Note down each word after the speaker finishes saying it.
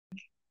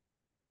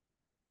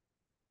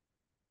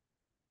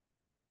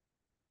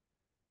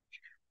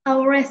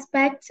Our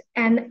respect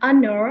and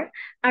honor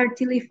are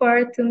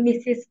delivered to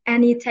Mrs.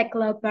 Annie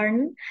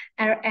Tackleburn,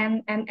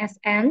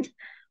 RNMSN.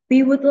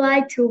 We would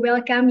like to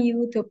welcome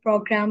you to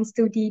program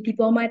studi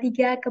Diploma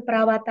 3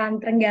 Keperawatan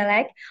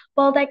Trenggalek,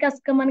 Poltekkes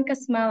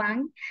Kemenkes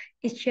Malang,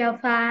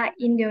 Java,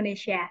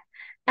 Indonesia.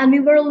 And we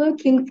were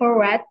looking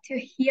forward to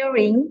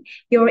hearing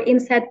your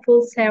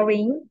insightful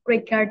sharing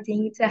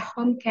regarding the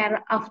home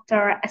care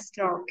after a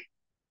stroke.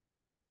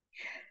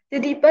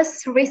 The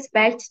deepest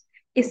respect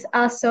is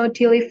also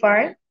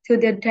delivered to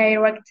the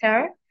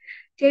director,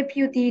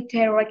 deputy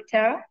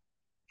director,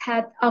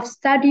 head of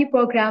study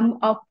program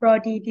of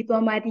Prodi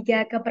Diploma 3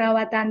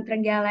 Keperawatan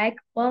Trenggalek,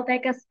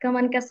 Poltekkes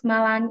Kemenkes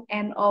Malang,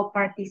 and all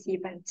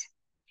participants.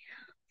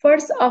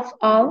 First of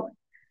all,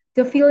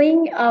 the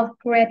feeling of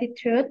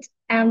gratitude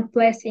and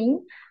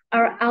blessing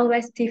are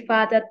always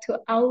devoted to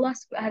Allah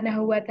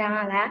Subhanahu wa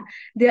Ta'ala,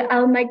 the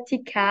Almighty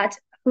God,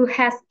 who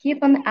has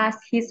given us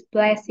His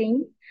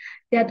blessing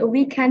that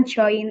we can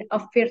join a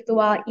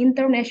virtual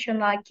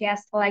international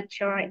guest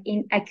lecture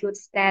in a good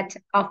state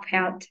of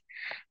health.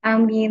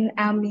 Amin,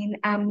 amin,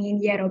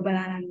 amin, ya Rabbal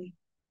Alamin.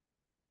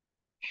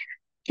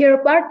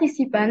 Dear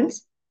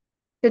participants,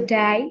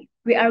 today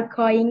we are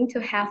going to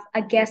have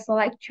a guest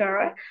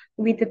lecture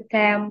with the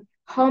theme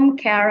Home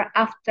Care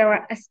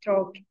After a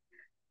Stroke.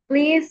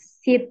 Please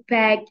sit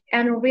back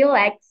and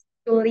relax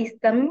to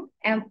listen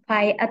and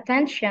pay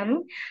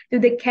attention to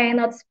the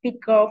keynote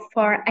speaker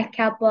for a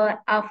couple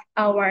of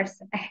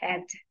hours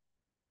ahead.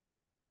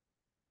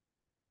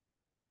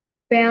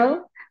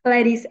 Well,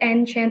 ladies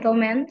and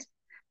gentlemen,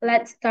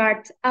 let's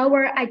start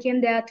our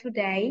agenda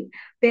today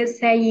by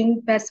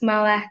saying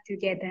Basmalah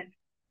together.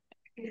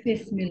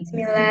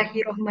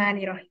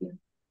 Bismillahirrahmanirrahim.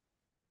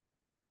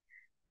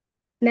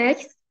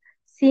 Next,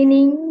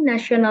 singing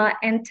National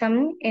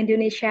Anthem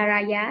Indonesia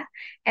Raya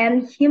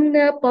and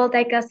Hymne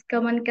Poltekkes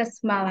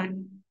Kemenkes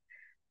Malang.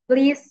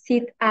 Please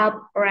sit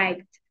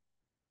upright.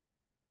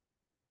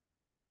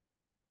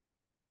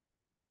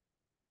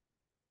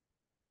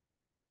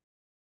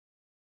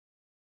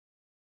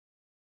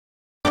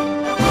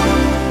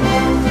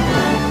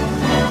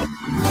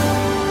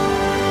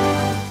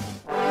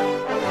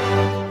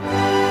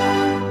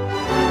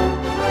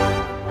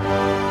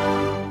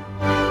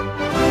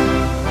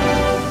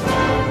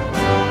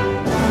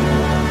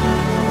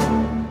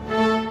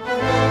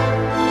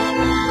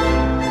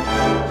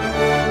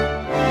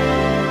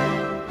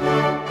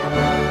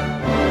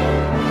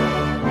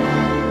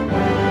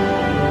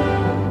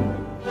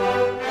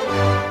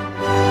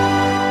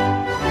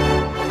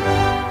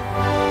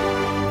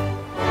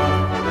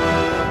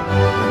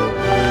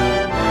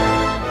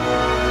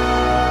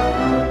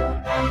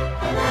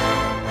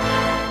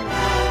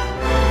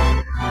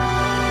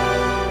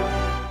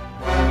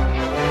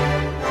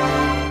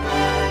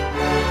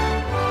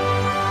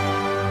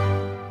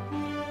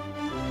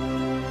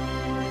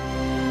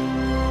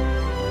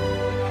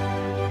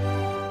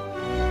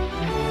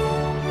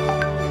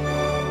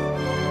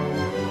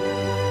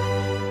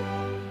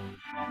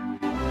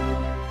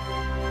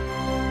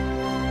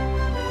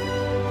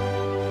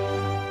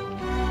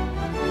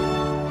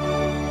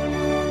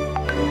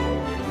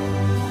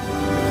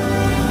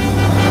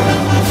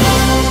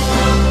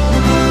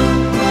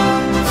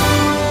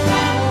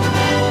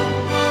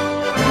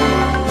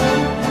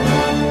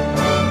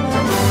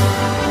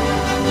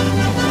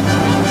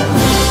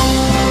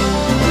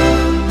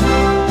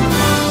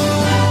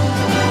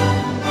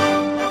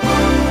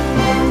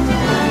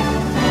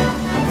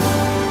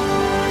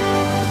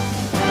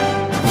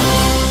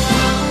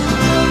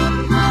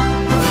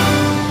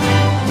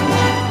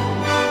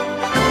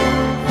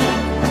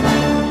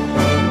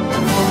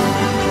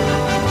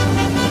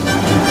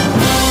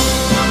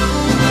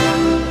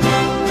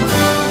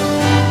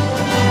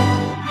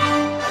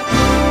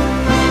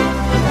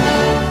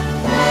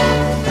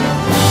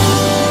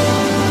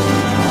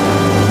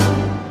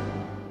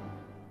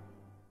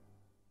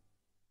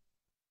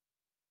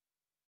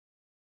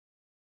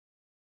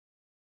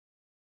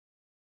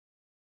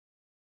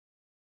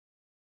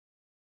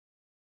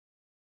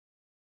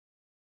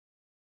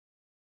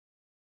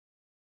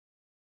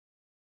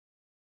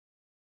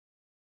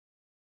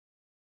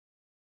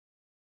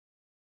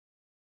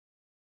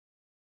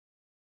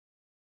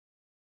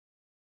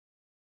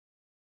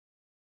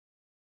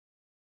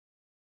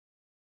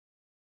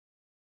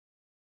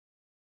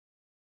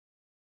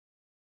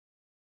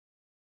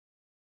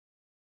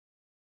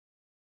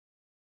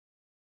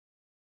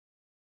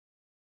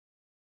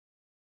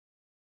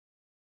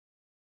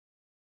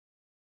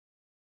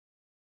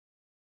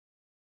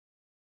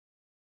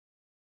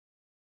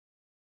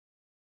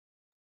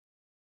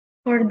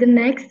 For the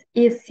next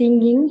is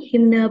singing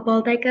Hymne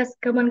Poltekkes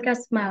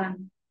Kemenkes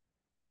Malang.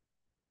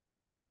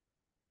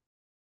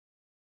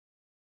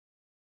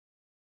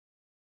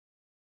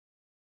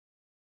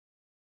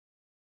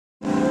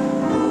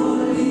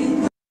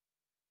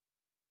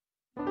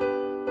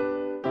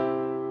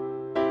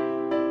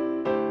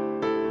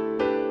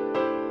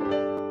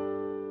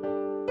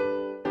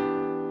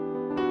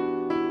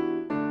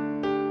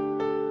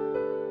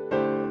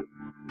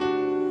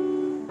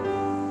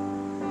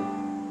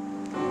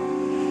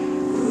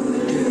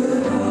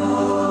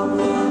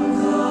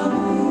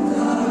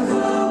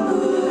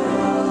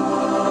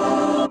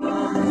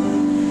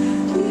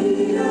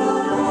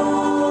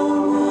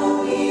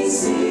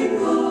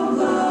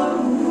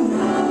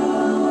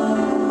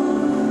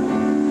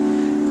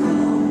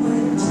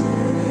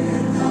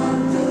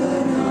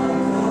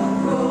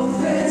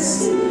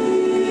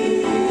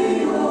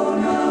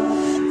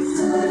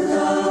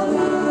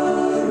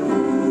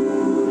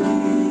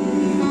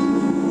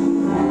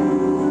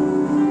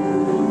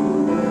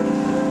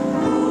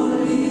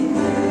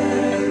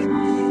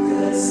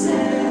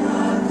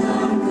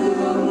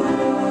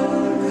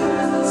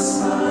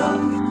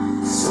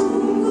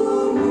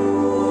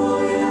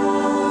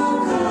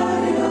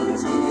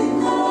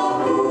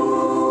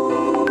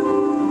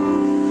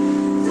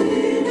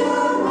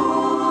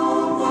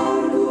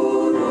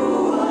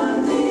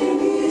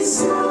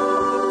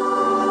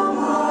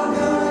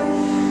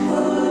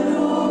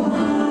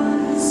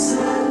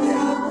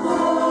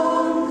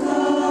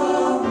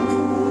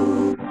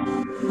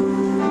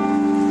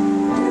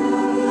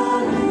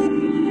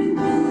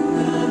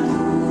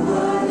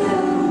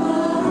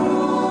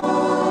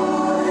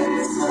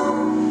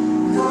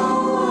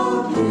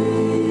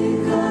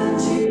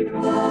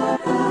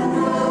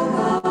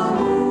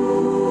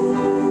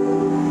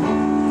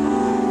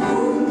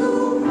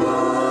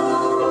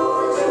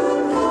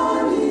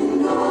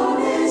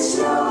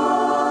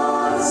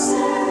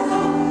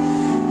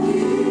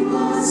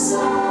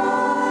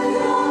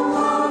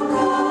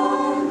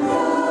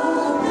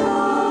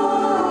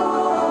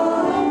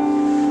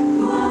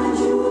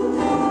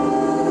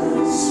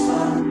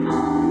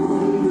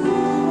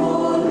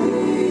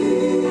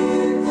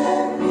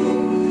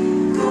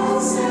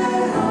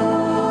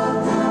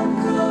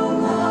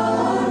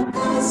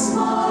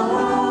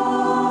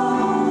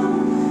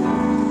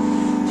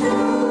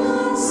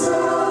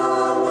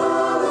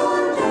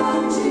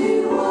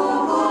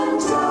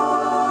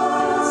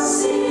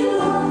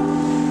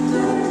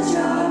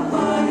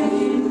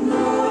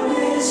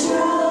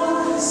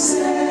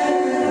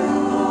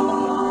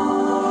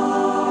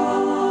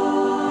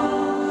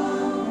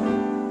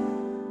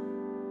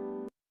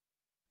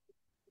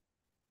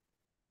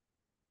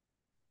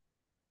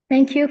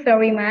 Thank you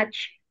very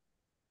much.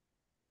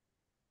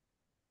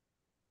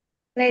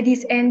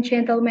 Ladies and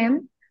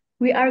gentlemen,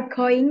 we are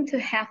going to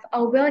have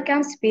a welcome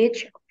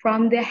speech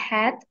from the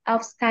head of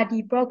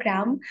study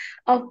program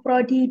of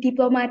Prodi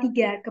Diploma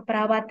 3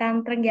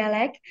 Keperawatan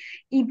Trenggalek,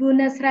 Ibu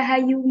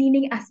Nasrahayu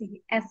Nining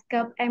Asih,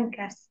 Eskep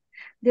MKes.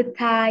 The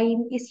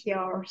time is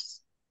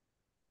yours.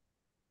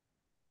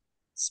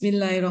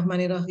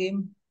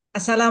 Bismillahirrahmanirrahim.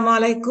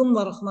 Assalamualaikum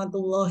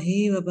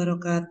warahmatullahi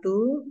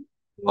wabarakatuh.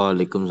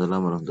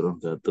 Waalaikumsalam warahmatullahi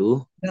wabarakatuh.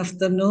 Good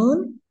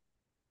afternoon.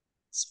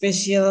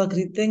 Special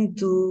greeting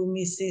to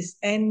Mrs.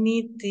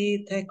 Annie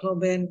T.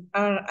 Tekloben,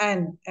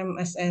 RN,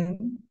 MSN.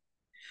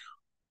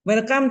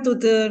 Welcome to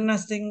the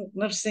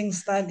nursing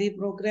study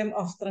program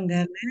of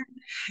Trenggalek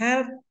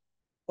Health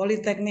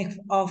Polytechnic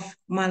of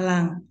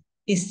Malang,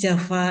 East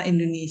Java,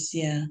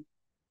 Indonesia.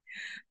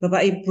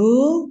 Bapak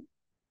Ibu,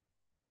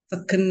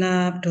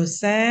 segenap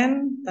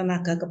dosen,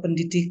 tenaga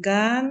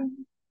kependidikan,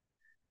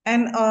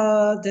 and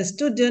all the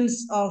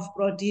students of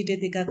Prodi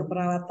D3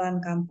 Keperawatan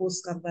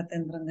Kampus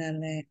Kabupaten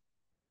Trenggalek.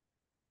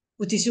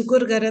 Puji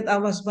syukur kehadirat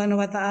Allah Subhanahu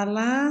wa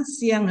taala,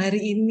 siang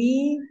hari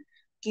ini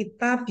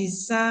kita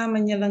bisa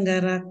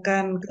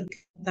menyelenggarakan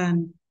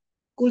kegiatan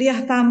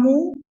kuliah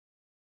tamu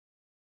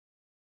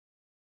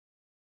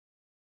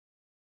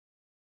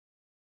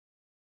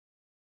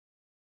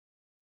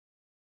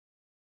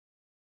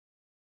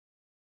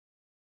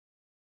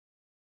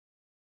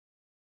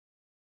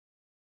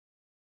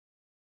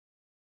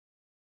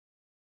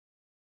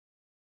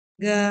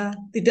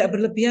tidak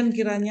berlebihan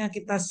kiranya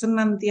kita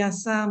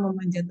senantiasa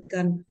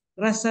memanjatkan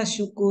rasa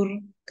syukur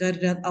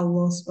kehadirat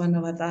Allah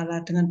Subhanahu wa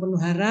taala dengan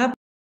penuh harap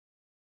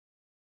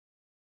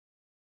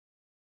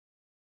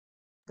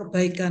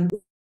kebaikan.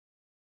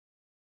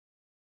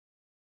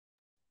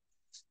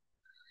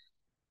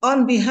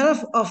 On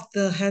behalf of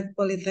the Head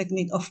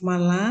Polytechnic of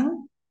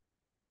Malang,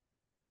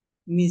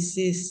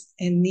 Mrs.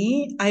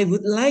 Annie, I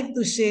would like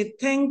to say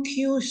thank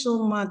you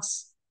so much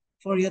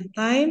for your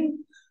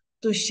time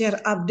to share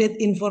update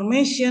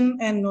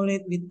information and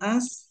knowledge with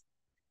us,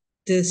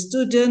 the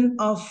student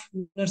of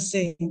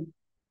nursing,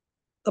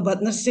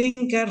 about nursing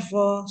care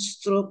for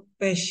stroke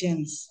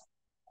patients.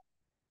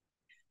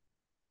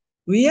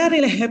 We are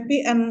really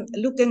happy and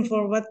looking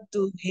forward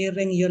to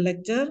hearing your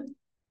lecture.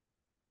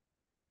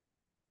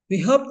 We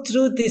hope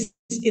through this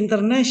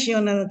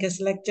international guest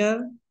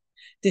lecture,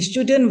 the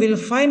student will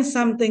find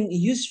something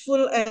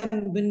useful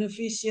and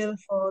beneficial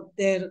for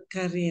their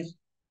career,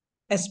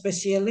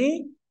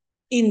 especially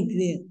in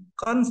the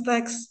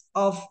context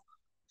of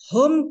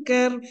home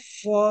care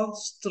for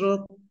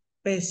stroke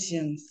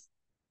patients.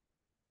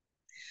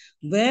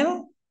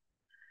 Well,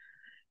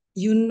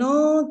 you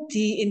know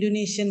the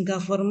Indonesian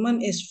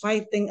government is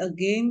fighting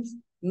against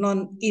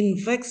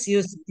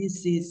non-infectious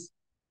disease.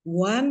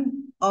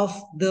 One of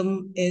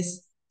them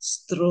is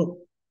stroke.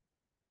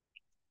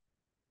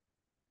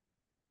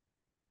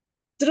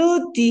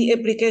 Through the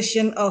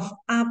application of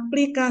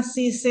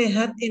Aplikasi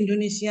Sehat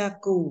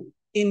Indonesiaku,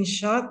 in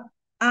short,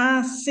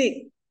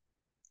 ASIK,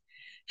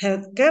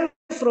 healthcare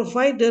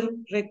provider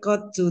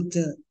record to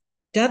the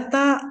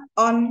data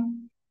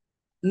on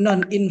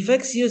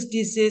non-infectious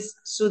disease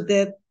so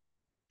that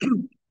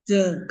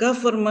the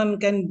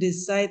government can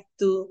decide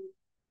to,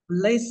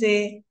 let's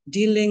say,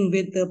 dealing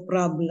with the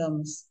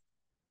problems.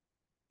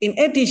 In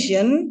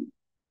addition,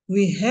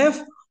 we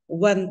have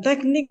one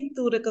technique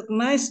to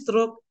recognize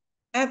stroke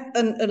at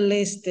an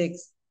early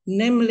stage,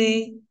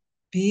 namely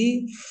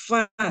be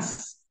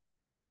fast,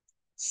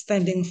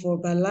 standing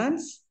for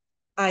balance,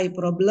 eye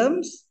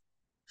problems,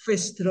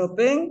 face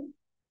dropping,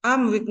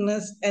 arm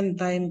weakness, and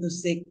time to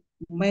seek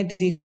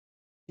medical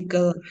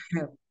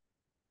help.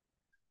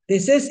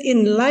 This is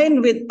in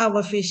line with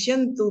our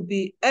vision to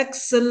be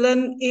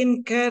excellent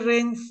in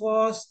caring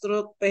for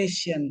stroke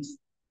patients.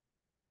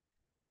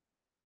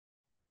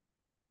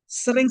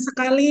 Sering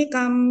sekali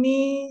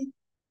kami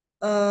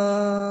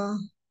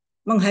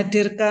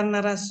menghadirkan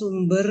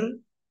narasumber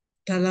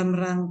dalam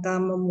rangka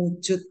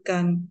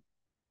mewujudkan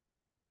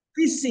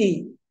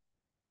visi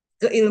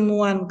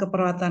keilmuan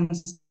keperawatan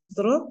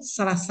stroke.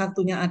 Salah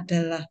satunya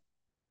adalah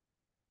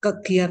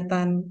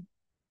kegiatan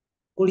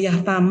kuliah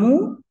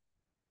tamu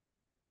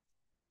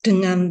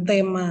dengan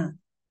tema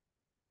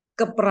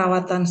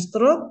keperawatan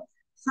stroke.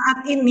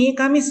 Saat ini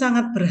kami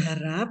sangat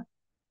berharap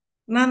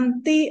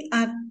nanti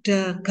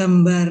ada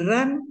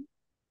gambaran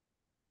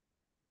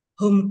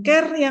home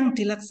care yang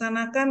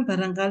dilaksanakan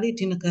barangkali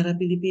di negara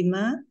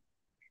Filipina,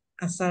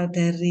 asal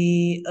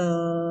dari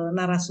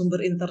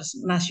narasumber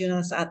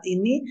internasional saat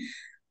ini.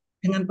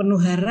 Dengan penuh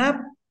harap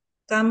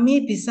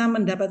kami bisa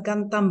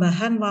mendapatkan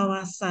tambahan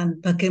wawasan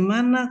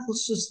bagaimana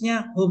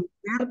khususnya home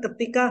care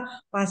ketika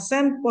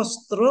pasien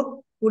post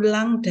stroke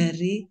pulang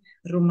dari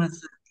rumah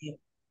sakit.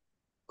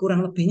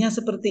 Kurang lebihnya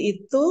seperti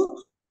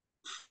itu.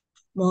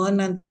 Mohon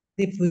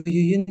nanti Bu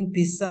Yuyun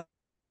bisa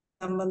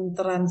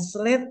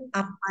mentranslate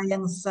apa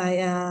yang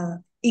saya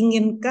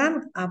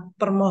inginkan,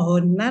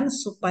 permohonan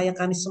supaya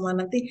kami semua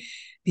nanti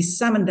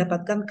bisa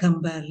mendapatkan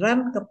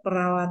gambaran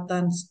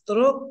keperawatan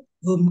stroke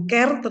home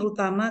care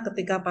terutama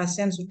ketika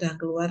pasien sudah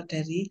keluar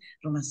dari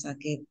rumah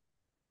sakit.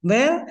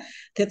 Well,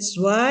 that's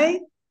why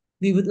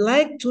we would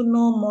like to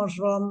know more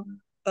from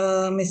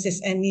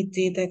Mrs.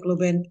 Anity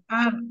Tekloben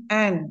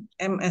RN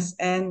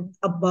MSN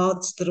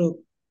about stroke.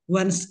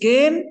 Once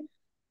again,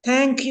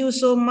 thank you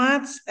so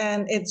much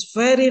and it's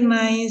very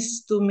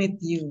nice to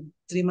meet you.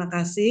 Terima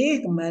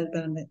kasih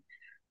kembali.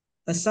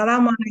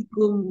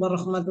 Wassalamualaikum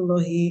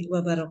warahmatullahi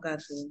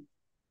wabarakatuh.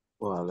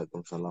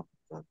 Waalaikumsalam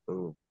warahmatullahi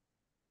wabarakatuh.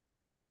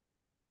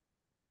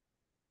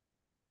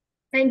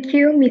 Thank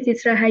you,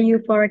 Mrs.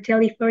 Rahayu, for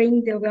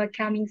delivering the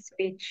welcoming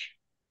speech.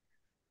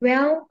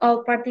 Well,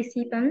 all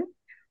participants,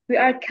 we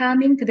are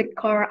coming to the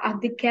core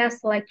of the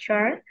guest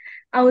lecture.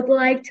 I would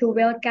like to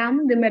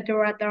welcome the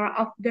moderator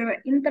of the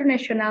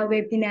international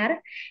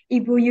webinar,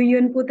 Ibu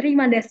Yuyun Putri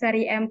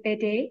Mandasari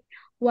MPD,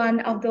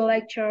 one of the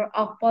lecturer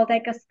of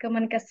Poltekkes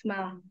Kemenkes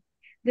Malang.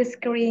 The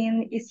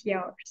screen is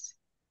yours.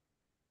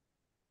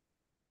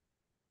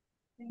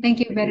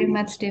 Thank you very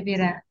much,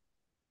 Devira.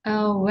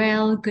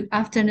 Well, good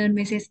afternoon,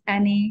 Mrs.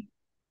 Annie.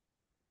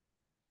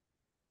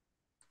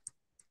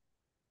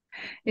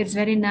 It's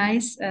very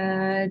nice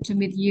to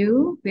meet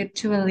you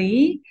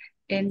virtually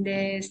in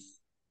this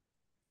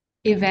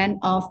event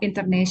of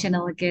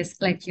International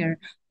Guest Lecture.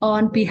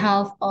 On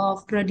behalf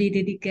of Prodi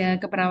D3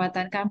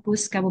 Keperawatan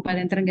Kampus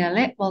Kabupaten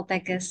Trenggalek,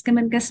 Poltekkes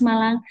Kemenkes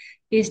Malang,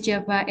 East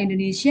Java,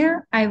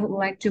 Indonesia, I would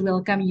like to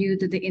welcome you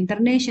to the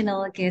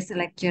International Guest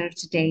Lecture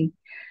today.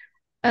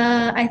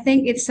 I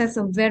think it's such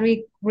a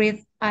very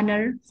great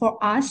honor for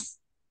us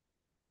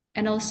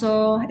and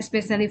also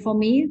especially for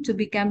me to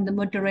become the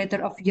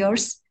moderator of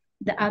yours,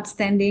 the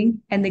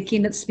outstanding and the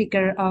keynote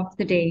speaker of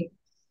the day.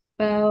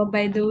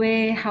 By the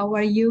way, how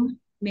are you,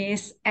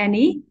 Miss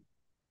Annie?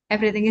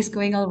 Everything is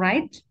going all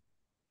right?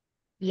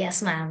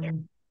 Yes,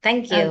 ma'am.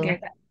 Thank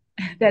Okay, you.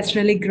 that's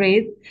really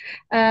great.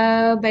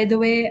 By the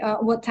way,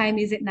 what time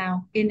is it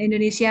now? In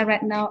Indonesia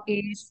right now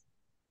is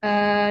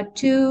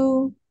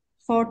 2:14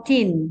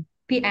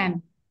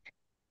 p.m.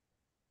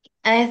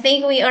 I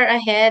think we are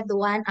ahead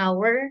 1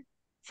 hour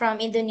from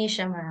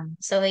Indonesia, ma'am.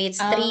 So it's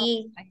Oh, I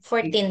see.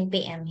 3:14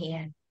 p.m.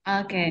 here.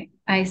 Okay,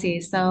 I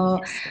see. So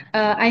Yes,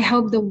 ma'am. I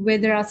hope the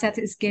weather outside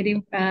is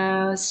getting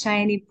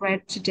shiny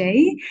bright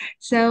today.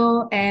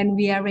 So, and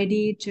we are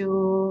ready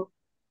to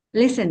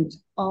listen to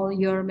all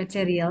your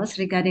materials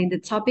regarding the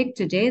topic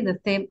today,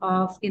 the theme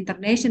of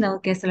International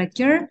Guest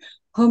Lecture,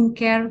 Home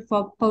Care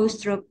for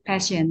Post-Stroke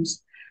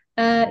Patients.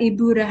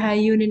 Ibu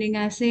Rahayu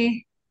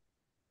Niningase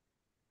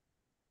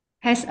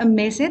has a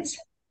message,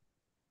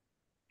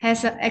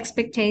 has an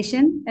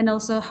expectation and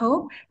also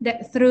hope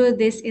that through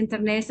this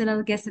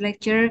international guest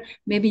lecture,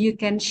 maybe you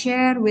can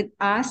share with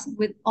us,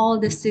 with all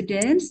the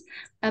students,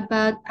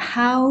 about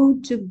how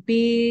to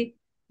be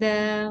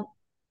the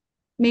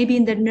maybe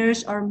in the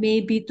nurse or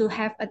maybe to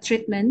have a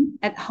treatment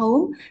at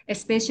home,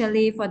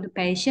 especially for the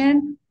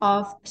patient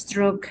of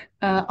stroke,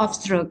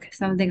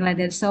 something like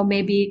that. So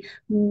maybe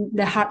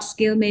the hard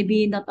skill,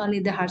 maybe not only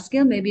the hard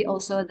skill, maybe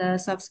also the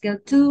soft skill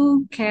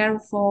to care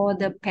for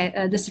the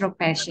stroke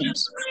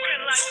patients.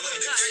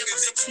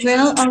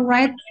 Well, all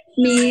right,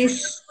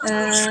 Miss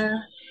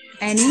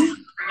Annie.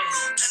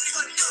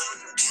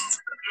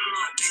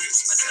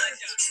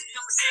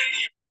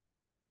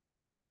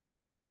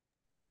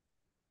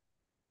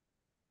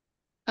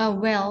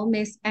 Well,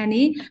 Miss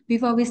Annie,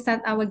 before we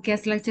start our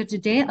guest lecture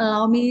today,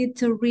 allow me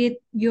to read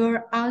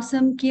your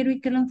awesome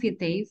curriculum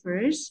vitae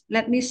first.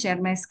 Let me share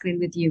my screen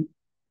with you.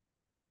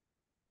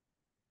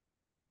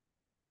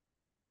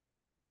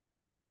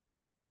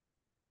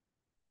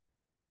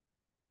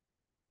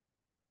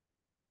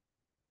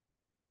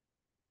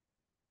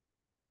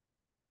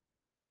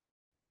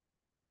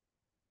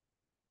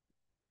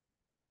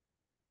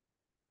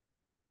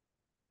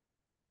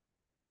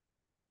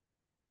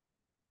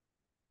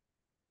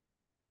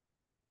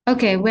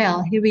 Okay,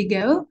 well, here we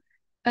go.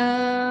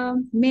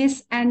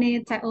 Miss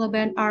Annie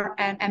Tekloban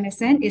RN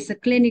MSN is a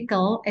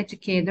clinical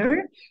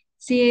educator.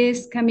 She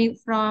is coming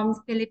from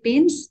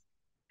Philippines.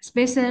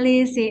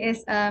 Especially, she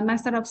is a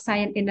Master of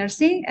Science in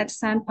Nursing at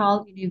San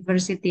Paul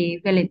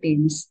University,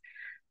 Philippines.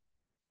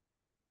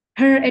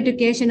 Her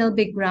educational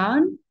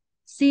background,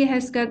 she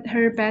has got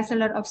her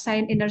Bachelor of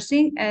Science in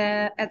Nursing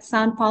at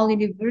San Paul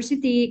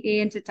University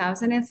in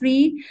 2003,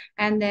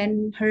 and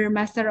then her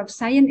Master of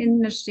Science in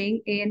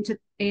Nursing in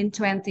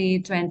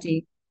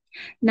 2020.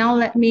 Now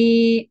let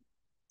me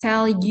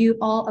tell you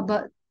all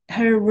about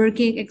her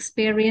working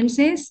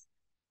experiences.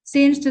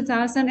 Since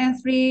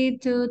 2003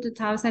 to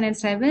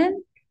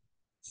 2007,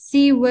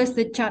 she was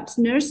the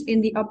charge nurse in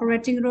the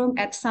operating room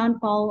at San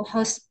Paul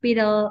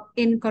Hospital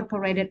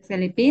Incorporated,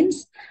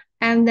 Philippines,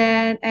 and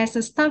then as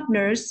a staff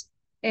nurse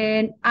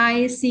in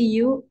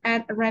ICU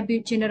at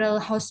Rabi General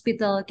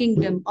Hospital,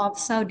 Kingdom of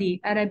Saudi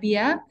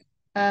Arabia,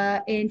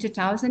 in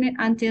 2000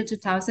 until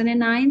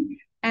 2009,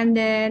 and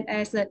then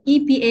as an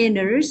EPA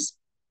nurse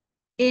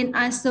in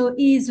Aso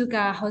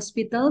Iizuka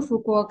Hospital,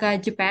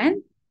 Fukuoka,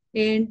 Japan,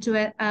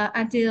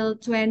 until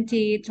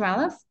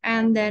 2012,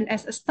 and then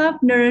as a staff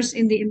nurse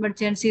in the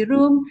emergency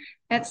room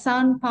at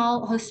San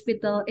Paulo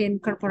Hospital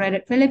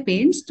Incorporated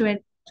Philippines,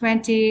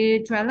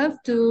 2012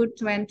 to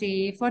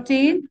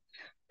 2014,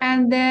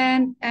 and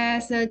then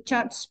as a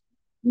charge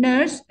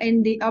nurse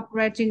in the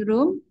operating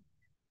room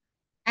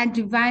at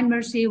Divine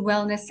Mercy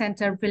Wellness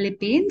Center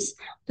Philippines,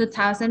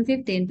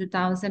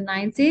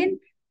 2015-2019.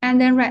 And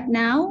then right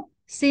now,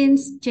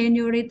 since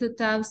January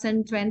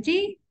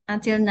 2020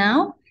 until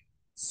now,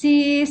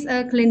 she is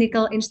a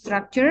clinical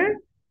instructor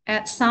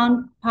at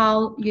Sao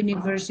Paulo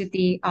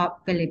University of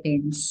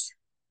Philippines.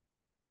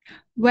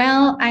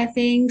 Well, I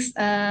think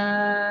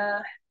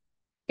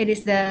it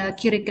is the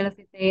curriculum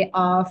vitae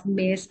of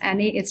Miss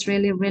Annie. It's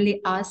really,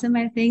 really awesome,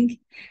 I think.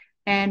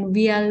 And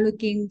we are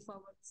looking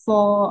forward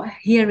for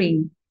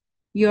hearing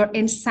your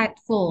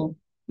insightful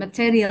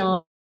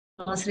materials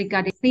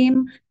regarding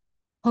theme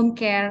home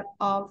care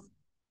of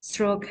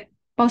stroke,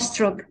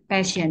 post-stroke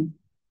patient.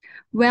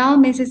 Well,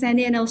 Mrs.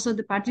 Annie and also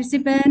the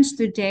participants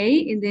today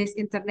in this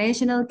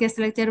international guest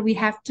lecture, we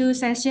have two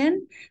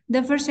sessions.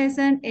 The first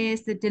session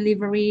is the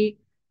delivery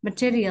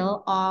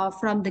material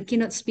from the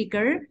keynote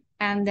speaker,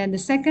 and then the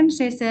second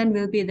session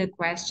will be the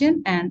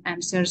question and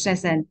answer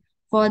session.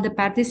 For the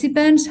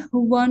participants who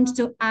want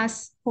to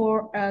ask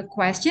for a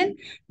question,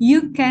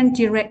 you can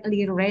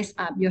directly raise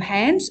up your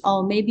hands,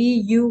 or maybe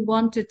you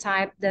want to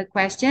type the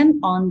question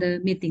on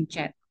the meeting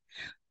chat.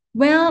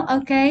 Well,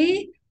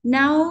 okay.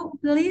 Now,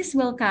 please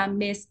welcome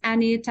Miss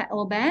Annie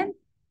Taoban,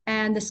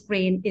 and the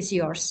screen is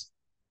yours.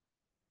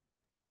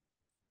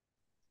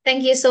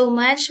 Thank you so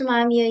much,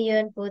 Ma'am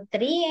Yuyun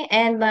Putri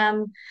and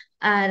Ma'am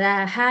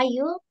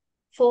Rahayu,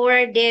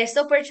 for this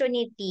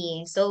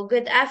opportunity. So,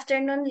 good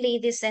afternoon,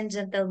 ladies and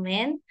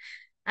gentlemen.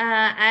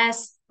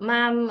 As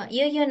Ma'am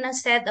Yuyun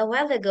said a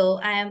while ago,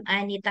 I'm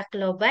Anita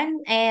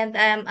Cloban, and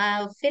I'm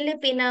a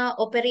Filipino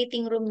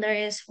operating room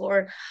nurse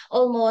for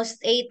almost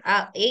 8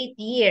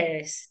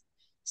 years.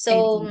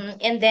 So, 18.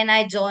 and then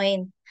I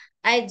joined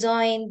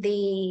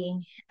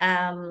the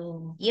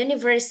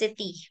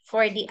university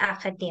for the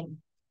academy.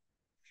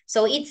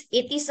 So it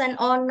is an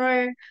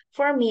honor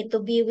for me to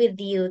be with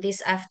you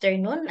this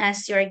afternoon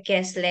as your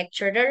guest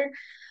lecturer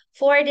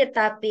for the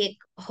topic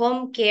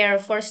home care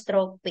for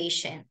stroke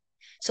patient.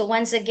 So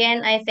once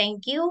again, I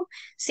thank you,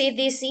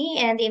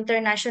 CDC and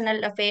International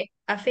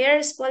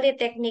Affairs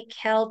Polytechnic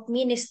Health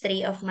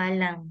Ministry of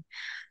Malang,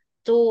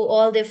 to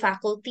all the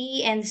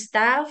faculty and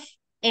staff,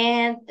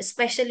 and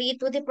especially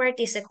to the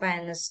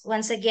participants.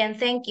 Once again,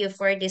 thank you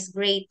for this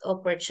great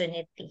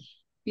opportunity.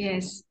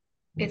 Yes,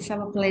 it's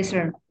our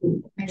pleasure,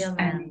 Thank Miss you,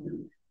 Annie.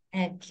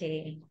 ma'am.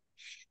 Okay.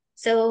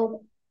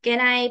 So, can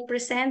I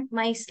present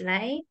my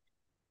slide?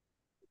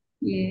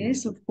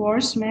 Yes, of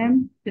course,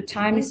 ma'am. The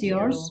time is Thank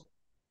yours. you.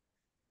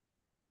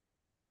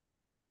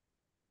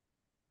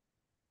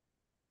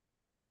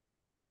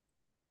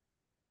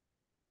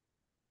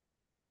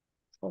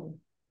 Oh,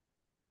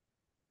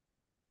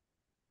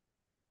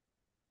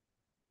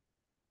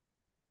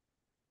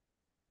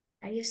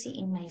 are you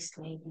seeing my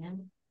slide now?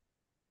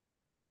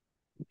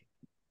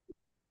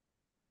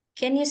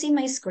 Can you see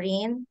my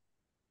screen?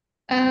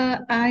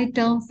 I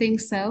don't think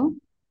so.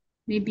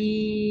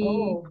 Maybe.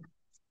 Oh,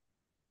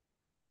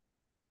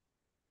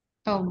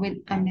 Oh,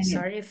 wait a I'm minute.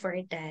 sorry for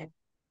that.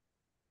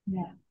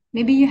 Yeah.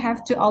 Maybe you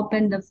have to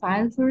open the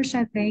file first,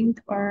 I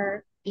think,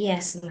 or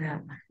Yes,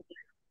 ma'am.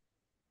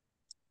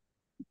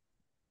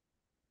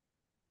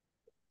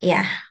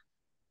 Yeah.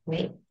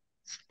 Wait.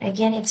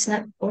 Again, it's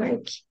not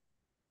working.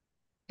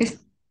 is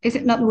is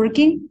it not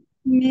working,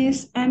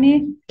 Miss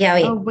Annie?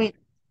 Yeah, Oh, wait. wait.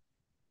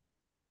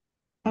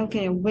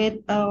 Okay,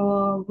 wait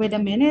a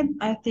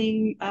minute. I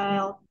think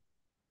I'll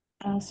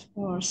ask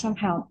for some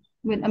help.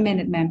 Wait a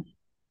minute, ma'am.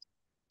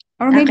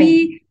 Or Okay.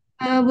 maybe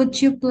would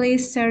you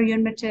please share your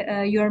I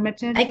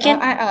material? can,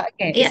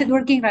 Okay, is yeah, it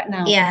working right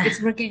now? yeah.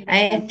 It's working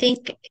right I now.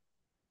 think,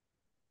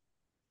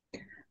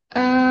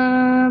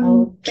 Then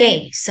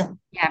okay. So,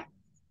 yeah,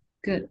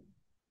 good.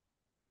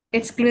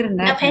 It's clear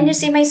now enough, can you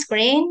ma'am. see my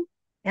screen?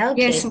 Yes,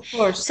 Okay. of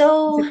course. It's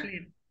So, a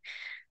clear.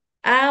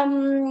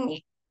 um,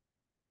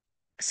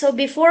 So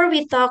before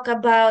we talk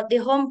about the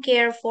home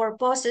care for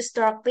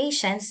post-stroke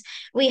patients,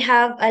 we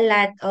have a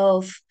lot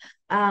of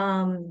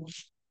um,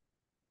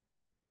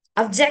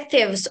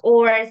 objectives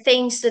or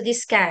things to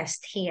discuss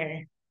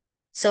here.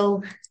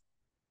 So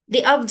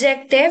the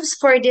objectives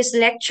for this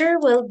lecture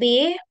will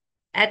be,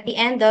 at the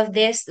end of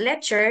this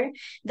lecture,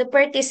 the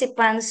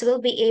participants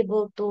will be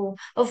able to,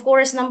 of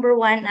course, number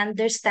one,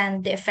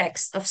 understand the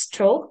effects of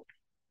stroke.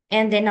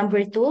 And then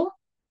number two,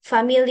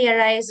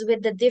 familiarize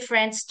with the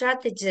different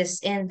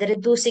strategies in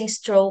reducing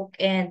stroke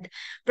and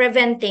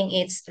preventing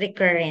its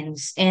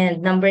recurrence.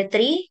 And number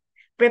three,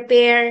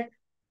 prepare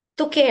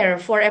to care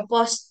for a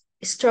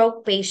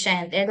post-stroke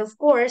patient. And of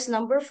course,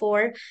 number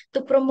four,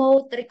 to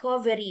promote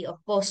recovery of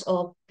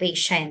post-op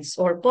patients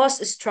or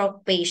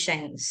post-stroke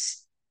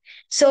patients.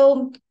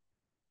 So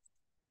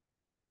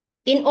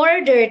in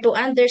order to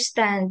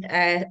understand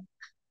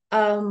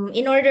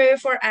in order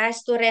for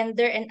us to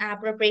render an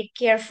appropriate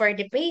care for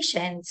the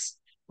patients,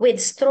 with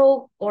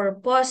stroke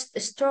or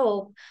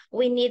post-stroke,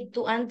 we need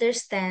to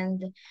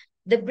understand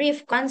the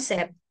brief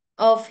concept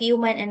of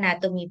human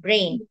anatomy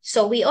brain.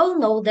 So we all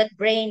know that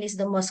brain is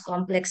the most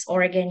complex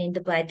organ in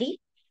the body,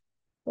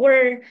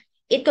 where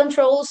it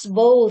controls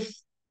both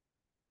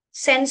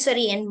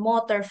sensory and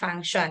motor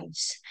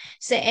functions.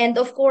 So, and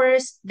of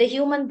course, the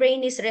human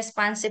brain is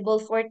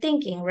responsible for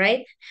thinking,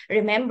 right?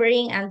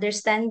 Remembering,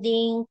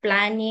 understanding,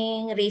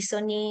 planning,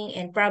 reasoning,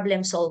 and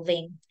problem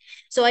solving.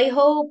 So I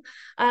hope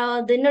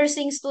the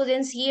nursing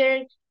students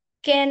here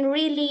can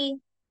really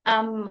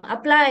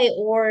apply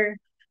or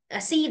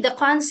see the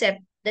concept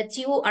that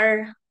you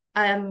are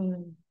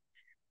um,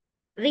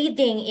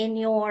 reading in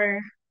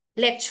your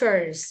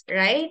lectures,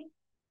 right?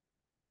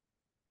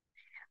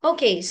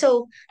 Okay,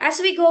 so as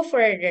we go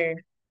further,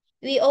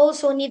 we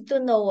also need to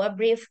know a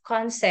brief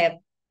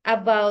concept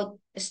about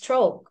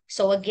stroke.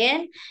 So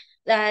again,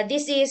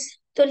 this is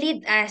to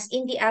lead us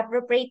in the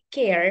appropriate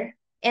care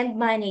and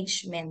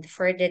management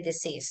for the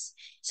disease.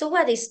 So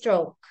what is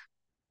stroke?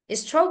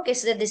 Stroke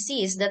is the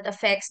disease that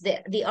affects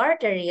the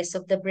arteries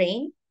of the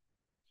brain.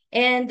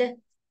 And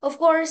of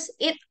course,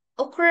 it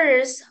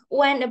occurs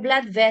when a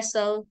blood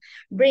vessel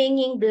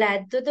bringing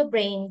blood to the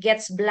brain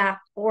gets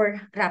blocked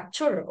or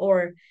ruptured,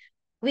 or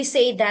we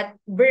say that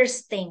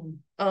bursting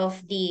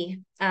of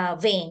the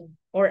vein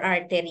or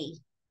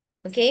artery.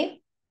 Okay?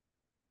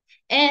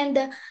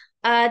 And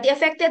the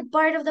affected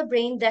part of the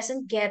brain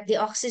doesn't get the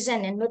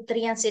oxygen and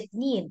nutrients it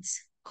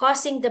needs,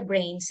 causing the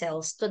brain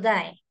cells to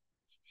die.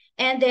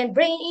 And then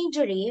brain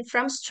injury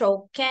from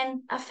stroke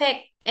can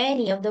affect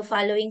any of the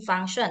following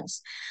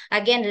functions.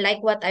 Again,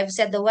 like what I've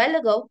said a while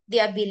ago, the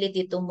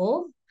ability to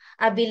move,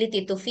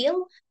 ability to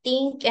feel,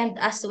 think, and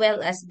as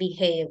well as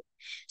behave.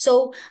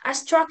 So a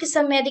stroke is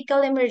a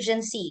medical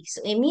emergency.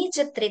 So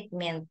immediate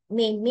treatment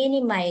may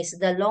minimize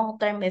the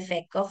long-term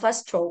effect of a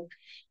stroke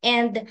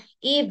and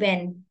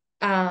even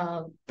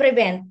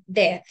prevent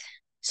death.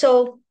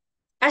 So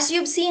as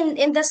you've seen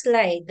in the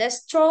slide, the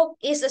stroke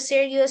is a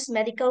serious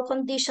medical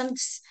condition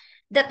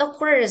that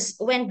occurs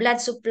when blood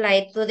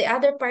supply to the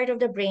other part of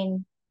the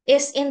brain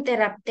is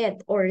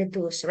interrupted or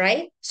reduced,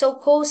 right? So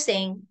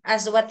causing,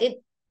 as what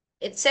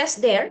it says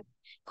there,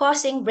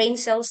 causing brain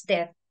cells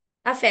death,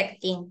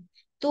 affecting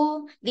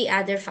to the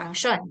other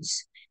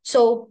functions.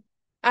 So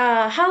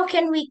how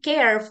can we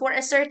care for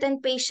a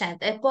certain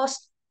patient, a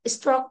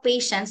post-stroke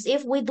patients,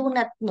 if we do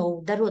not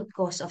know the root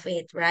cause of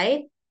it,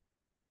 right?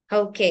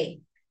 Okay.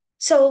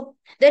 So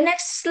the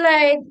next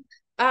slide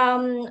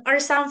are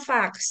some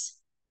facts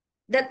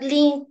that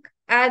link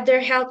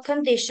other health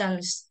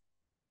conditions,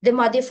 the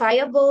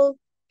modifiable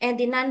and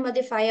the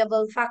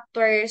non-modifiable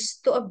factors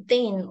to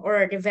obtain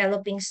or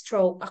developing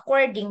stroke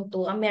according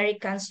to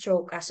American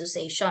Stroke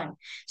Association.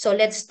 So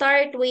let's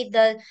start with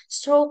the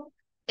stroke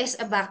is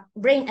a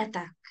brain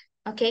attack,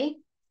 okay?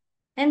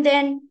 And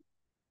then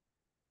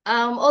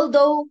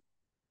although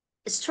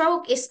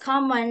stroke is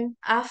common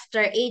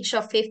after age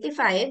of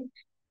 55,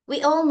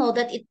 we all know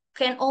that it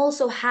can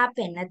also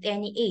happen at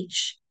any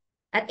age,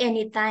 at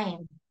any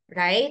time,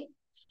 right?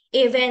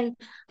 Even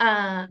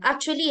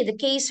actually, the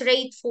case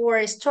rate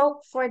for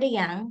stroke for the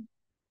young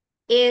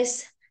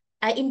is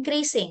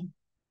increasing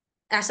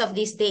as of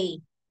this day.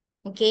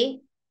 Okay.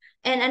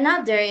 And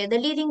another, the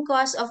leading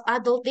cause of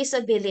adult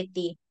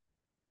disability.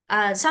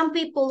 Some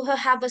people who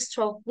have a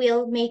stroke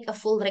will make a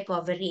full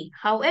recovery.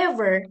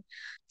 However,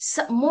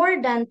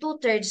 more than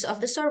two-thirds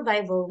of the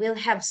survivor will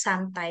have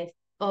some type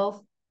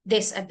of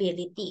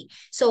disability.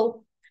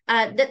 So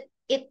that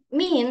it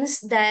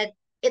means that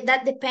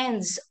that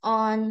depends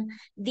on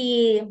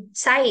the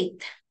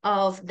site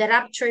of the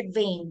ruptured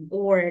vein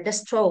or the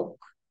stroke.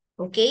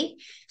 Okay,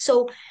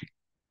 so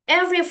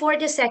every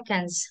 40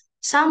 seconds,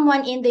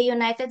 someone in the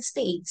United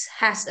States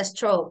has a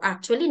stroke.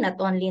 Actually, not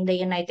only in the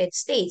United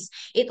States,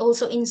 it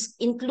also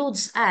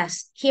includes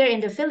us here in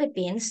the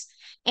Philippines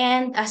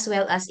and as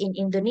well as in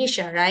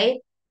Indonesia, right?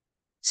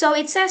 So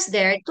it says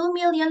there, 2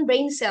 million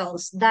brain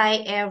cells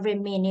die every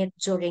minute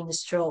during a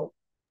stroke.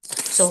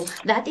 So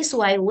that is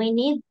why we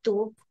need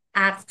to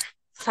act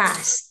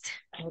fast,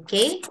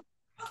 okay?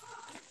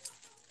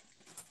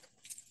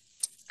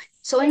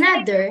 So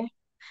another,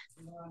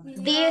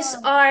 these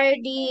are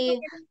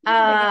the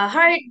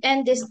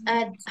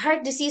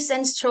heart disease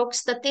and stroke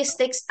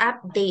statistics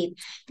update.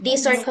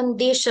 These are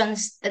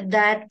conditions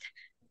that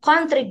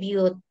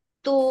contribute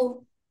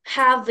to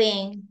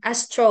having a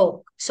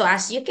stroke. So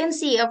as you can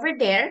see over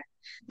there,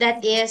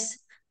 that is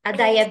a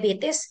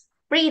diabetes,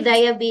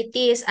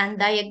 pre-diabetes,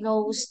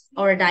 undiagnosed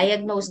or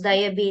diagnosed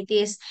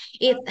diabetes.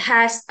 It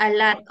has a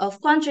lot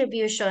of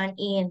contribution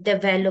in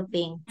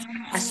developing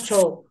a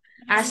stroke,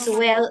 as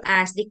well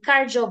as the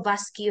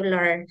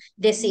cardiovascular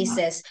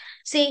diseases.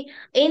 See,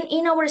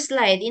 in our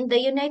slide, in the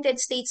United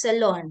States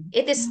alone,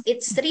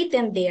 it's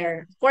written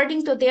there,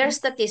 according to their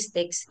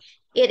statistics,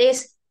 it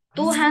is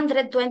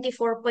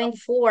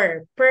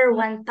 224.4 per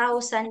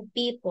 1,000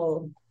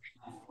 people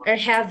are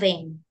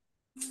having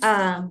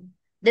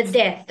the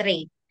death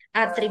rate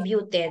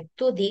attributed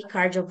to the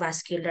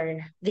cardiovascular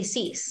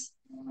disease.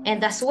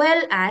 And as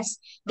well as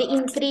the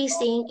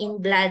increasing in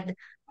blood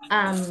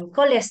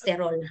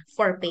cholesterol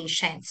for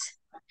patients.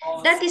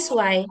 That is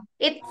why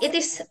it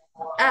is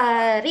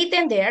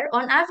written there,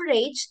 on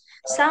average,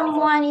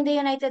 someone in the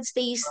United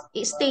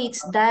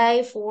States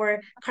die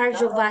for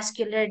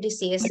cardiovascular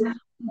disease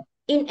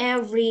in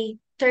every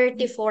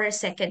 34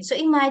 seconds. So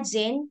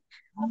imagine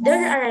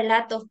there are a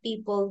lot of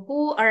people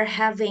who are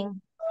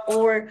having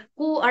or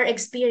who are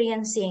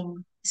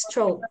experiencing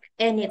stroke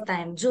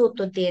anytime due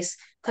to these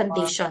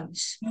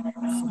conditions.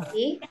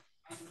 Okay.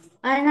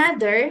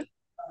 Another,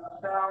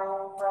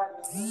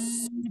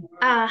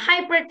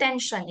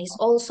 hypertension is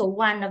also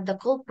one of the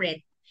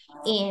culprit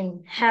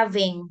in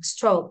having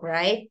stroke,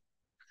 right?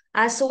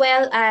 As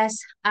well as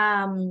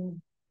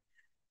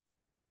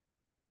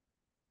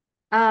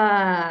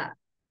uh,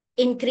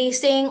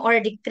 increasing or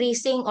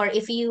decreasing, or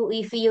if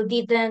you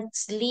didn't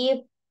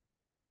sleep,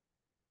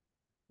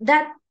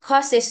 that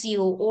causes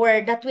you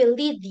or that will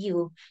lead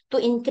you to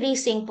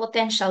increasing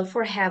potential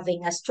for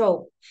having a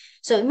stroke.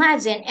 So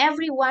imagine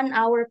every 1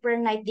 hour per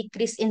night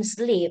decrease in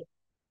sleep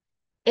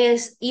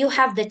is you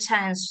have the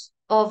chance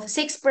of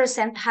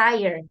 6%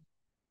 higher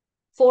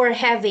for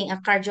having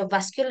a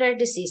cardiovascular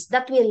disease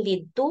that will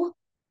lead to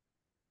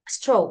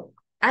stroke.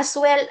 As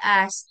well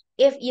as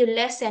if you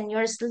lessen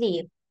your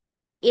sleep,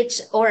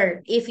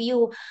 or if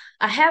you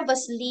have a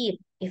sleep,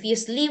 if you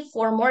sleep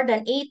for more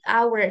than 8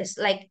 hours,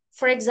 like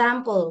for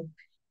example,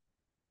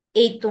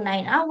 8 to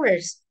 9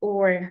 hours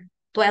or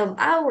 12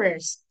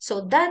 hours.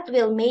 So that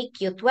will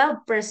make you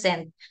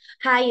 12%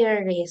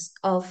 higher risk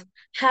of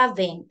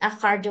having a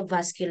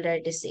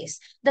cardiovascular disease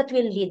that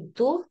will lead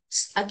to,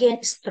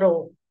 again,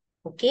 stroke.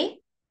 Okay?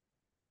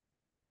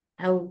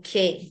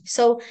 Okay.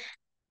 So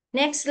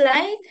next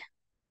slide.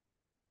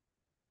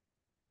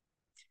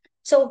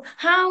 So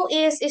how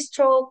is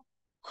stroke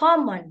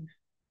common?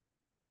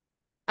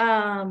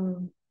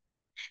 Um,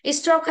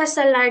 Stroke has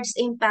a large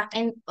impact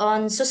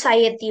on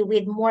society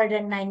with more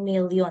than 9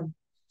 million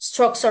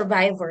stroke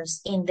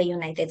survivors in the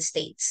United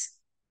States.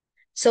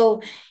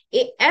 So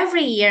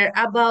every year,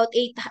 about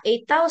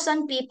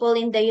 8,000 people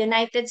in the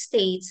United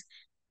States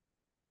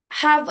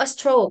have a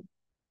stroke,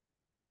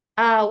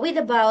 with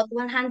about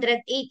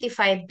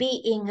 185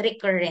 being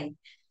recurrent.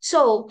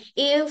 So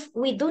if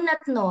we do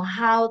not know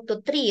how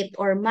to treat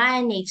or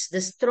manage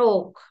the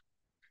stroke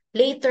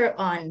later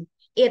on,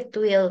 it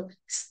will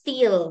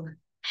still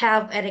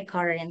have a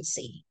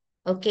recurrency.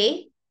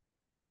 Okay?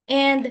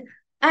 And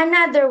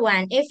another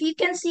one, if you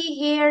can see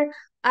here,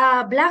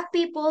 Black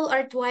people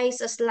are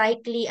twice as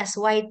likely as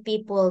white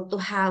people to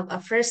have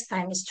a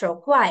first-time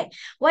stroke. Why?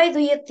 Why do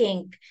you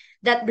think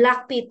that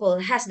Black people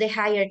has the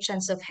higher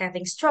chance of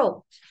having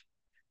stroke?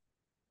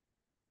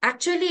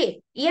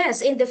 Actually,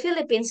 yes, in the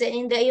Philippines and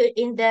in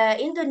the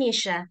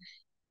Indonesia,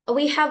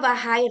 we have a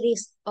high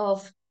risk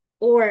of,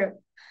 or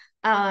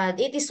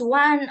it is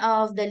one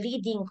of the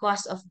leading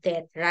cause of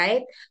death,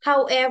 right?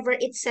 However,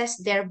 it says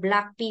there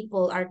Black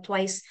people are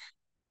twice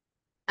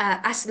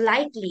as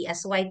likely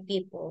as white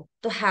people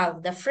to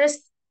have the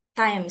first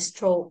time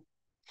stroke.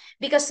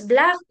 Because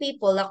Black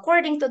people,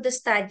 according to the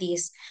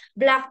studies,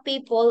 Black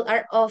people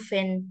are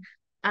often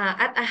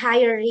at a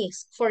higher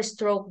risk for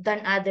stroke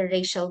than other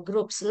racial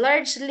groups,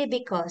 largely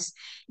because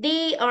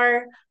they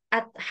are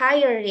at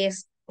higher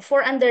risk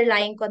for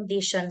underlying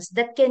conditions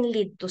that can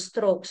lead to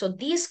stroke. So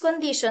these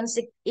conditions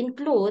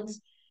include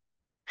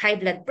high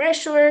blood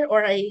pressure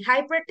or a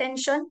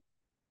hypertension,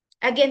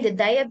 again, the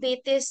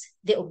diabetes,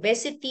 the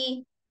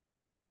obesity.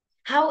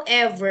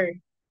 However,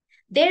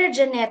 their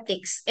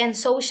genetics and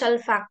social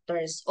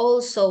factors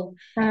also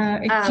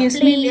Excuse me,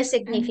 play a Miss Annie.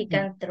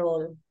 significant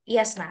role.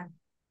 Yes, ma'am.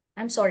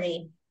 I'm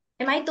sorry.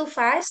 Am I too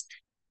fast?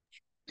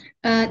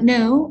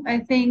 No, I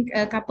think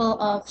a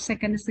couple of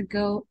seconds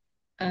ago,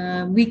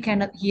 we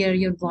cannot hear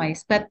your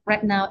voice, but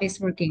right now it's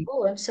working.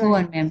 Oh, I'm Go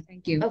sorry. on, ma'am.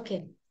 Thank you.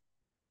 Okay.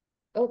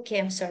 Okay,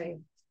 I'm sorry.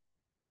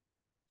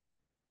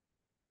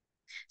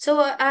 So,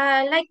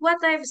 like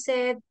what I've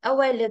said a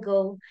while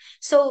ago,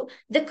 so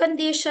the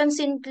conditions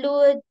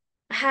include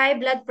high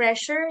blood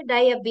pressure,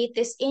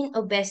 diabetes,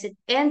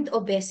 and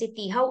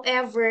obesity.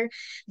 However,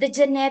 the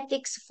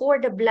genetics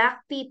for the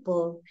Black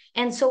people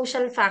and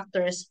social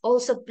factors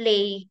also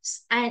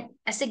plays a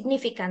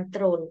significant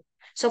role.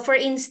 So, for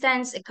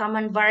instance, a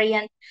common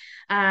variant,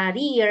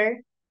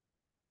 rear,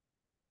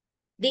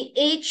 the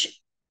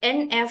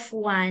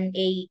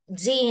HNF1A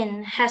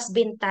gene has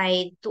been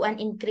tied to an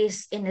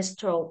increase in a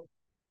stroke,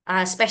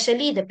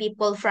 especially the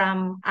people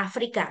from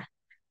Africa,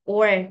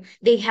 or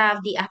they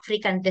have the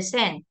African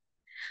descent.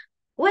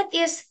 What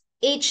is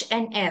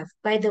HNF,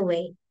 by the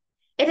way?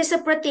 It is a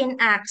protein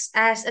acts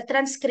as a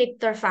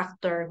transcriptor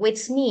factor,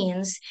 which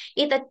means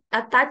it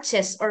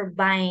attaches or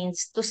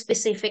binds to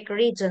specific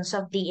regions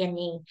of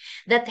DNA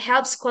that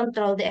helps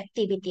control the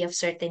activity of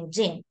certain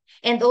gene,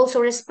 and also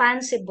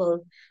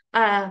responsible,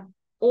 uh,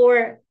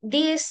 or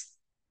this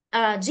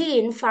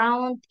gene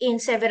found in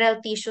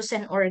several tissues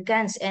and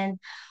organs, and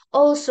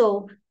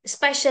also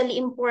especially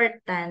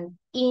important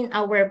in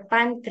our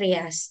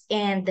pancreas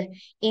and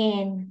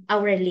in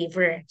our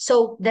liver.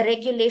 So the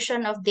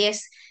regulation of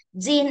this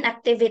gene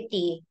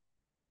activity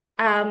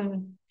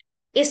um,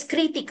 is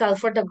critical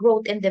for the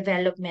growth and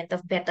development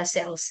of beta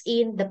cells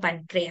in the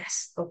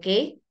pancreas,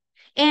 okay?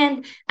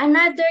 And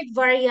another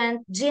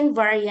variant, gene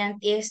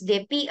variant is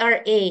the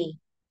PRA.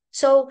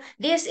 So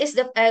this is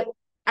the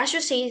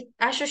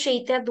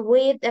associated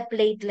with a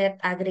platelet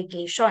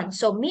aggregation.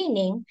 So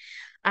meaning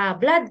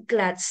blood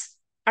clots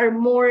are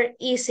more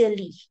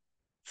easily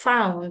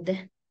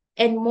found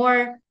and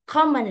more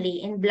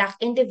commonly in black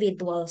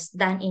individuals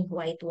than in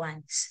white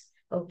ones.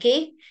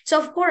 Okay? So,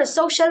 of course,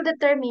 social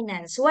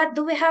determinants. What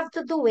do we have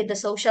to do with the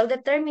social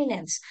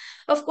determinants?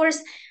 Of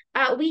course,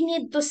 we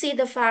need to see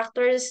the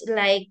factors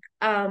like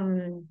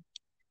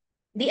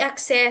the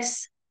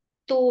access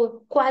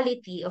to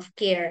quality of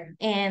care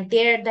and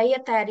their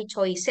dietary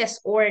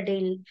choices or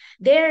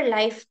their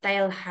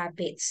lifestyle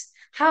habits.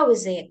 How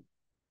is it?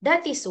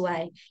 That is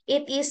why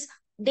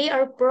they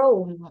are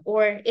prone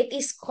or it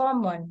is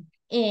common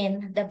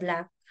in the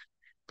Black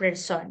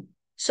person.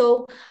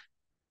 So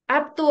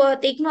up to,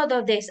 take note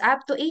of this,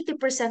 up to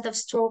 80% of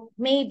stroke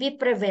may be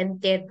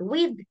prevented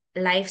with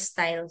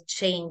lifestyle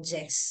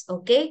changes.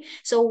 Okay?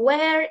 So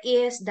where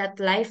is that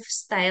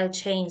lifestyle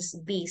change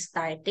be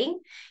starting?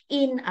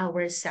 In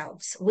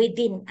ourselves,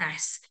 within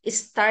us. It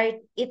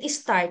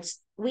starts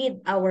with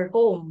our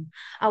home,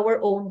 our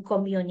own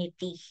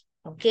community.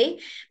 Okay?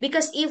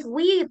 Because if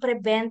we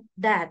prevent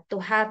that to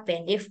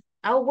happen, if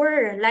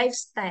our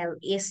lifestyle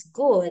is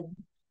good,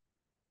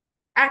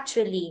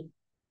 actually,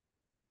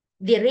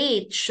 the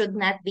rate should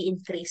not be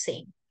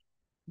increasing.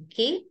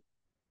 Okay?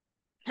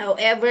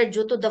 However,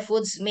 due to the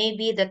foods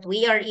maybe that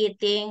we are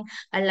eating,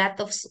 a lot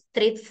of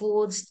street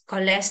foods,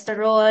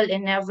 cholesterol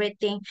and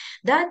everything,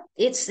 that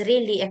it's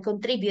really a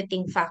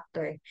contributing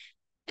factor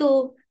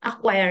to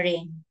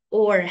acquiring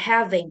or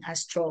having a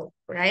stroke,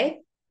 right?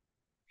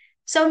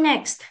 So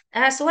next,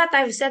 as what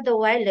I've said a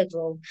while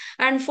ago,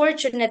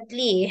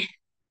 unfortunately,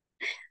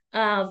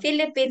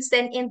 Philippines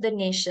and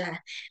Indonesia.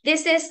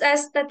 This is a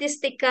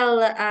statistical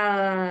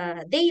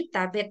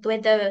data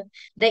between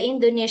the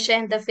Indonesia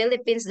and the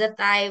Philippines that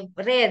I've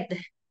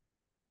read.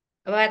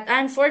 But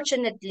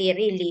unfortunately,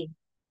 really,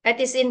 it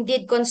is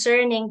indeed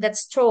concerning that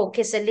stroke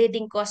is a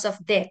leading cause of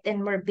death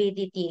and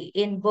morbidity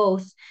in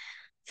both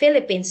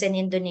Philippines and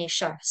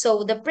Indonesia.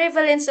 So the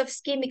prevalence of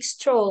ischemic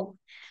stroke,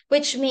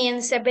 which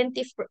means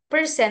 70%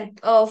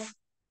 of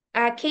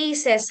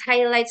cases,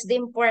 highlights the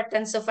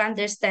importance of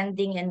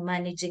understanding and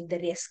managing the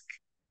risk.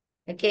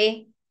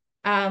 Okay.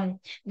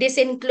 This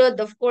include,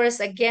 of course,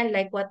 again,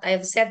 like what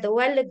I've said a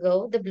while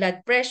ago, the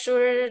blood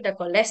pressure, the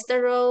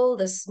cholesterol,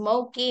 the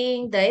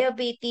smoking,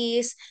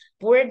 diabetes,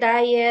 poor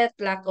diet,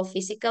 lack of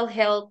physical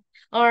health,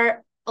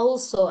 are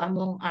also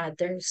among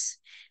others.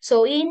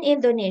 So in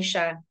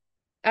Indonesia,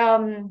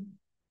 um,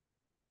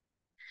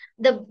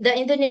 the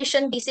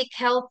Indonesian Basic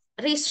Health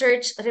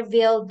Research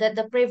revealed that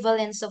the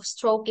prevalence of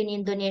stroke in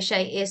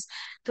Indonesia is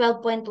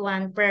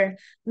 12.1 per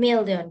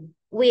million,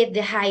 with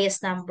the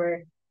highest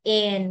number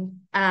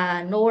in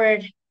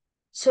North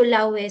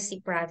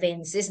Sulawesi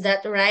province. Is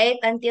that right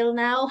until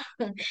now?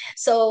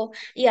 So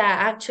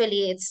yeah,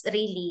 actually it's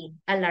really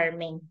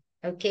alarming.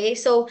 Okay,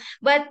 so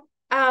but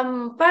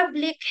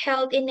public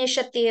health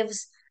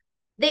initiatives,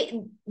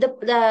 the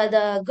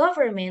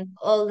government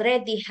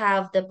already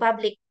have the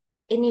public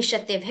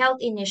initiative, health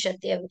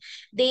initiative.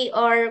 They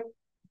are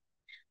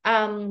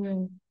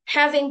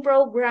having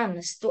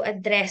programs to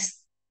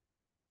address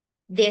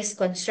this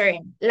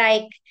concern.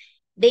 Like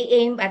they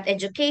aim at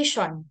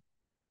education,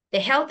 the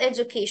health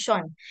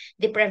education,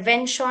 the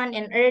prevention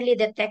and early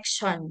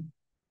detection.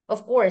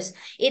 Of course,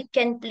 it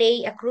can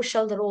play a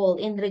crucial role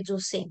in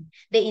reducing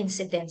the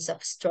incidence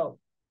of stroke.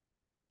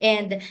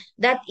 And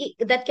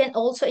that can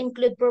also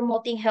include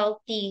promoting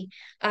healthy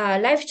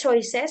life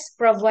choices,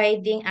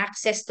 providing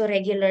access to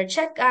regular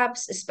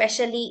checkups,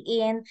 especially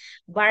in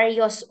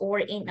barrios or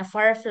in a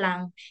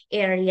far-flung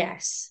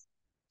areas.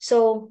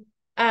 So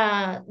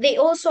they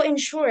also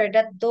ensure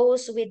that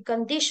those with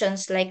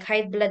conditions like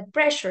high blood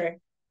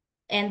pressure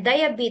and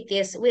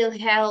diabetes will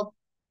help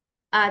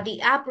the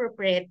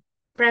appropriate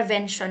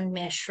prevention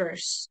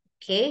measures.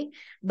 Okay,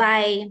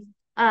 by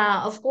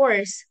of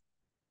course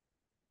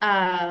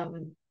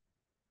um,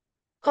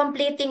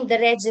 completing the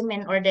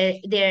regimen or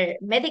their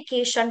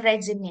medication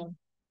regimen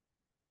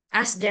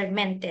as their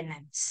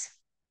maintenance.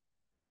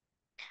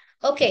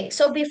 Okay,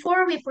 so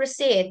before we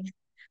proceed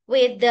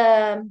with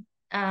the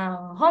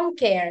home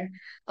care,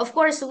 of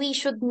course, we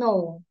should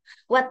know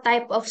what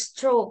type of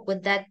stroke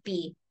would that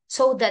be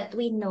so that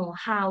we know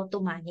how to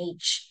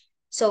manage.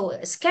 So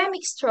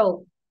ischemic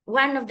stroke,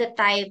 one of the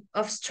type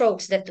of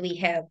strokes that we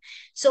have.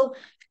 So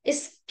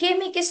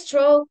ischemic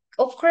stroke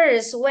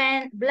occurs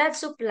when blood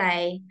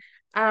supply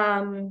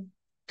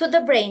to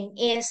the brain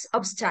is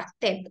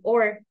obstructed,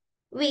 or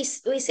we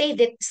say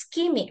that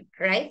ischemic,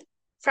 right?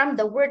 From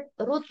the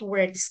root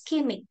word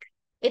ischemic,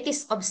 it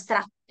is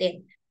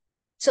obstructed.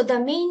 So the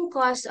main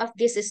cause of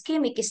this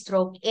ischemic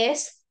stroke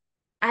is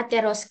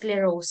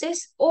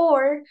atherosclerosis,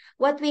 or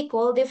what we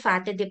call the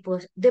fatty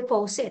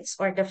deposits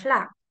or the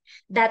plaque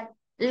that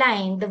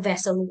line the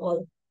vessel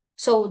wall.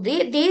 So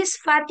these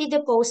fatty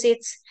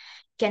deposits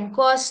can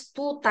cause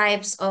two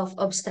types of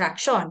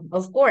obstruction,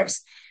 of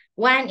course.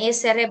 One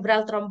is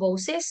cerebral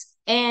thrombosis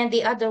and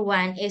the other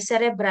one is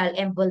cerebral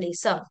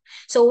embolism.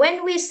 So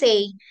when we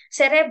say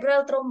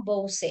cerebral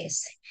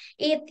thrombosis,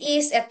 it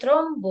is a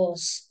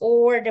thrombus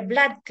or the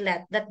blood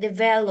clot that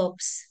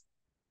develops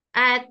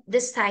at the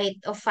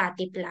site of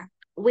fatty plaque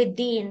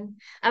within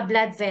a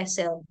blood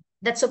vessel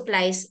that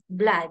supplies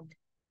blood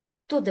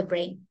to the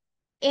brain.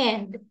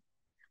 And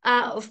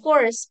of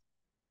course,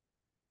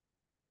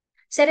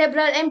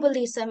 cerebral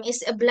embolism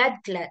is a blood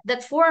clot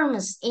that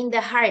forms in the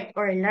heart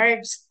or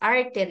large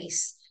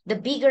arteries, the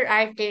bigger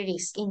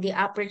arteries in the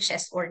upper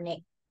chest or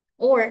neck,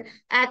 or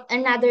at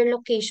another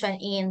location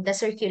in the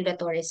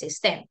circulatory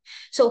system.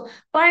 So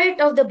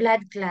part of the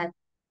blood clot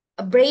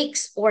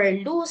breaks or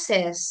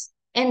loses,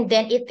 and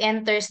then it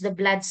enters the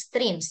blood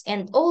streams,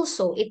 and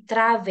also it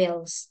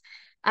travels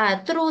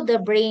through the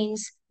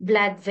brain's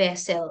blood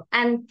vessel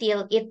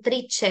until it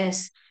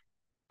reaches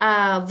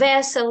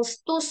vessels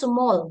too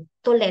small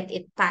to let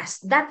it pass.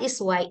 That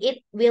is why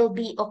it will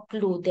be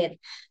occluded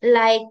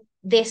like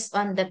this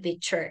on the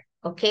picture.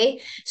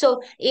 Okay,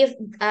 so if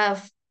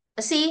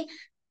see,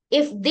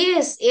 if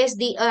this is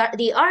the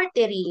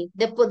artery,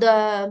 the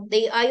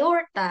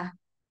aorta,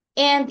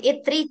 and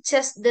it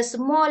reaches the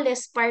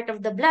smallest part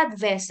of the blood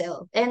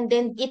vessel, and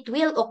then it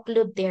will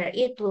occlude there,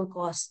 it will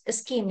cause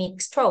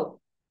ischemic stroke,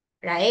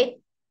 right?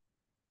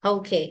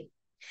 Okay,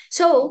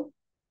 so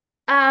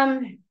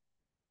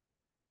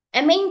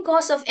a main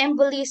cause of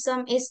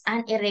embolism is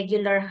an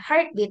irregular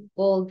heartbeat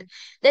called.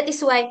 That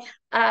is why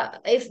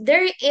if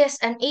there is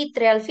an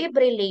atrial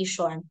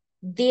fibrillation,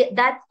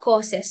 that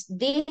causes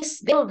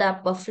this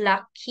buildup of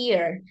plaque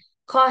here,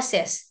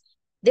 causes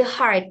the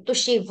heart to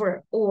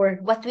shiver, or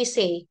what we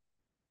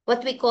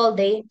call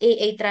the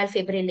atrial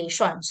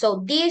fibrillation.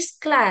 So this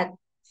clot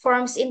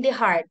forms in the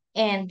heart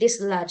and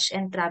dislodge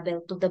and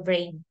travel to the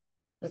brain.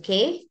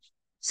 Okay?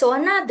 So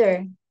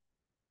I'm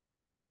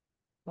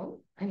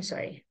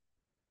sorry.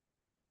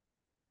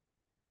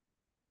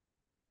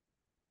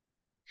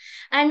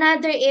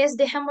 Another is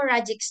the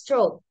hemorrhagic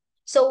stroke.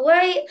 So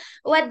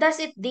what does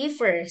it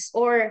differs,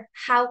 or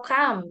how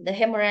come the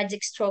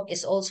hemorrhagic stroke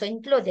is also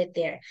included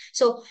there?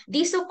 So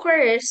this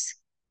occurs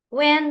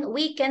when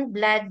weakened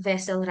blood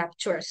vessel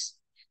ruptures.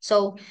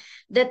 So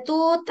the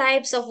two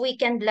types of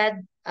weakened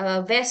blood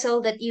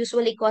vessel that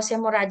usually cause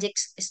hemorrhagic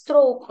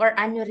stroke or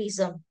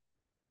aneurysm,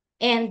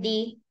 and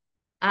the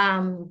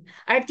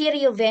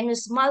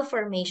arteriovenous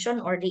malformation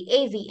or the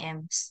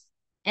AVMs.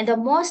 And the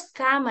most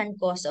common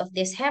cause of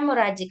this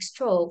hemorrhagic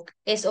stroke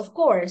is, of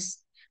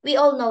course, we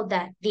all know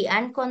that the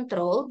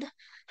uncontrolled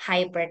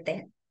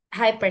hypertension.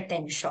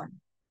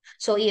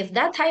 So if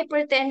that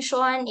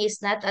hypertension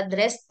is not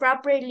addressed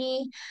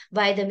properly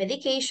by the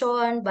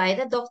medication, by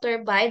the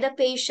doctor, by the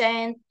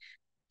patient,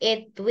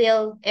 it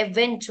will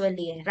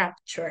eventually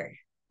rupture.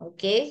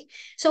 Okay,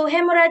 so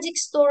hemorrhagic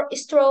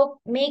stroke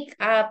make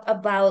up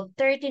about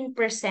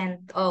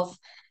 13% of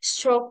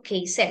stroke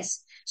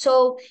cases.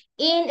 So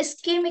in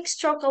ischemic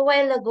stroke a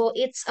while ago,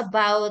 it's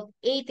about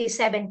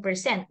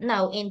 87%.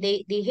 Now in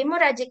the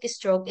hemorrhagic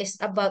stroke is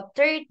about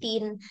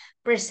 13%.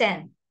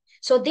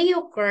 So they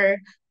occur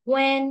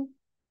when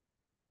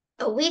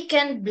a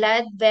weakened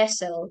blood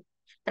vessel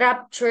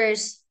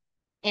ruptures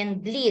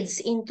and bleeds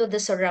into the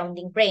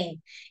surrounding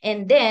brain.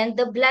 And then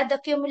the blood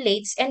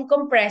accumulates and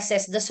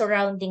compresses the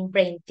surrounding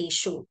brain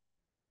tissue.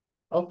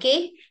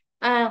 Okay?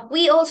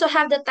 We also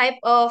have the type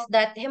of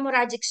that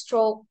hemorrhagic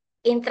stroke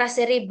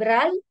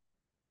intracerebral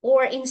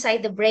or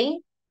inside the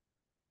brain,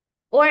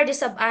 or the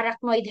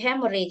subarachnoid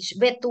hemorrhage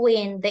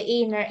between the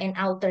inner and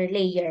outer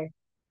layer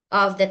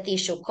of the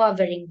tissue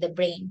covering the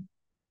brain.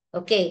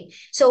 Okay,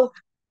 so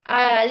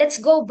let's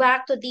go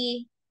back to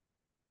the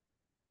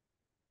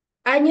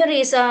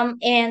aneurysm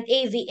and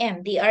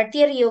AVM, the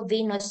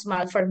arteriovenous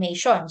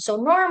malformation. So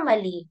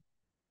normally,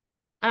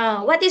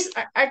 what is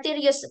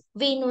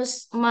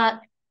arteriovenous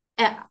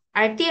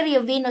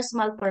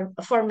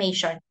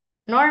malformation?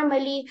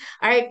 Normally,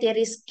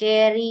 arteries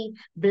carry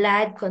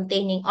blood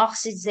containing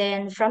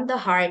oxygen from the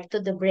heart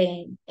to the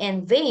brain,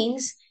 and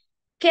veins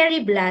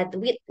carry blood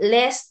with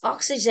less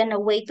oxygen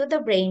away to the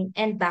brain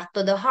and back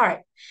to the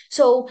heart.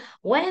 So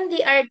when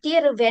the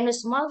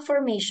arteriovenous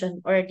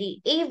malformation or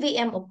the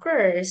AVM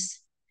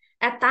occurs,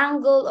 a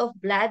tangle of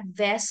blood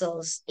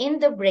vessels in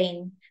the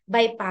brain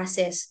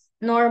bypasses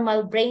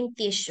normal brain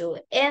tissue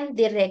and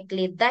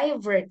directly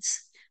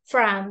diverts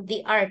from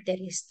the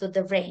arteries to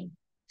the brain.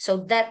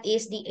 So that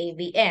is the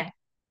AVM.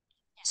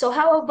 So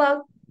how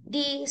about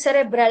the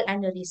cerebral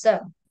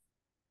aneurysm?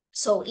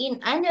 So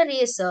in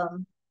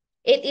aneurysm,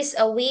 it is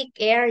a weak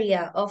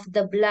area of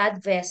the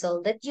blood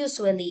vessel that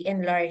usually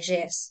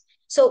enlarges.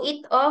 So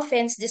it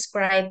often is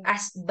described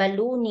as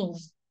ballooning,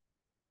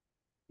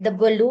 the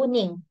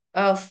ballooning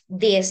of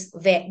this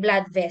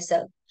blood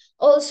vessel,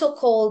 also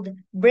called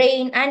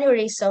brain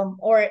aneurysm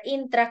or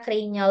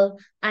intracranial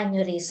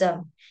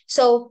aneurysm.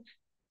 So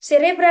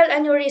cerebral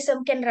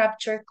aneurysm can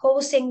rupture,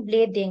 causing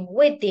bleeding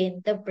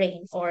within the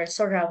brain or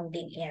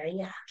surrounding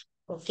area.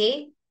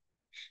 Okay?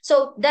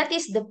 So that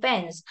is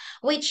depends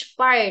which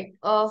part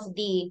of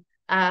the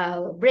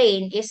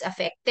brain is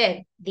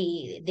affected,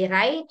 the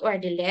right or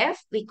the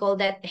left. We call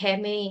that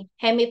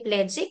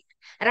hemiplegic,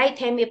 right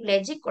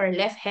hemiplegic or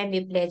left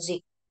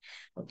hemiplegic.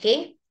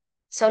 Okay,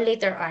 so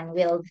later on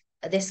we'll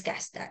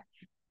discuss that.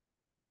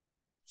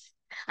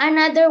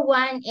 Another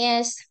one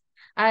is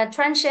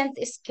transient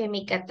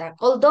ischemic attack.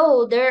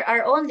 Although there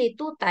are only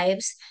two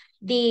types,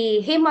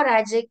 the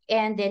hemorrhagic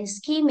and then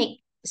ischemic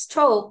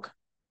stroke,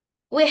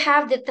 we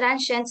have the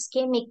transient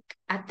ischemic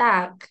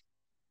attack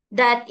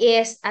that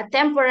is a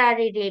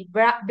temporary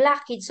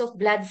blockage of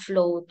blood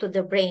flow to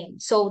the brain.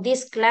 So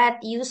this clot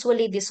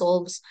usually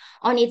dissolves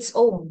on its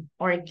own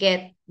or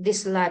get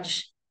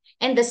dislodged.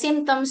 And the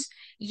symptoms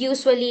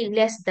usually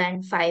less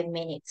than 5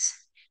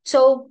 minutes.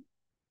 So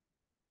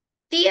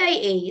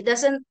TIA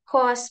doesn't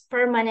cause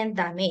permanent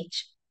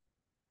damage.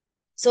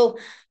 So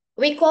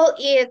we call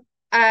it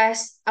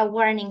as a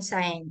warning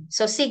sign.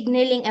 So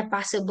signaling a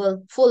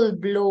possible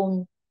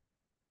full-blown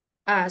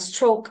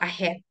stroke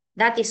ahead.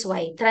 That is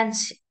why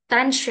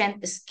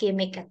transient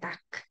ischemic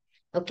attack.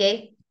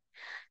 Okay?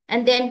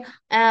 And then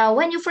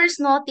when you first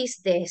notice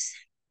this,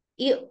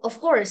 you, of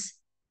course,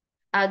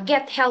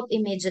 get help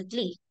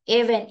immediately,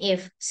 even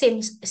if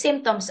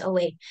symptoms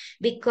away.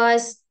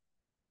 Because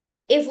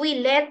if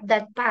we let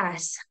that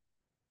pass,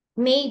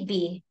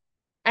 maybe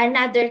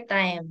another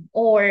time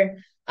or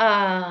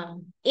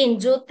in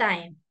due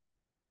time,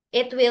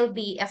 it will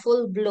be a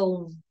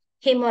full-blown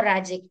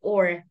hemorrhagic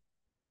or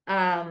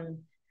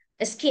um,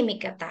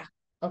 ischemic attack.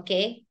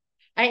 Okay?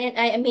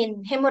 I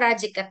mean,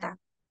 hemorrhagic attack.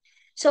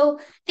 So,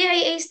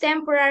 TIA's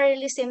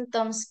temporarily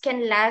symptoms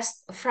can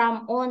last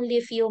from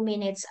only few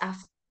minutes up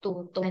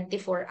to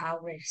 24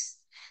 hours.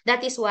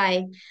 That is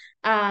why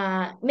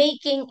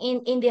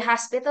making in the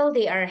hospital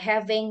they are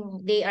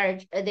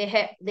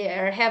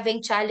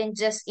having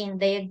challenges in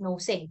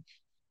diagnosing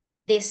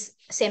these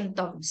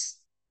symptoms.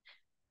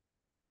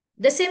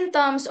 The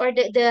symptoms or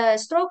the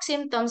stroke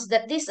symptoms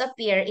that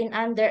disappear in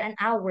under an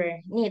hour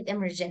need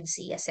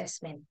emergency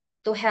assessment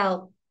to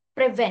help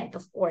prevent,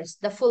 of course,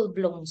 the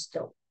full-blown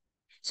stroke.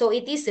 So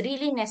it is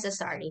really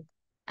necessary,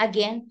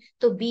 again,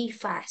 to be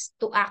fast,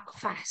 to act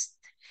fast,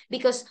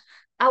 because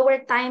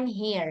our time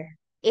here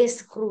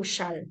is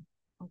crucial.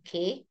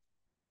 Okay?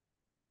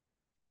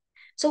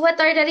 So what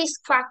are the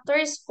risk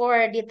factors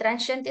for the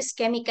transient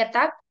ischemic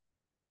attack?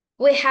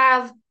 We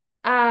have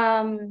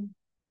um,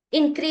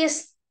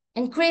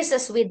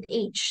 increases with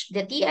age.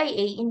 The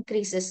TIA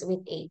increases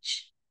with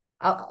age.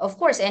 Of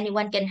course,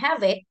 anyone can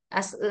have it,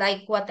 as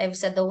like what I've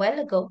said a while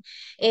ago,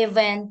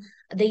 even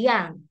the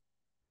young.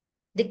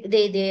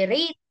 The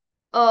rate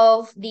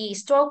of the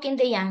stroke in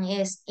the young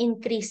is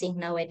increasing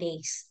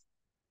nowadays.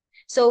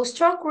 So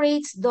stroke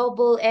rates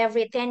double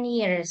every 10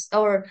 years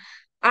or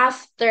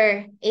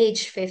after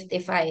age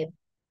 55.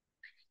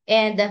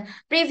 And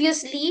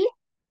previously,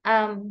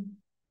 um,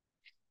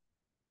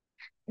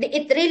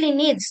 it really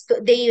needs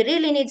to they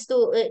really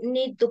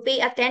need to pay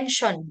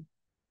attention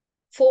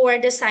for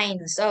the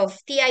signs of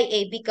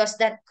TIA, because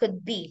that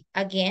could be,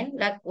 again,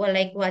 like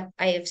what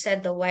I have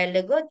said a while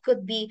ago, it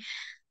could be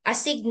a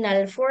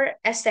signal for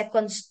a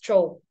second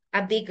stroke,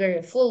 a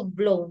bigger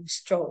full-blown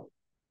stroke.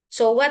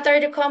 So what are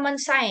the common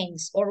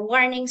signs or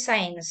warning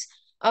signs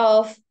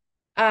of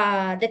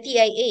the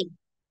TIA?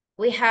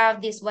 We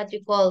have this what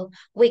you call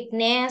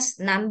weakness,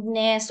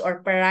 numbness,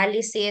 or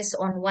paralysis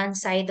on one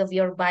side of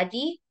your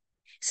body,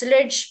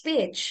 slurred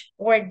speech,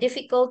 or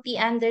difficulty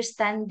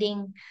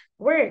understanding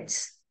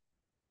words,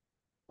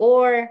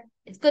 or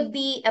it could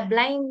be a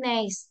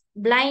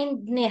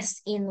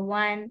blindness in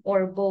one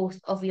or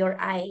both of your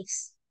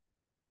eyes.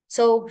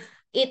 So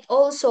it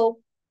also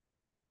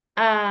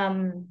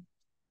um,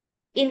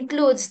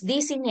 includes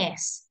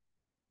dizziness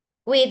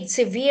with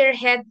severe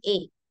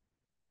headache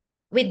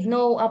with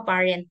no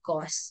apparent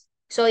cause.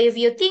 So if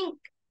you think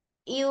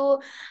you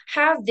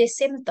have these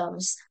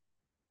symptoms,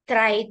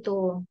 try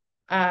to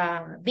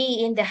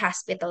be in the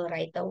hospital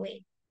right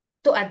away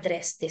to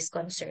address this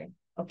concern.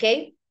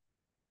 Okay?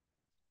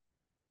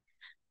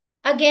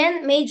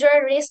 Again,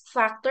 major risk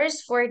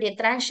factors for the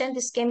transient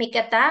ischemic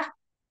attack,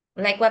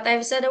 like what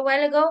I've said a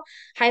while ago,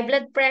 high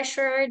blood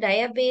pressure,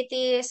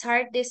 diabetes,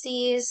 heart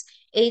disease,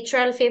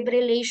 atrial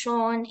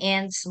fibrillation,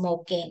 and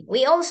smoking.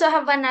 We also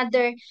have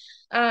another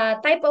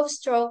type of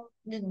stroke.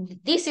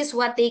 This is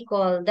what they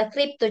call the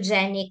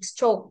cryptogenic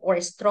stroke or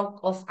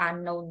stroke of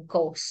unknown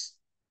cause.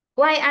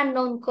 Why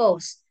unknown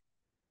cause?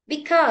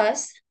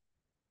 Because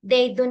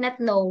they do not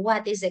know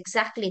what is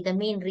exactly the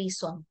main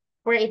reason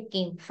where it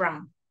came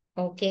from.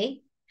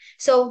 Okay?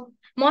 So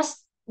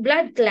most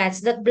blood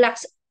clots that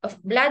blocks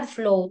of blood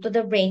flow to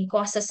the brain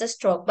causes a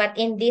stroke, but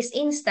in this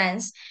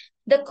instance,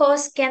 the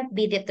cause can't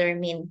be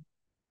determined.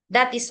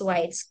 That is why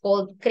it's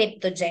called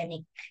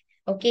cryptogenic.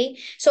 Okay?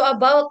 So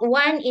about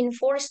 1 in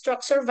 4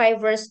 stroke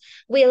survivors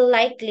will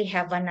likely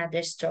have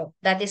another stroke.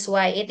 That is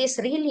why it is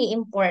really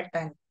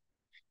important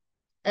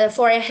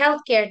for a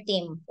healthcare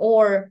team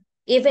or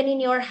even in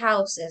your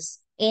houses,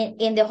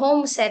 in the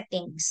home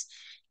settings,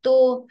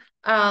 to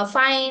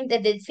find the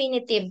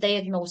definitive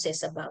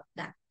diagnosis about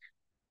that.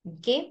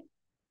 Okay.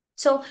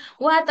 So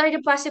what are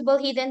the possible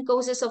hidden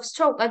causes of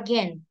stroke?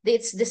 Again,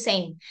 it's the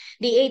same.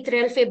 The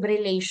atrial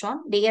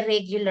fibrillation, the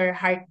irregular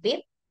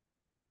heartbeat,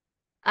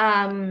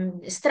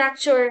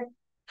 structure,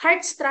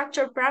 heart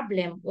structure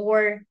problem,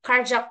 or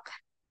cardiac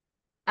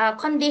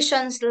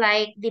conditions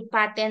like the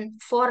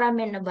patent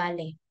foramen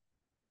ovale.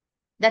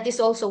 That is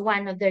also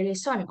one of the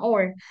reason,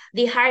 or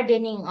the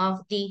hardening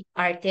of the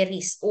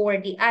arteries,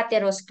 or the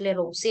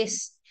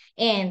atherosclerosis,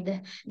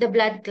 and the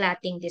blood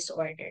clotting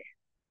disorder.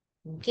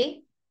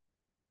 Okay?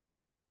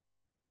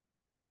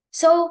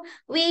 So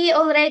we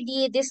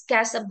already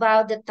discussed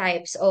about the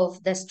types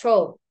of the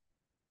stroke.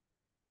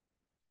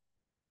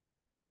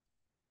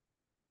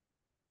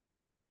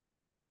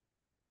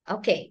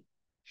 Okay.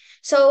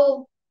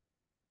 So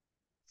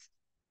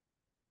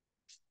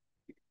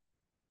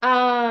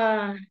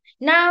uh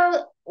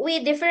now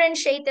we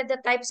differentiated the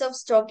types of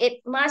stroke.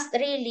 It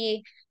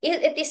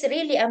is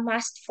really a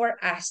must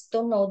for us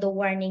to know the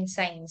warning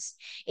signs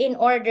in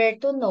order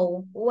to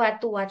know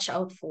what to watch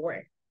out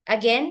for.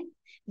 Again,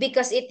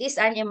 because it is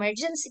an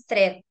emergency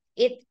threat,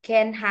 it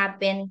can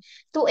happen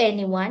to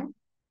anyone,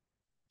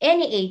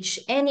 any age,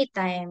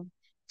 anytime.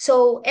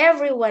 So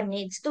everyone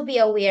needs to be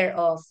aware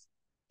of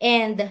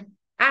and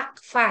act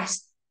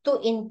fast to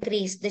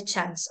increase the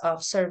chance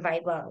of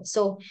survival.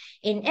 So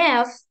in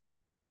F,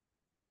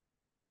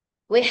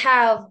 we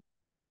have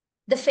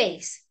the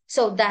face.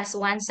 So does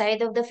one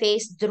side of the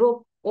face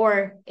droop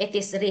or it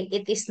is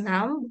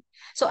numb?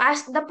 So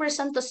ask the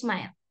person to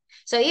smile.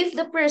 So if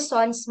the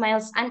person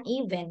smiles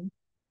uneven,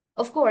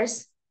 of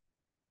course,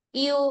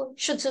 you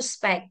should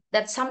suspect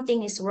that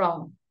something is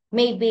wrong.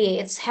 Maybe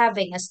it's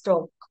having a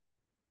stroke.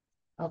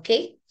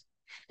 Okay?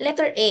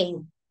 Letter A,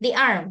 the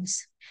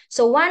arms.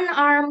 So one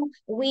arm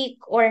weak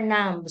or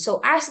numb. So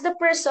ask the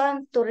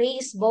person to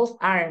raise both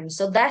arms.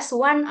 So does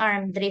one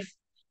arm drift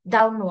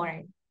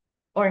downward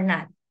or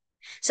not?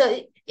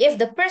 So if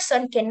the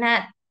person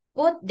cannot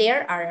put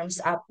their arms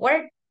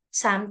upward,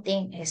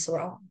 something is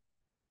wrong.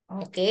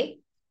 Okay?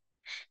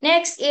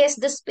 Next is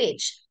the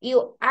speech.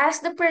 You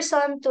ask the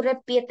person to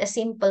repeat a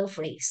simple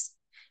phrase.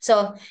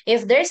 So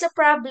if there's a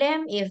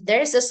problem, if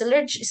there's a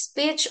slurred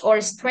speech or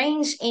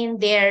strange in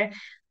their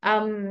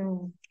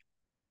um,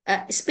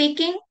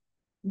 speaking,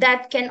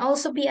 that can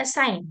also be a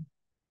sign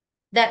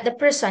that the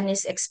person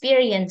is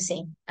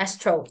experiencing a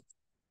stroke.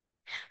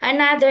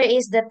 Another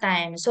is the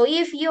time. So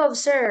if you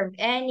observe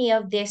any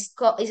of these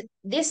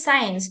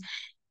signs,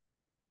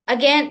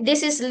 again,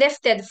 this is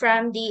lifted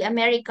from the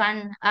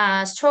American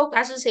Stroke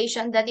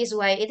Association. That is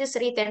why it is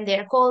written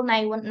there, call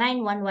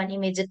 911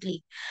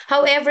 immediately.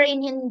 However,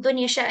 in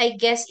Indonesia, I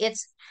guess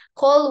it's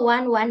call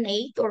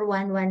 118 or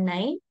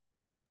 119.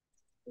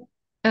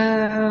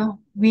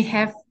 We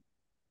have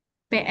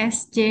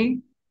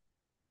PSJ.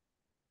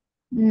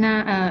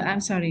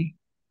 I'm sorry.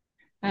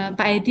 Pak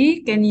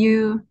Edi, can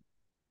you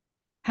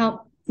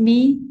help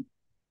me?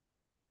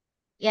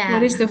 What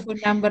Yeah. is the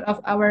phone number of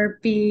our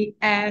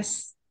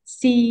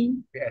PSC?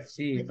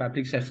 PSC,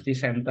 Public Safety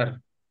Center.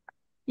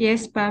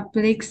 Yes,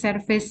 Public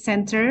Service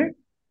Center,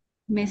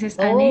 Mrs.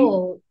 Ane.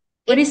 Oh,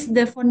 What is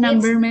the phone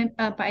it's number,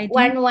 Pak Edi?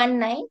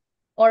 119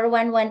 or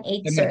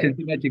 118, sir?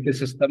 Emergency Medical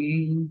System,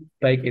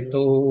 baik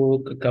itu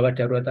kegawat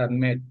daruratan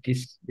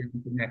medis yang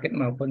penyakit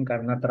maupun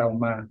karena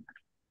trauma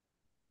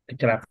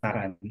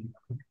kecelakaan.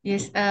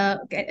 Yes,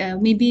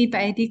 maybe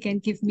Pak Edi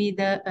can give me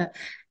the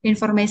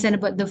information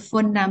about the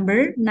phone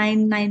number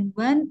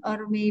 991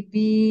 or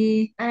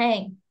maybe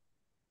Ay,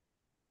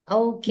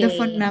 the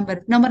phone okay. number.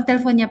 Nomor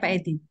teleponnya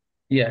Pak Edi.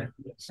 Iya,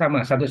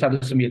 sama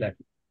 119.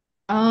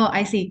 Oh,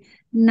 I see.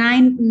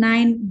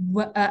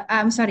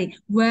 I'm sorry,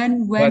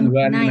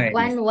 119.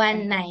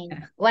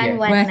 119.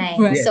 119. Yes. 119.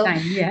 Yes. So,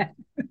 119, yeah.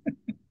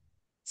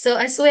 so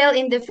as well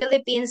in the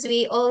Philippines,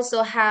 we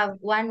also have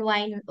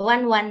 119,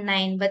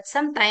 but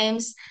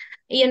sometimes,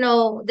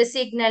 the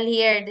signal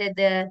here,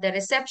 the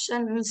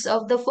receptions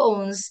of the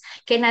phones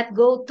cannot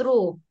go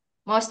through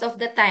most of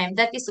the time.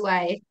 That is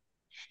why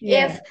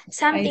Yeah, if I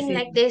something see.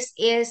 like this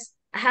is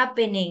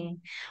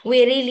happening,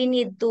 we really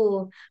need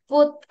to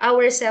put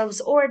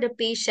ourselves or the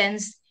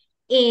patients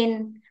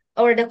in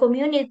or the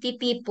community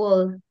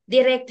people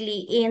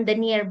directly in the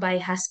nearby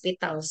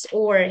hospitals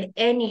or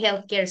any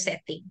healthcare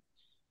setting.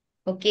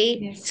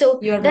 Okay, Yes, so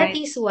you're that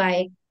right. is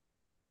why,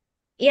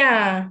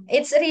 yeah,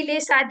 it's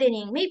really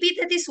saddening. Maybe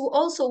that is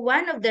also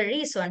one of the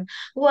reason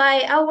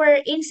why our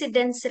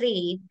incidence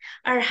rate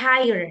are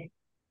higher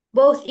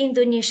both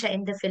Indonesia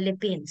and the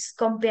Philippines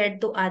compared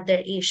to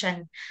other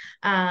Asian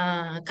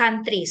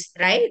countries,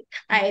 right?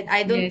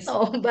 I don't Yes,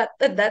 know, but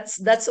that's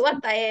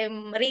what I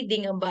am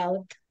reading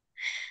about.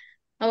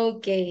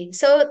 Okay,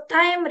 so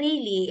time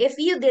really,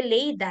 if you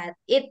delay that,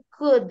 it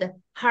could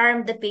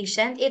harm the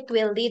patient. It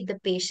will lead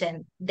the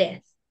patient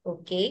death.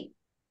 Okay,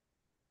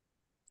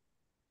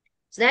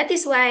 so that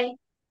is why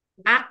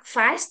act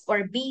fast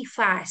or be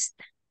fast.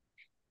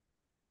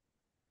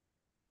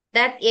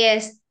 That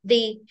is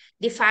the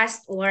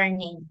fast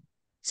warning.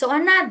 So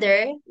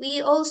another,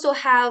 we also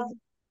have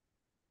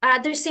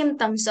other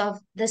symptoms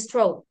of the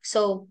stroke.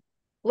 So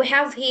we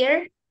have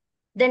here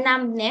The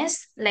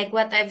numbness, like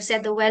what I've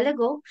said a while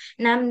ago,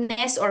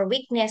 numbness or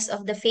weakness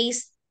of the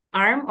face,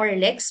 arm, or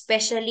leg,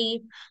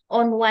 especially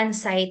on one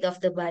side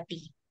of the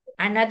body.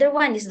 Another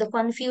one is the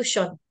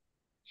confusion.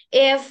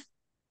 If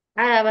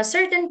a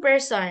certain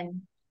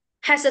person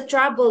has a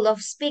trouble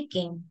of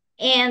speaking,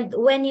 and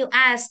when you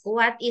ask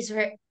what is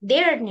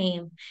their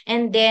name,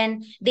 and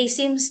then they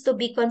seems to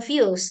be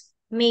confused,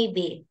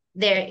 maybe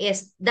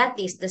that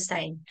is the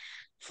sign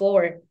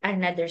for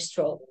another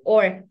stroke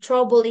or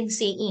trouble in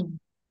seeing,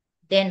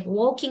 then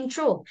walking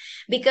through,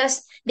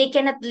 because they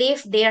cannot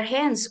lift their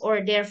hands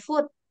or their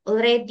foot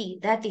already.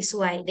 That is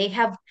why they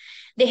have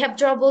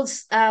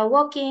troubles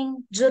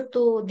walking due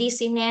to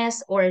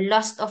dizziness or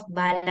loss of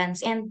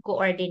balance and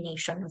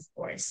coordination, of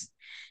course.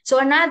 So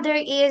another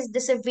is the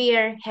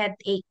severe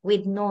headache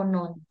with no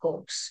known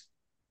cause.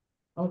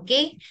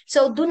 Okay,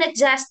 so do not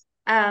just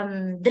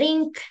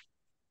drink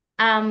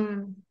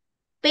um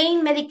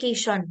pain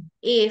medication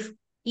if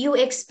you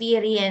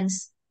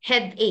experience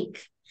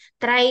headache.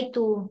 Try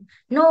to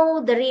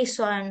know the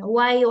reason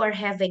why you are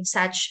having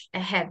such a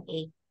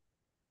headache.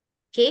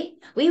 Okay?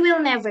 We will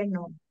never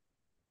know.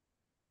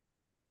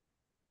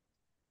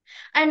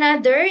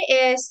 Another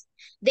is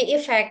the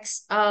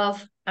effects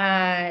of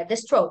the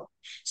stroke.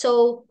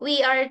 So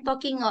we are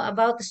talking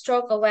about the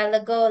stroke a while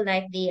ago,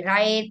 like the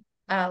right,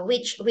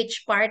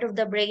 which part of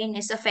the brain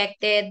is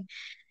affected.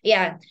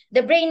 Yeah,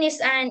 the brain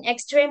is an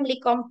extremely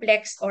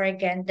complex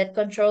organ that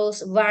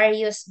controls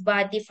various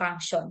body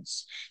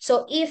functions.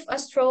 So if a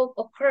stroke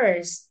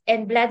occurs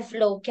and blood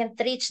flow can't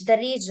reach the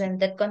region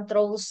that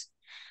controls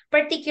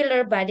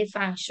particular body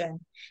function,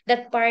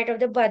 that part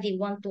of the body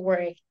won't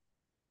work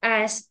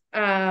as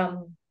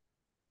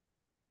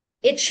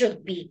it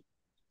should be.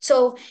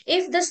 So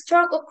if the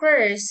stroke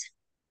occurs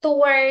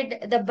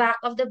toward the back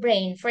of the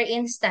brain, for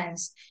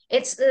instance,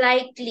 it's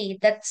likely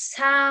that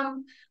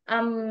some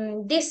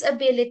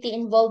disability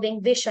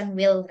involving vision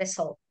will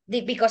result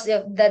because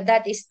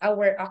that is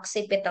our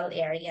occipital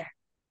area.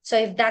 So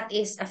if that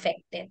is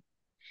affected,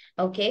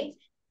 okay?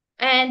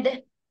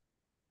 And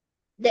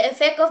the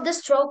effect of the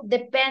stroke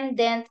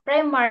dependent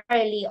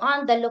primarily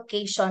on the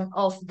location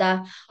of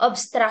the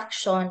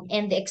obstruction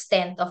and the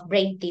extent of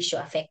brain tissue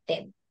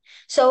affected.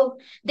 So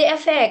the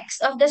effects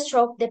of the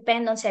stroke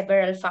depend on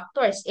several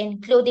factors,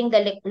 including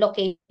the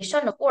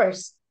location, of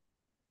course.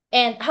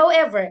 And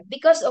however,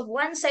 because of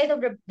one side of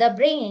the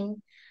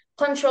brain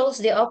controls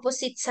the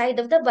opposite side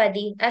of the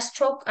body, a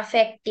stroke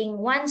affecting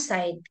one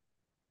side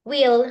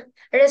will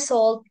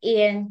result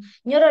in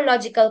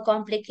neurological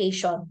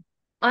complication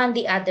on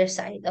the other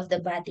side of the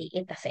body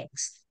it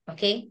affects.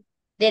 Okay?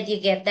 Did you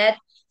get that?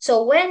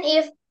 So when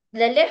if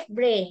the left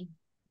brain,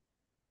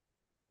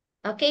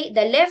 okay,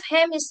 the left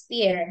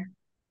hemisphere,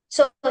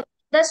 so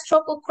the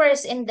stroke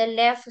occurs in the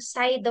left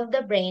side of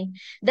the brain,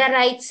 the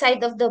right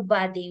side of the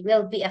body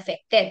will be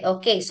affected.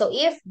 Okay, so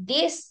if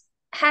this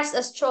has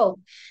a stroke,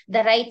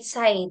 the right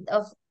side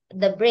of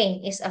the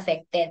brain is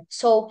affected.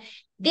 So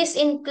this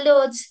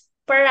includes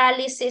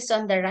paralysis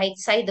on the right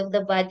side of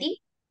the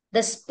body,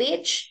 the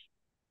speech,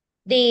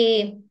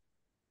 the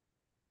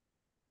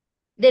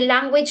the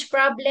language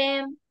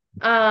problem,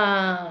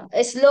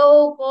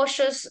 slow,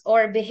 cautious,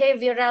 or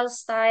behavioral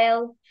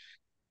style,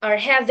 are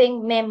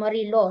having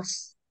memory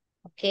loss.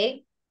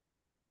 Okay?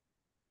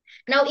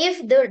 Now, if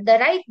the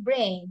right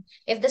brain,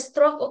 if the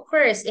stroke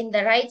occurs in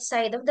the right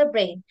side of the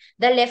brain,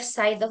 the left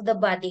side of the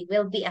body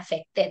will be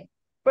affected,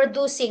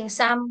 producing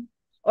some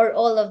or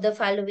all of the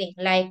following,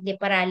 like the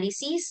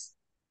paralysis,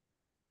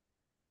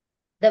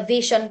 the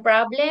vision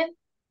problem,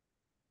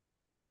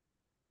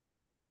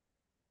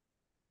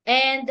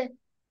 and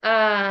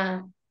uh,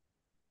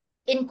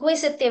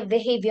 inquisitive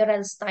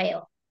behavioral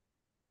style.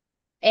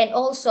 And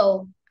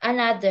also,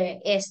 another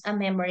is a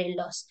memory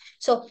loss.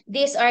 So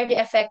these are the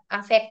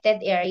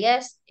affected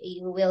areas.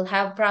 You will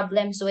have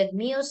problems with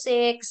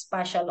music,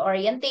 spatial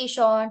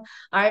orientation,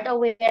 art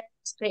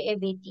awareness,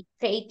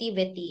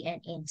 creativity,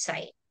 and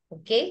insight.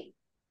 Okay?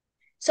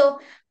 So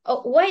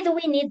why do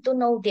we need to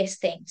know these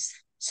things?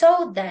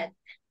 So that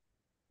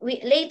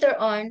we later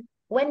on,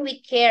 when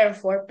we care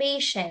for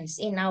patients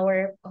in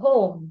our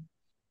home,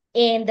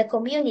 in the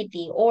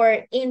community,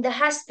 or in the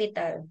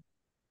hospital,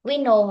 we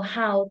know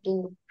how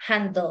to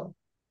handle.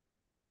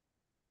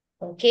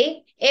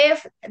 Okay?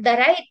 If the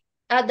right,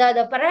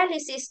 the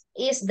paralysis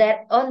is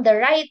that on the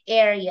right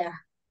area,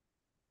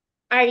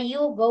 are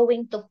you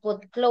going to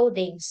put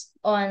clothing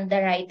on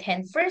the right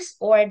hand first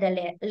or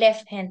the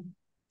left hand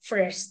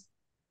first?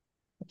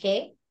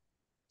 Okay?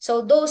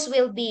 So those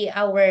will be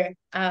our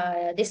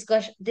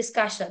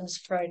discussions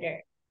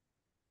further.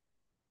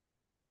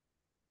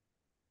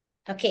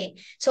 Okay,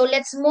 so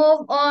let's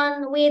move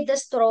on with the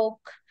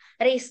stroke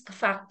risk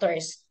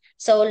factors.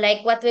 So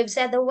like what we've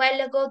said a while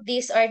ago,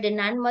 these are the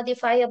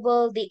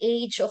non-modifiable, the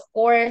age, of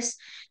course,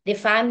 the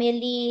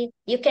family.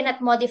 You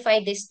cannot modify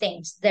these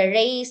things. The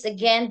race,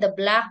 again, the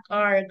black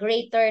are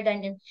greater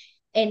than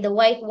in the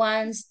white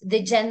ones,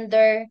 the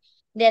gender,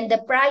 then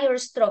the prior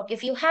stroke.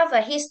 If you have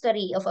a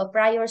history of a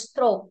prior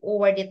stroke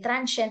or the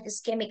transient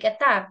ischemic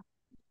attack,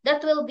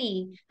 that will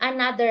be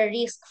another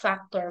risk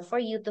factor for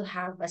you to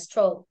have a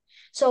stroke.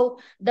 So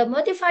the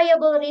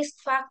modifiable risk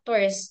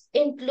factors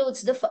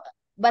includes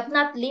but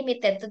not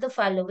limited to the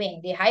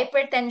following: the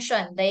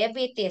hypertension,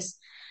 diabetes,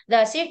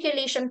 the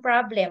circulation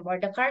problem or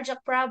the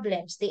cardiac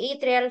problems, the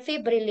atrial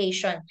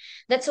fibrillation.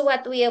 That's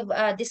what we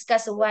have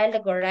discussed a while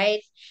ago,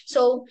 right?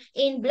 So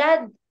in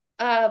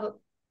uh,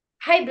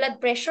 high blood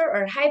pressure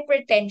or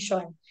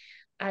hypertension,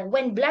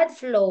 when blood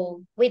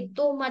flow with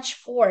too much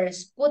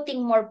force,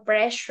 putting more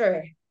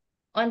pressure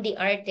on the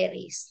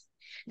arteries.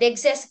 The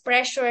excess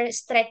pressure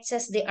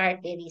stretches the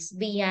arteries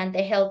beyond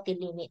a healthy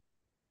limit,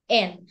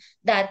 and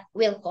that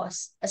will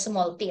cause a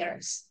small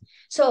tears.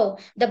 So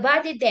the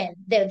body then,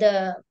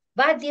 the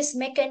body's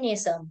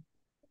mechanism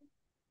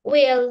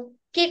will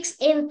kicks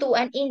into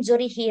an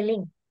injury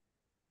healing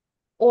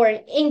or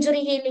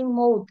injury healing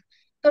mode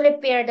to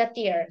repair the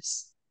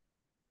tears.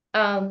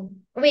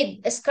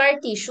 With scar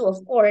tissue,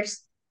 of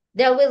course,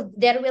 there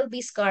will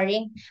be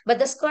scarring, but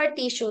the scar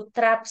tissue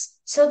traps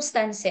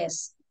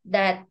substances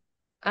that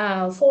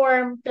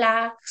form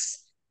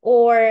plaques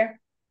or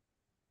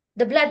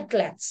the blood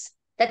clots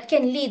that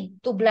can lead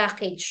to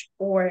blockage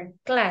or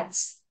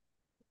clots,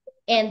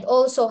 and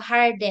also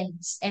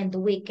hardens and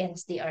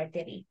weakens the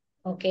artery.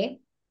 Okay?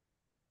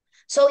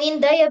 So in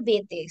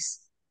diabetes,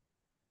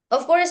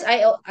 of course,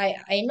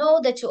 I know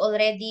that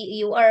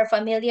you are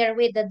familiar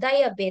with the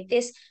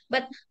diabetes,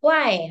 but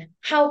why?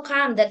 How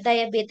come that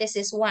diabetes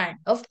is one?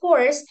 Of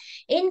course,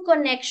 in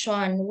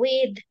connection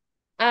with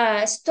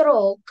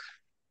stroke,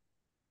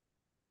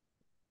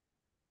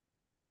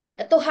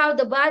 to how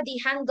the body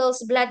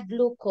handles blood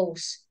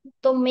glucose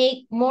to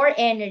make more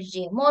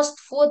energy. Most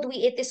food we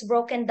eat is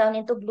broken down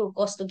into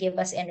glucose to give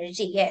us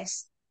energy.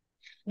 Yes.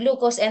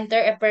 Glucose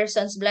enter a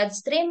person's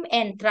bloodstream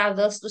and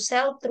travels to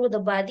cell through the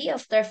body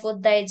after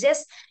food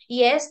digests.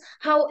 Yes.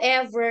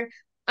 However,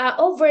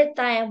 over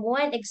time,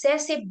 when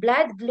excessive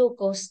blood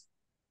glucose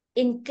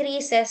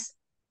increases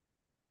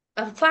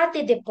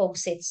fatty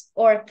deposits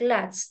or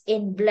clots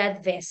in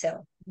blood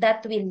vessel,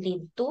 that will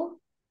lead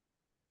to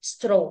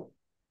stroke.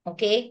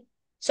 Okay?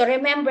 So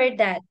remember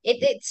that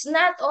it's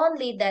not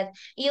only that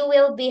you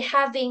will be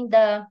having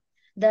the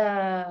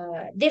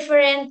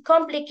different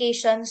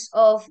complications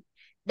of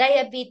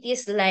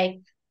diabetes like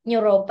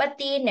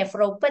neuropathy,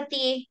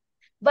 nephropathy,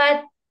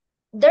 but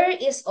there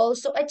is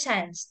also a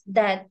chance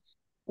that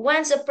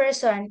once a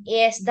person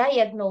is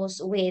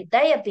diagnosed with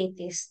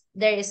diabetes,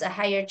 there is a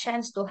higher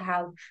chance to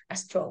have a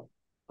stroke.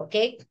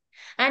 Okay?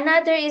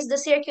 Another is the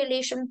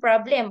circulation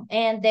problem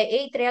and the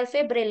atrial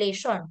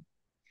fibrillation.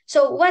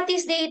 So what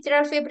is the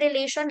atrial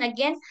fibrillation?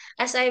 Again,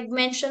 as I've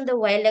mentioned a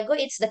while ago,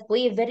 it's the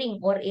quivering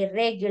or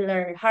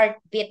irregular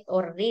heartbeat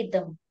or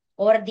rhythm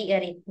or the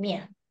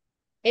arrhythmia,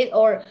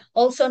 or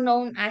also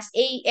known as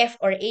AF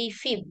or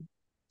AFib.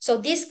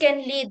 So this can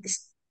lead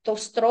to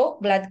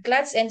stroke, blood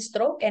clots and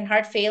stroke and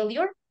heart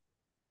failure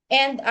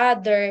and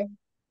other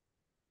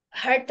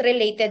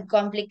heart-related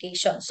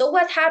complications. So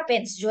what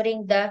happens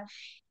during the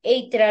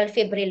atrial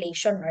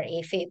fibrillation or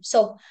AFib?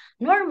 So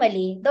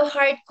normally, the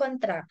heart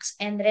contracts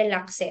and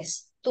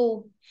relaxes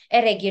to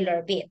a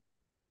regular beat.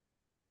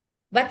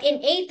 But in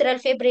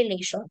atrial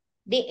fibrillation,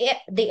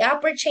 the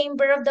upper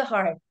chamber of the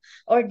heart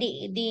or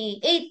the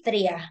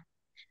atria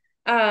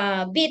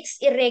beats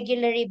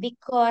irregularly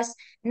because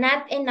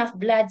not enough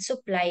blood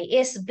supply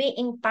is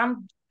being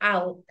pumped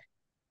out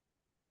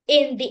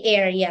in the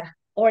area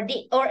or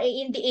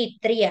in the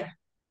atria.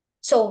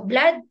 So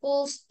blood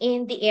pools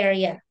in the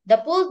area. The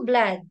pooled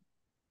blood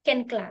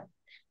can clot.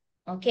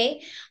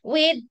 Okay?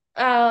 With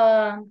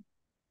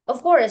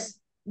of course,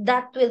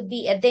 that will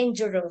be a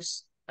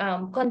dangerous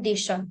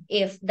condition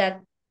if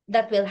that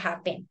will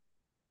happen.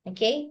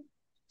 Okay?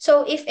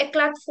 So if a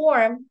clot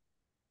form,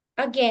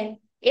 again,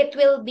 it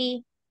will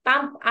be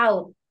pumped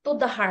out to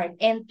the heart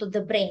and to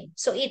the brain.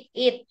 So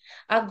it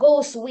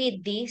goes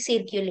with the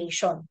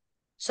circulation.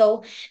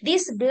 So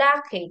this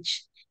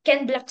blockage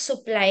can block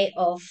supply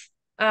of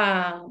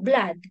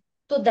blood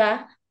to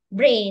the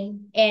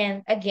brain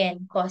and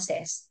again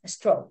causes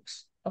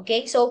strokes.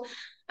 Okay, so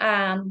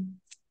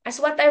as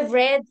what I've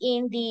read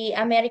in the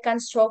American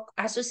Stroke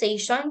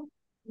Association,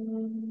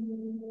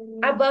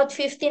 about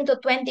 15 to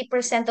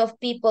 20% of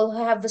people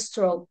who have a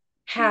stroke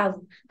have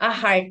a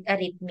heart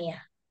arrhythmia.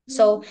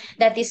 So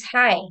that is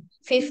high,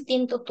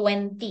 15 to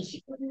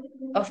 20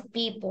 of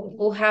people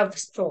who have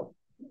stroke,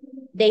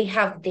 they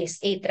have this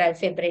atrial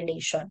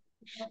fibrillation.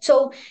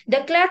 So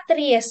the clot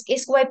risk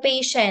is why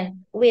patients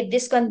with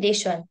this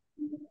condition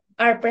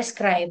are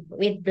prescribed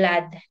with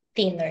blood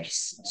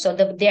thinners. So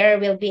there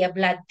will be a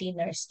blood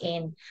thinners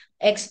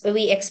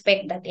we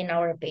expect that in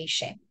our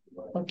patient.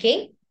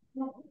 Okay?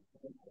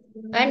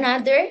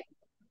 Another.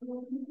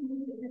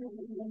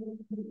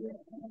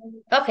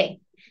 Okay.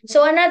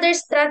 So another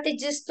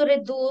strategies to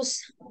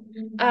reduce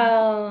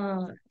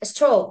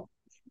stroke.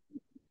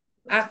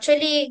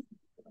 Actually,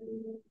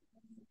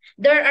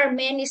 there are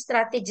many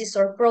strategies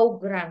or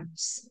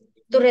programs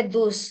to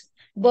reduce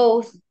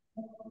both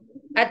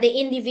at the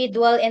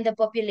individual and the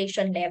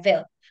population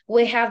level.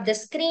 We have the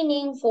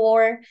screening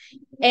for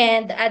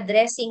and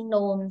addressing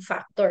known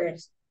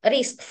factors,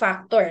 risk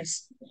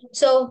factors.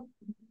 So,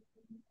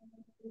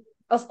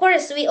 of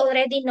course, we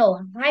already know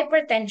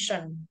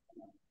hypertension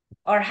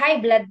or high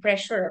blood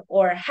pressure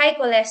or high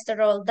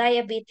cholesterol,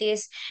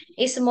 diabetes,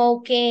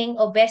 smoking,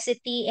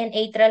 obesity, and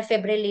atrial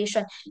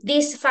fibrillation.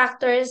 These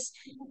factors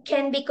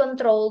can be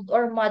controlled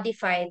or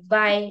modified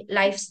by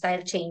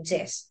lifestyle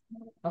changes,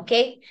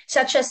 okay?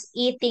 Such as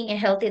eating a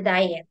healthy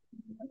diet,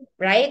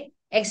 right?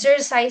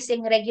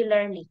 Exercising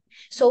regularly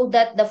so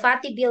that the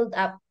fatty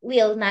buildup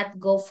will not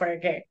go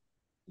further.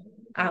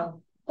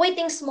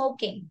 Quitting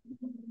smoking.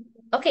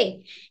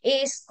 Okay,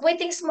 is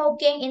quitting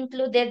smoking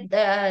included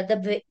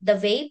the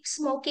vape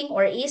smoking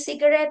or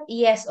e-cigarette?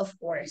 Yes, of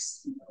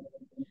course.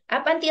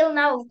 Up until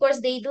now, of course,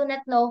 they do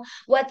not know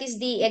what is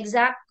the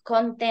exact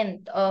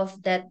content of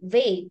that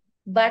vape,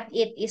 but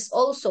it is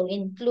also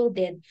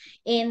included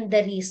in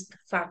the risk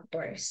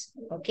factors.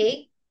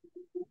 Okay?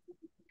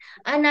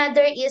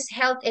 Another is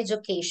health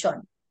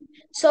education.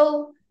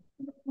 So,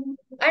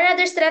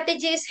 another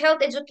strategy is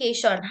health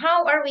education.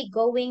 How are we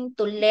going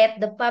to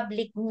let the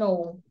public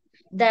know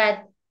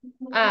that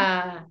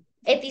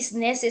it is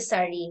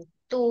necessary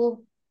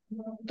to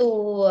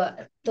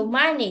to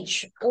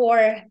manage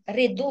or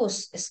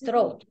reduce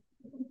stroke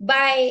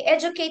by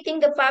educating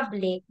the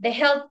public, the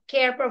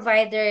healthcare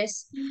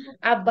providers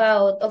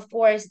about, of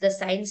course, the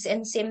signs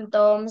and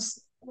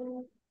symptoms,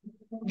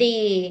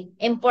 the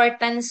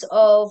importance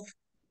of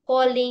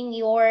calling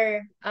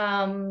your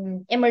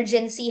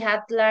emergency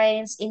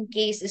hotlines in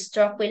case a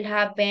stroke will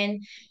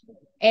happen,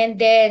 and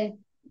then,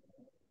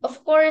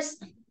 of course,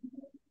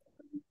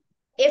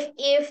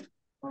 if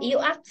you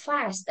act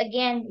fast,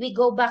 again, we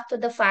go back to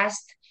the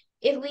fast.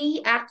 If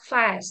we act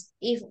fast,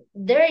 if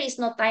there is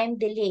no time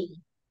delay,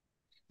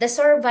 the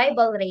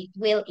survival rate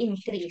will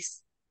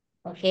increase.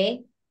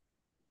 Okay?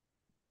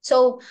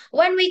 So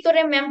one way to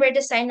remember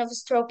the sign of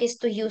stroke is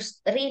to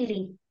use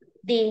really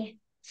the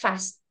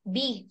fast,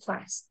 be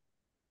fast.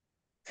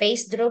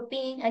 Face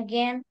drooping,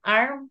 again,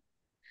 arm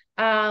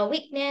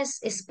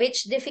weakness,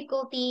 speech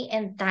difficulty,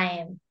 and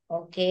time.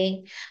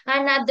 Okay.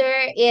 Another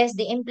is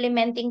the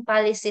implementing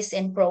policies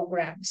and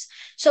programs.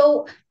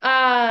 So,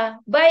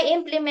 by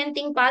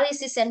implementing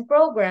policies and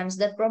programs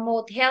that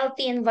promote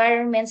healthy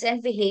environments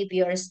and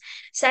behaviors,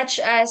 such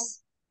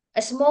as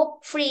a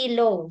smoke-free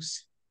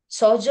laws,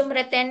 sodium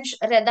retention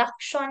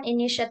reduction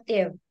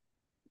initiative,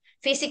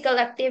 physical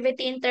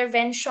activity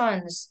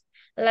interventions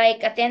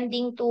like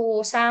attending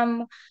to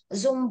some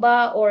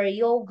Zumba or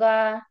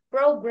yoga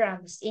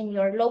programs in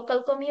your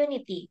local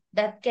community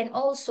that can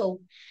also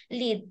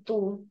lead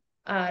to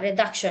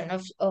reduction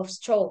of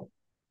stroke.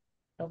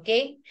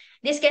 Okay?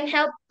 This can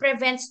help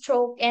prevent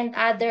stroke and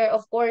other,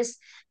 of course,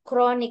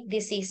 chronic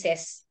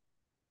diseases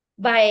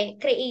by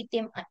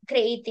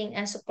creating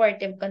a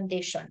supportive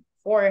condition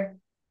for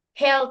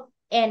health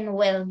and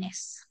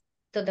wellness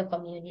to the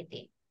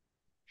community.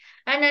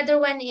 Another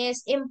one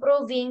is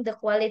improving the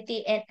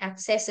quality and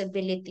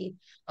accessibility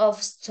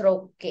of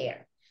stroke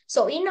care.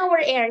 So in our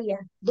area,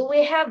 do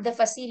we have the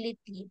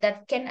facility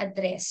that can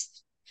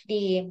address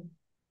the,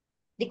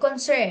 the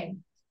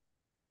concern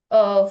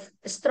of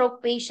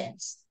stroke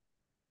patients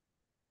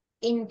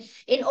in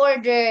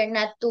order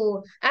not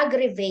to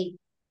aggravate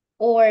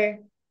or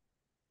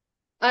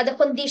the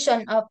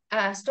condition of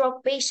a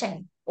stroke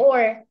patient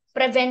or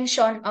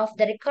prevention of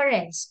the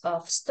recurrence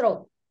of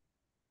stroke?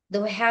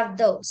 Do we have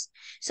those?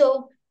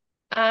 So,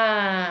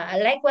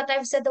 like what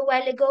I've said a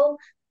while ago,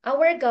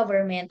 our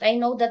government, I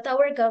know that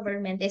our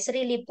government is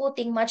really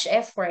putting much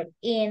effort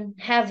in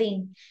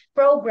having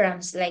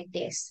programs like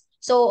this.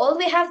 So all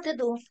we have to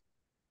do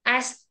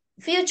as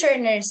future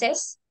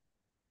nurses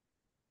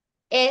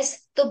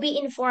is to be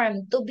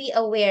informed, to be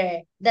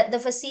aware that the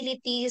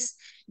facilities,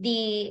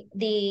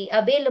 the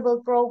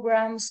available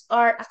programs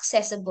are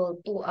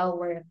accessible to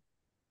our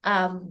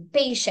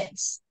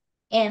patients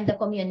and the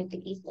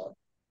community people.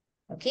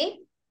 Okay?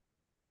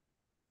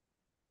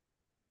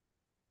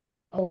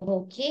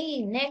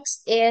 Okay,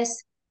 next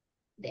is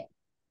the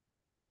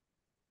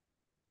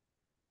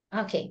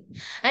okay.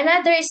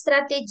 Another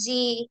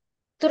strategy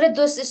to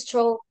reduce the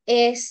stroke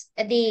is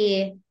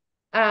the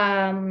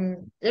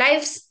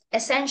life's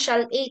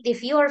essential eight.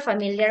 If you are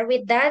familiar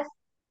with that,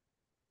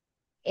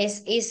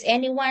 is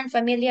anyone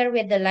familiar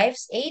with the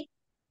life's eight?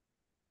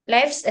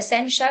 Life's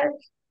essential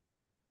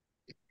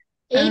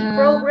eight Uh,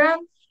 program?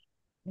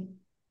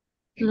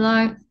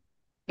 life,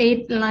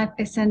 eight life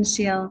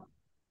essential.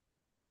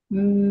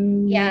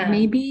 Yeah.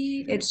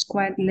 Maybe it's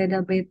quite a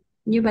little bit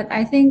new, but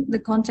I think the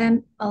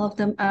content, all of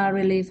them are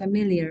really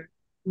familiar,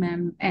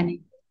 Ma'am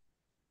Annie.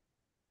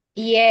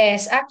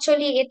 Yes,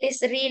 actually, it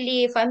is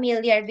really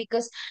familiar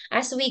because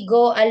as we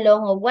go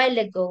along a while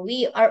ago,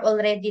 we are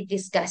already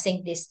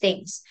discussing these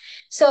things.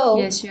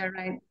 So, Yes, you're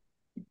right.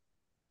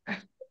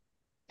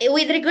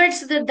 with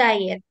regards to the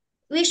diet,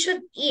 we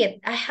should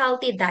eat a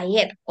healthy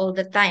diet all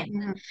the time.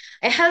 Mhm.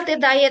 A healthy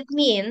diet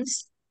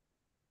means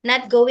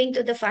not going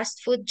to the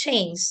fast food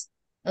chains.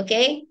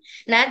 Okay?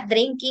 Not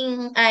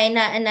drinking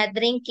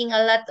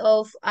a lot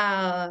of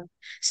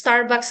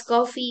Starbucks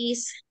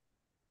coffees,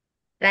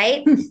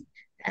 right?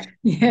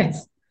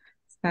 Yes.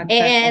 Starbucks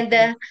And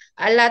coffee.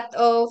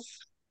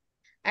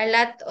 a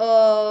lot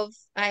of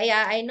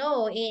yeah, I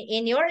know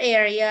in your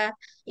area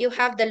you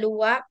have the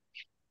luwak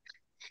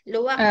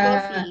Uh,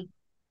 coffee.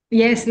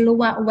 yes,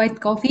 luwak white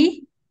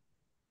coffee.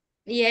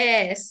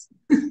 Yes.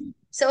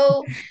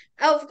 So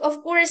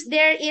of course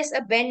there is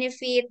a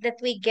benefit that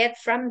we get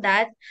from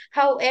that.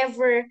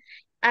 However,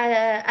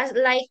 as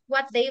like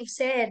what they've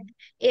said,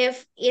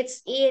 if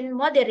it's in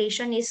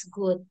moderation is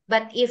good,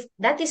 but if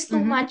that is too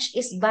Mm-hmm. much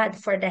is bad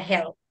for the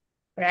health,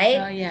 Oh,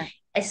 right? yeah. Okay.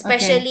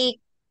 Especially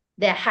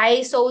the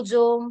high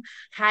sodium,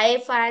 high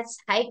fats,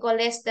 high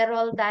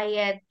cholesterol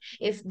diet.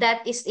 If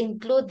that is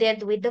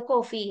included with the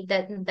coffee,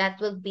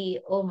 that will be,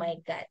 oh my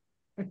God.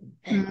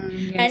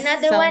 Yes.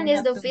 Another So one is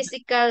not the too much.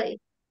 physical,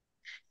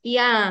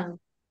 yeah,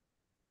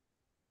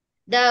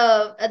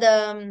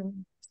 the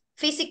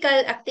physical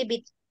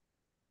activity,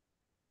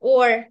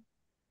 or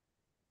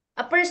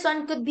a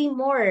person could be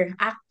more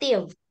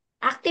active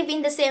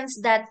in the sense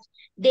that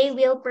they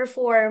will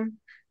perform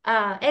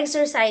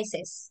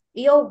exercises,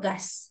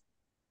 yogas,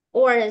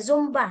 or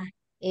Zumba.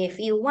 If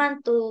you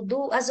want to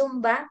do a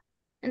Zumba,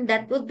 and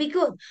that would be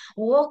good.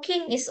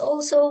 Walking is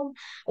also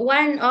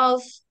one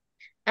of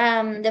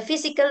the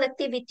physical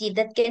activity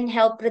that can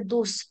help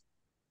reduce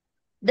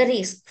the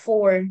risk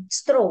for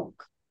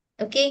stroke.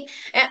 Okay?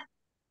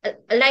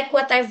 Like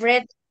what I've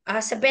read,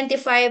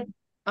 75,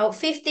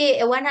 50,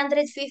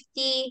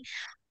 150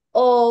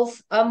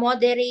 of a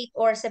moderate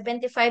or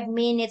 75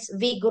 minutes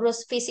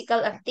vigorous physical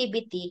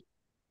activity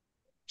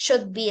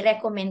should be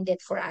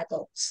recommended for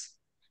adults.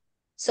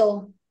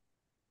 So,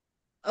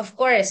 of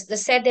course, the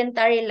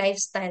sedentary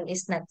lifestyle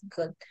is not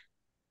good.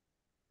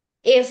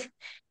 If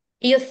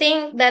you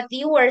think that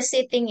you are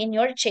sitting in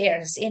your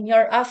chairs, in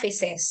your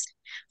offices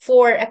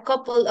for a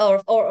couple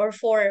or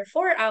for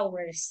 4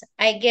 hours,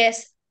 I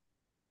guess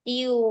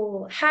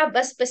you have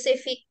a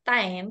specific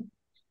time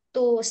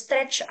to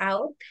stretch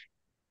out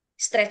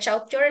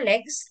your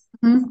legs,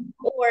 Mhm.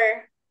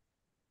 or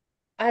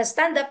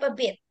stand up a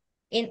bit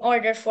in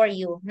order for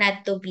you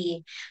not to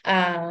be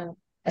uh,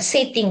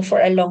 sitting for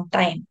a long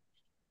time.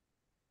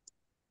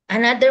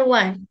 Another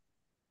one,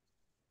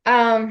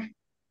 um,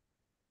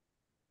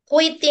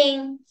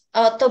 quitting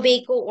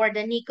tobacco or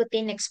the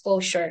nicotine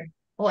exposure.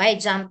 Oh, I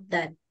jumped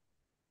that.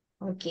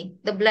 Okay,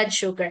 the blood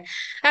sugar.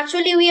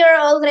 Actually, we are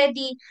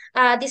already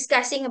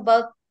discussing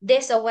about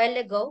this a while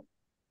ago.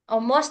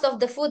 Most of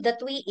the food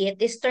that we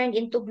eat is turned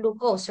into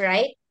glucose,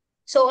 right?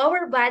 So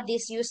our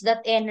bodies use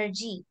that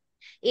energy.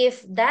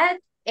 If that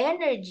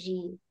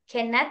energy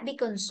cannot be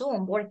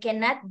consumed or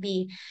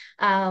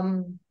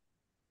um,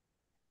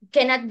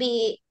 cannot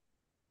be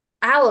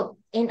out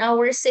in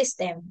our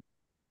system,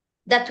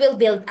 that will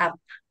build up.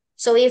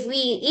 So if we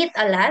eat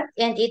a lot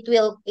and it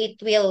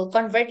will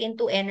convert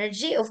into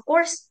energy, of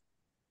course,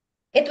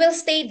 it will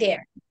stay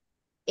there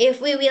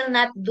if we will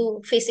not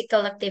do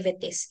physical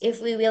activities,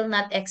 if we will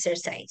not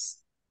exercise.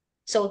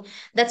 So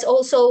that's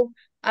also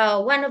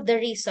one of the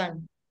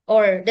reason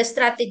or the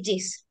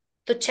strategies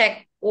to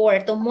check or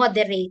to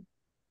moderate,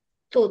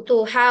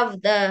 to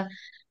have the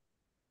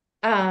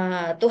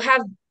to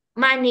have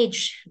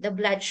manage the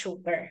blood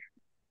sugar.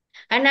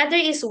 Another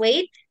is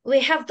weight.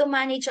 We have to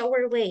manage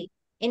our weight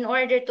in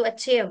order to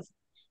achieve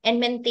and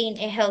maintain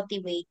a healthy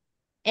weight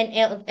and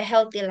a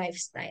healthy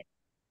lifestyle.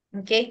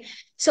 Okay,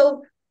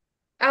 so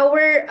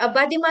our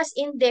body mass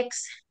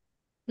index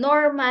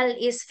normal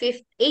is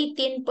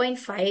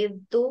 18.5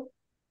 to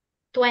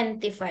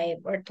 25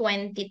 or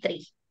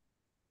 23.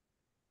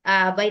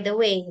 By the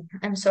way,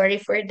 I'm sorry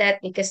for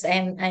that because I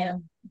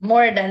am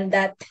more than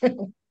that.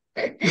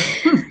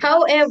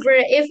 However,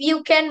 if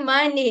you can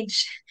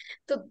manage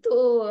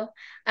to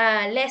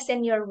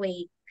lessen your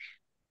weight,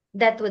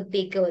 that would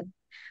be good.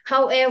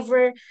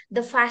 However,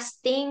 the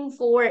fasting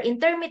for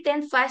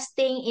intermittent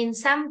fasting in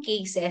some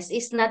cases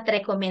is not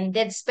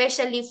recommended,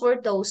 especially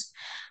for those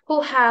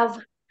who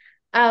have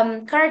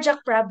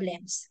cardiac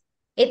problems.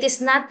 It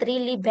is not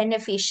really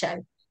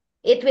beneficial.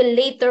 It will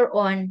later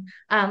on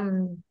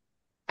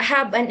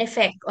have an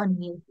effect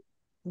on you,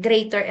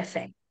 greater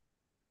effect.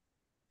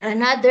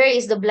 Another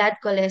is the blood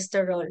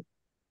cholesterol.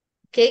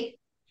 Okay.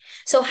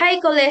 So high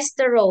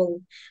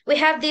cholesterol, we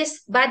have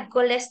this bad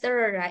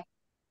cholesterol, right?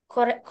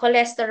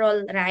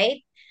 Cholesterol,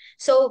 right?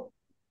 So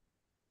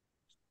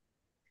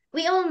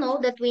we all know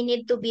that we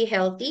need to be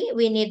healthy.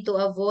 We need to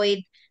avoid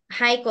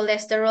high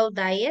cholesterol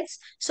diets.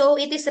 So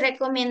it is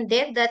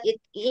recommended that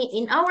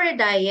in our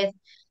diet,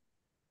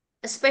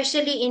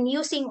 especially in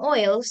using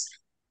oils,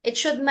 it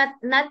should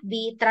not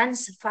be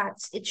trans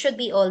fats. It should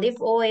be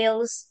olive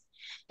oils.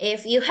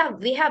 If we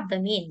have the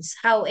means.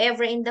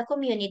 However, in the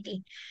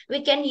community,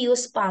 we can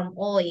use palm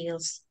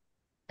oils.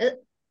 Uh,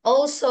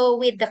 Also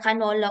with the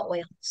canola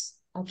oils.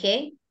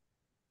 Okay?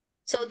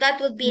 So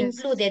that would be Yes.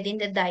 included in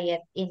the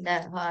diet in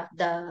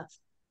the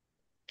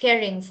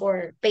caring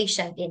for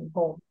patient in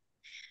home.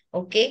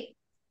 Okay?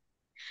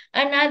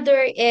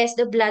 Another is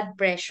the blood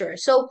pressure.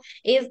 So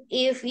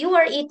if you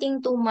are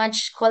eating too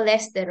much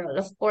cholesterol,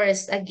 of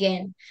course,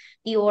 again,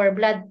 your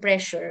blood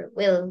pressure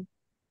will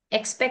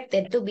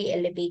expected to be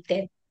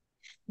elevated.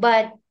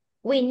 But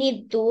we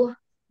need to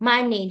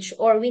manage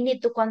or we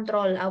need to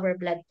control our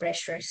blood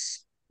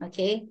pressures.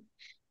 Okay?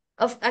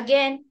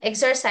 Again,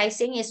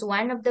 exercising is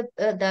one of the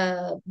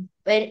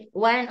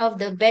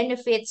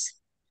benefits.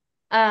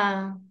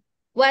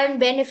 One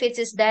benefits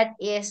is that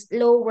is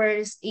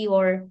lowers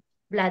your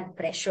blood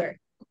pressure.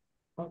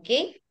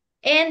 Okay?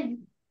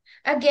 And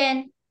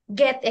again,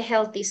 get a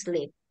healthy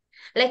sleep.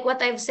 Like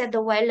what I've said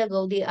a while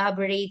ago, the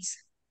average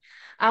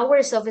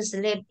hours of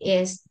sleep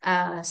is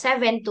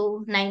 7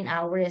 to 9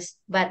 hours,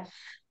 but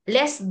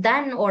less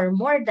than or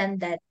more than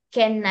that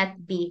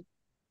cannot be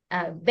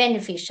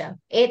beneficial.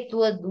 It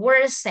would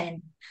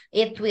worsen,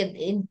 it would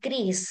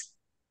increase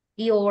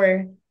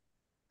your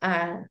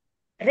uh,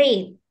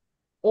 rate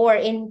or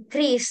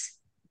increase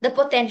the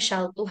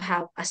potential to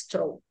have a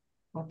stroke.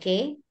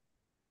 Okay?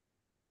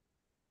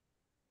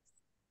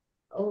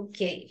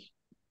 Okay.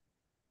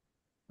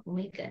 Oh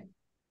my God.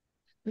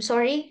 I'm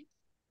sorry.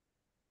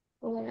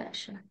 Wala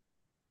siya.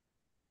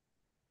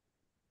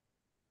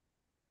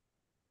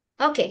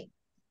 Okay.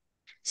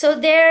 So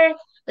there,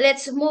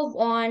 let's move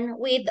on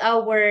with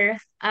our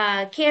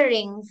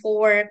caring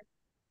for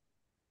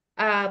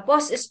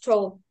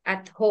post-stroke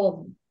at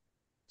home.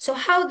 So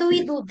how do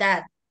we do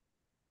that?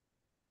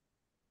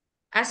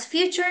 As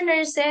future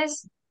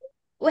nurses,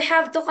 we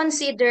have to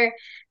consider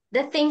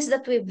the things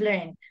that we've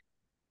learned,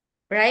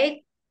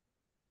 right?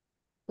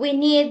 We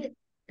need,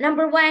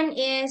 number one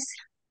is,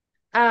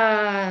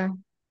 uh,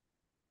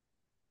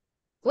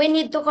 we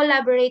need to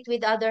collaborate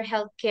with other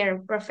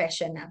healthcare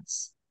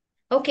professionals.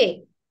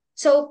 Okay,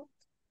 so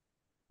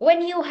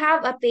when you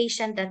have a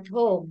patient at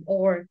home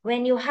or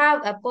when you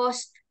have a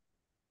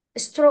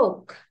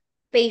post-stroke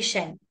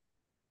patient,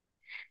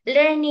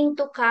 learning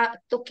to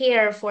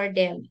care for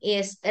them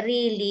is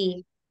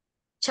really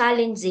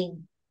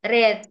challenging,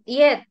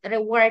 yet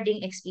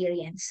rewarding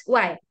experience.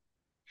 Why?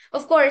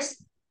 Of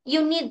course,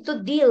 you need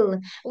to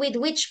deal with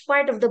which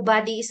part of the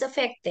body is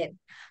affected.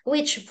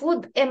 Which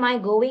food am I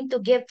going to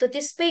give to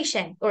this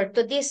patient or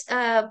to this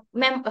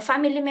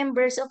family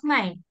members of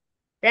mine,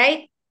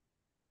 right?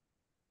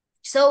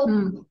 So,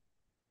 Mm.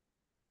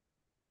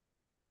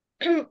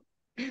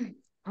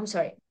 I'm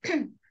sorry.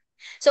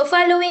 So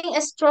following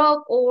a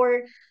stroke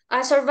or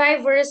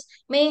survivors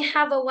may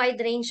have a wide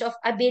range of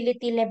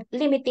ability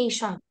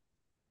limitation.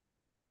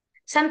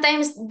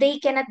 Sometimes they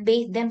cannot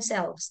bathe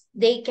themselves.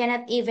 They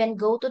cannot even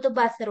go to the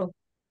bathroom.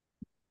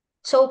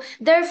 So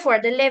therefore,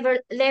 the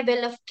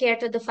level of care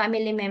to the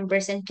family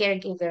members and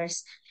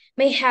caregivers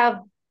may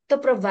have to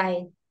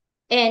provide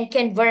and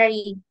can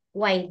vary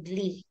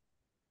widely.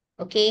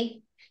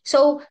 Okay?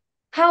 So,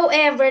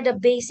 however, the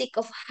basic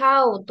of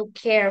how to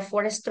care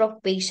for a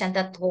stroke patient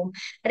at home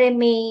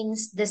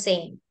remains the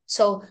same.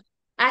 So,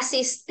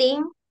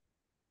 assisting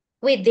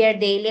with their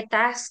daily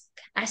tasks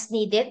as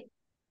needed,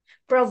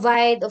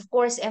 provide, of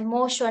course,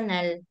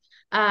 emotional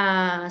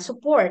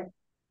support,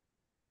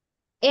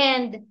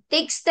 and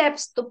take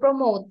steps to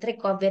promote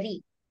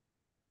recovery.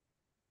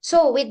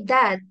 So with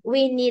that,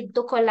 we need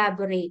to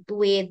collaborate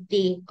with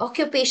the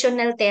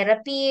occupational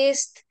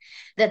therapist,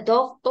 the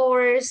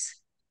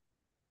doctors,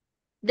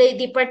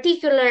 the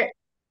particular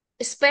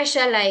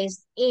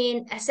specialized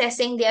in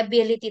assessing the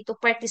ability to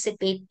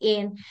participate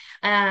in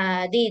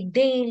the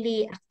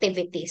daily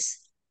activities.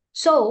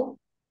 So,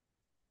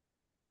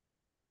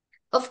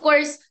 of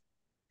course,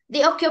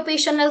 the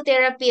occupational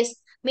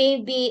therapist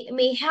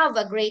may have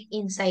a great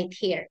insight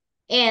here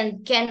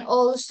and can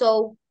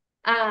also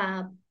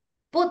uh,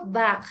 put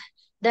back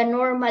the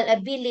normal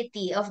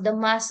ability of the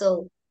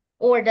muscle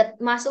or the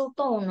muscle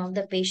tone of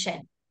the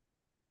patient.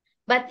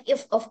 But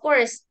if, of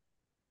course,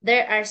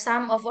 there are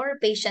some of our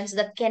patients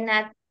that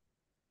cannot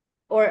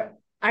or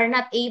are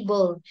not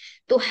able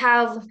to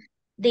have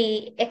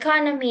the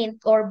economy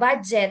or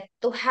budget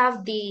to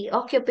have the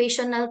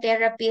occupational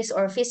therapist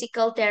or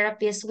physical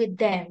therapist with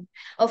them,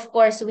 of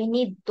course, we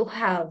need to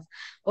have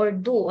or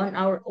do on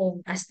our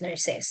own as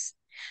nurses.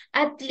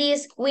 At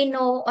least we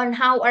know on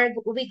how are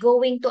we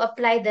going to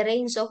apply the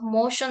range of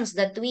motions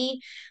that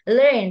we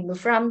learn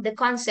from the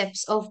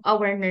concepts of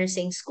our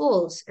nursing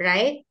schools,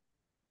 right?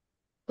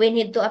 We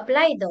need to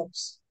apply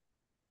those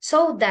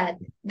so that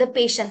the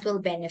patient will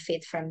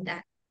benefit from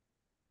that.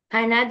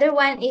 Another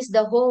one is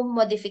the home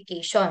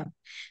modification.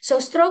 So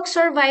stroke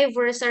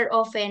survivors are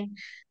often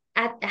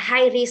at a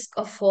high risk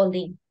of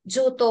falling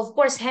due to, of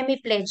course,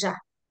 hemiplegia,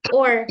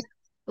 or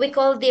we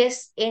call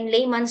this in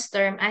layman's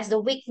term as the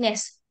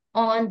weakness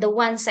on the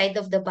one side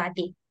of the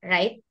body,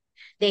 right?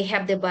 They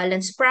have the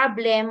balance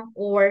problem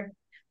or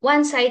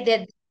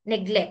one-sided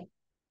neglect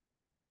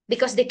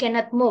because they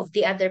cannot move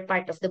the other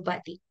part of the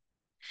body.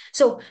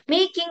 So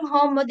making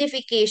home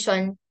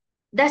modification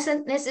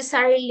doesn't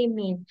necessarily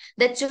mean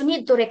that you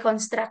need to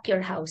reconstruct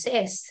your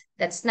houses.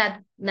 That's not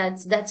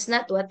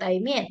what I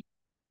mean.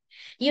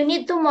 You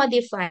need to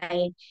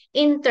modify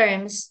in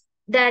terms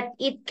that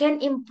it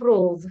can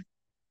improve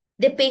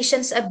the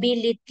patient's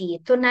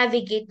ability to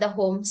navigate the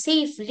home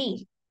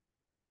safely.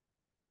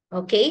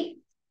 Okay?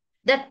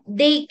 That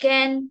they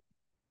can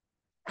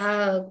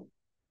uh,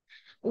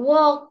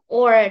 walk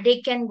or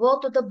they can go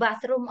to the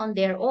bathroom on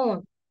their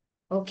own.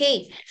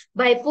 Okay?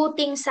 By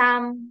putting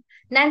some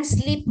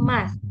non-slip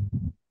mat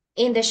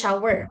in the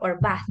shower or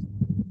bath.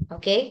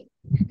 Okay?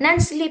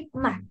 Non-slip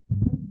mat.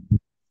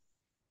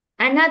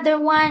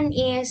 Another one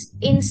is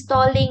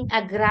installing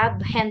a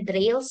grab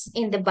handrails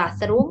in the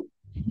bathroom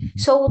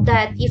so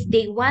that if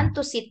they want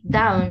to sit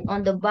down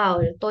on the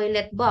bowl,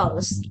 toilet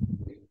bowls,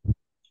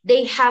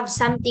 they have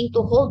something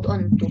to hold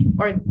on to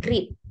or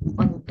grip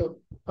onto.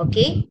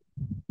 Okay?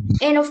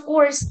 And of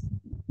course,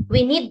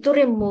 we need to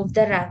remove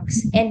the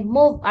rugs and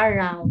move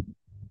around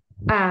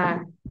uh,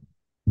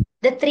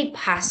 the trip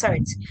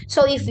hazards.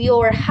 So if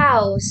your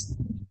house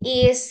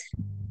is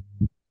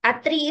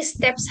at 3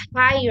 steps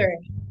higher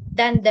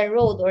than the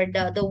road or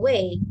the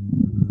way,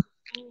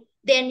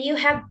 then you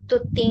have to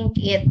think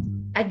it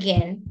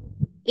again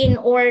in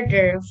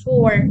order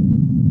for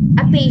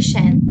a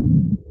patient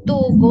to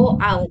go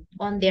out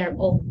on their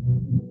own.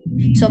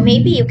 So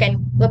maybe you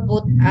can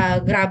put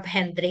grab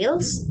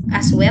handrails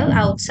as well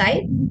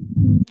outside.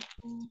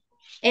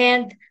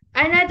 And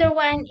another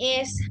one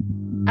is,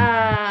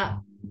 uh,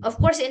 of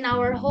course, in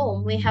our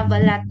home, we have a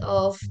lot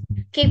of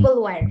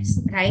cable wires,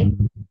 right?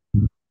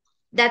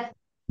 That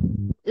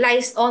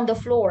lies on the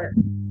floor.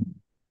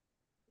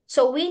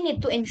 So we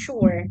need to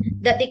ensure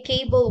that the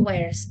cable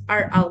wires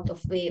are out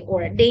of way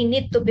or they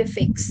need to be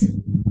fixed.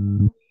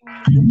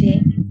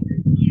 Okay.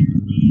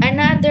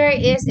 Another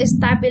is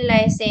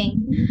stabilizing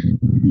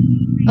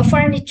a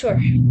furniture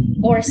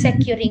or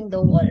securing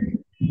the wall.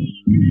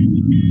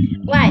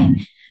 Why?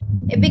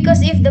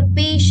 Because if the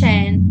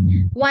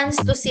patient wants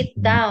to sit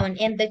down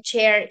and the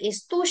chair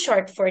is too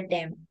short for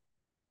them,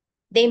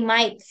 they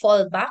might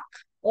fall back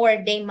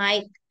or they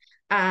might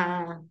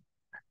uh,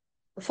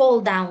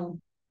 fall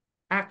down,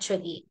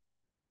 actually.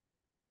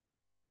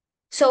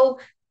 So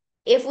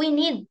if we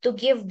need to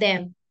give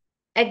them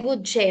a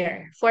good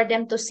chair for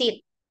them to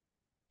sit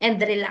and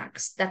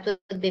relax, that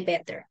would be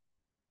better.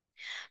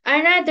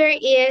 Another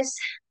is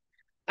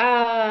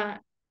uh,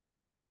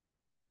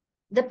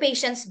 the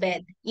patient's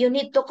bed. You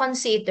need to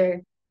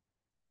consider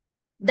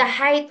the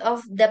height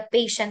of the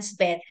patient's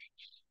bed.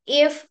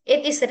 If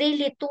it is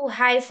really too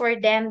high for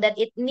them that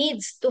it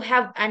needs to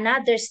have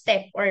another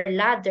step or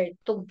ladder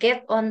to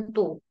get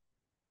onto,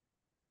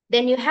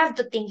 then you have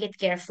to think it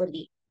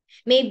carefully.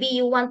 Maybe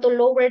you want to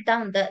lower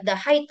down the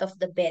height of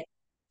the bed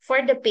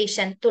for the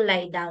patient to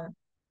lie down.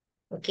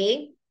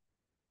 Okay?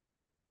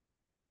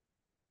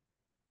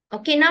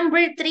 Okay, number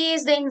 3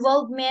 is the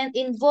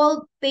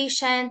involve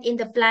patient in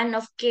the plan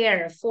of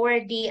care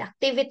for the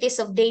activities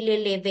of daily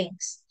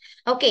livings.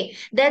 Okay,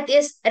 that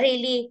is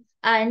really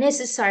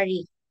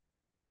necessary,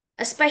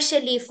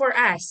 especially for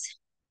us,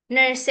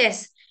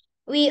 nurses.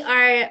 We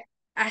are,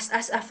 as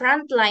a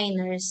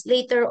frontliners,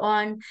 later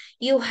on,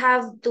 you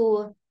have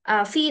to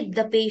feed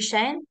the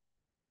patient.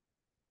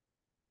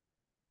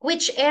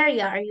 Which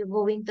area are you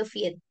going to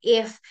feed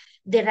if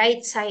the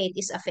right side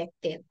is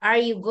affected? Are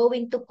you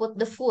going to put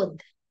the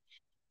food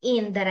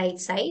in the right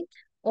side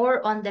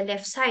or on the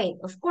left side?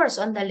 Of course,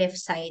 on the left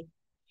side.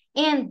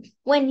 And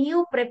when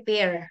you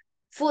prepare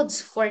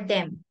foods for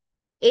them,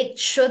 it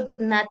should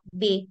not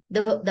be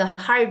the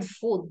hard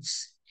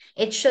foods.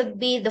 It should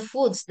be the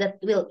foods that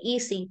will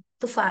easy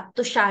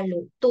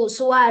to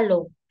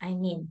swallow, I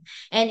mean.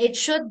 And it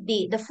should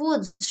be, the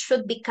foods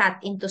should be cut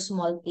into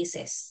small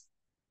pieces.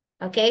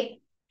 Okay?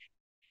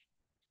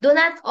 Do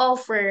not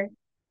offer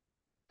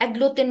a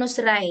glutinous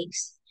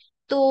rice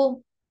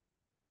to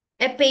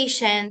a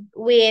patient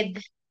with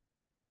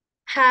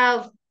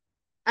have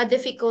a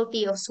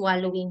difficulty of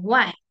swallowing.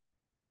 Why?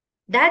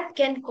 That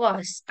can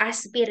cause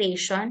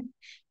aspiration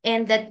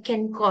and that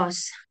can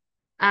cause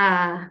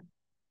uh,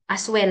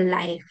 as well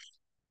life.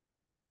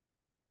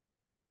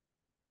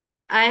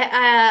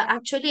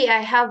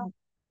 I have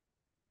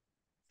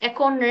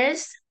a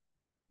nurse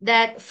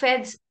that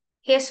fed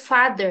his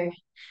father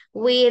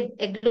with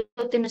a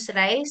glutinous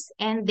rice,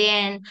 and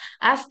then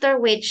after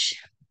which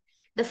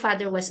the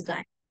father was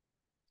gone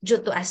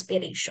due to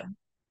aspiration.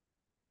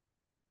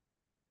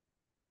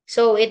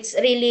 So it's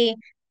really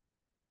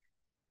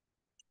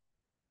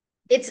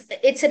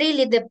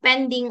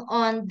depending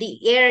on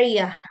the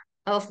area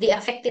of the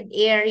affected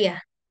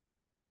area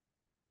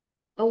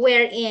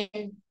wherein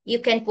you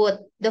can put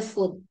the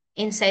food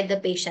inside the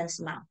patient's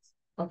mouth.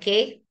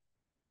 Okay?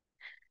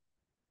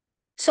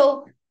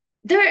 So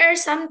there are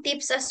some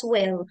tips as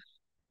well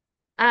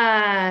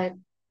uh,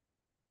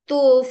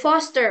 to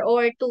foster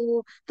or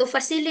to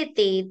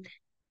facilitate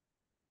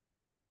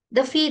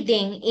the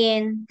feeding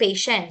in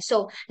patients.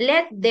 So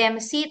let them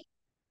sit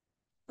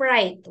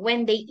right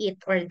when they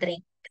eat or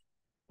drink.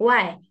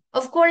 Why?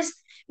 Of course,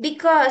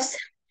 because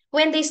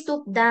when they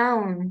stoop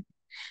down,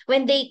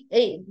 when they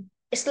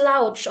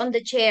slouch on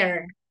the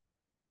chair,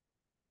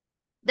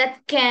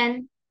 that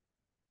can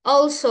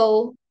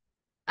also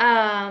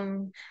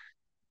um,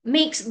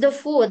 makes the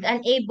food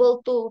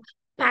unable to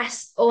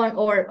pass on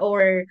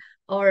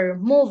or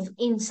move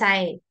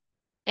inside,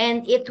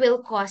 and it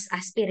will cause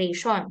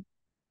aspiration.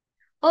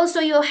 Also,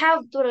 you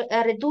have to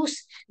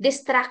reduce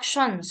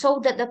distraction so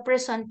that the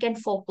person can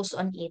focus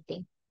on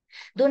eating.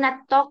 Do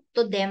not talk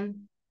to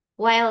them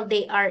while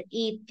they are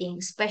eating,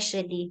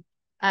 especially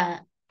uh,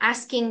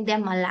 asking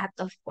them a lot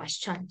of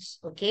questions,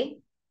 okay?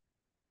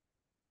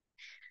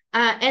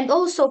 And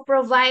also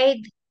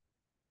provide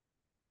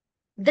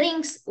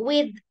drinks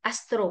with a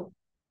straw.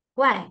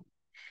 Why?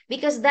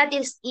 Because that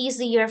is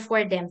easier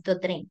for them to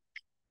drink.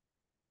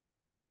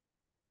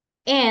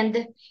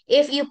 And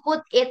if you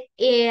put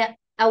a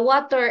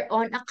water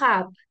on a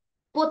cup,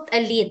 put a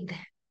lid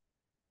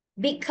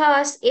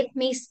because it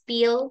may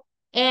spill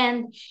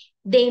and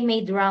they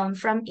may drown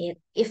from it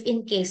if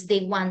in case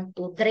they want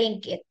to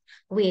drink it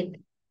with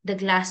the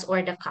glass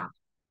or the cup.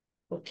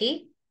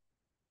 Okay?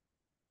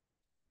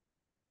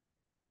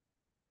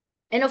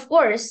 And of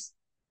course,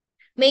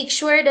 make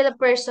sure that the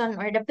person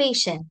or the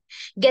patient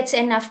gets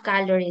enough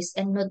calories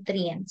and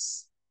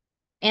nutrients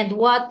and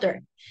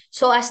water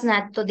so as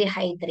not to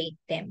dehydrate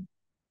them.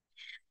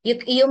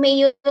 You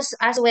may use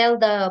as well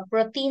the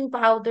protein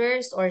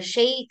powders or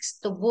shakes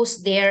to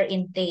boost their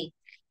intake.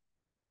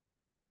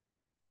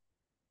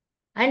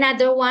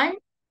 Another one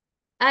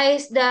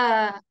is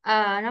the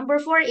number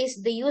 4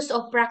 is the use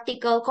of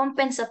practical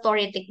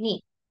compensatory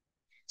technique.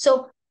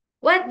 So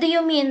what do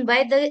you mean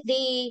by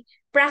the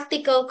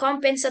practical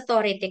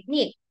compensatory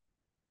technique?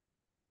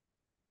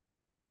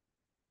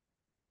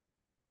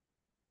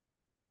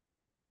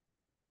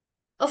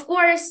 Of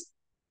course,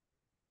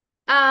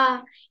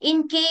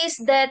 in case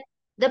that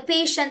the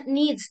patient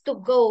needs to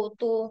go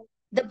to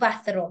the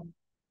bathroom,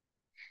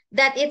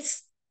 that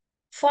it's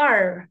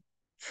far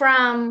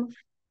from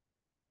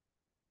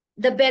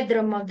the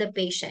bedroom of the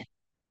patient,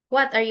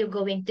 what are you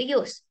going to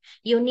use?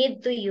 You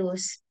need to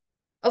use,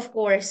 of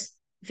course,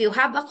 if you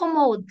have a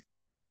commode,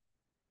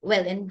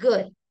 well and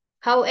good.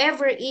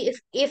 However,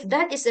 if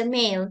that is a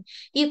male,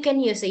 you can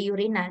use a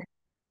urinal.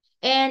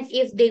 And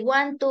if they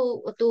want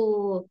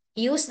to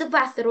use the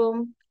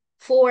bathroom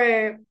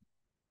for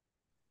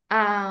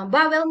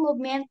bowel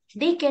movement,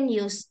 they can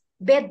use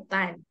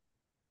bedpan.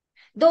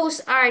 Those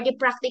are the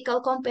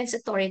practical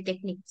compensatory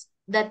techniques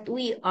that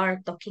we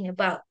are talking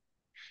about.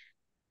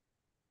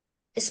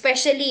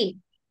 Especially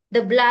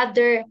the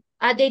bladder,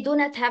 they do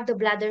not have the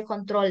bladder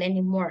control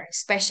anymore,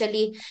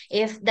 especially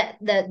if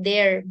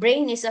their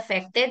brain is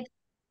affected.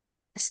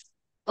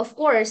 Of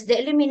course, the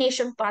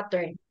elimination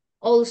pattern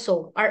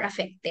also are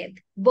affected,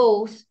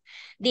 both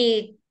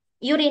the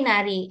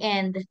urinary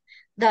and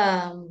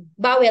the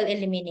bowel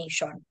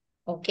elimination.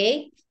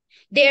 Okay?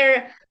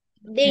 They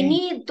Okay.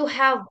 need to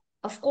have,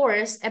 of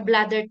course, a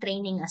bladder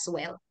training as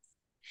well.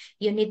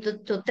 You need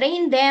to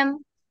train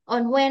them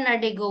on when are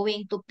they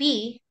going to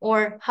pee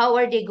or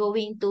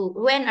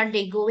when are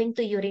they going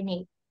to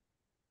urinate.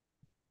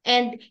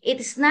 And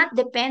it's not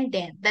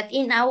dependent that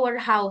in our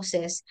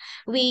houses,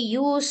 we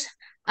use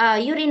a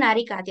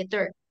urinary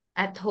catheter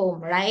at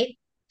home, right?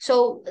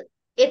 So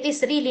it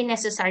is really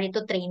necessary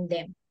to train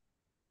them.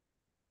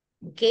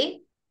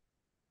 Okay?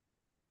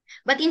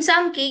 But in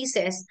some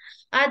cases,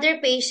 other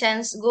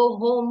patients go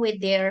home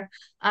with their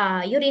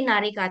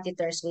urinary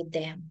catheters with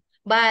them.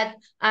 But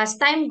as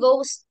time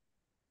goes,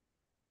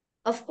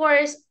 of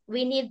course,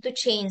 we need to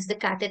change the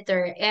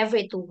catheter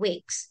every 2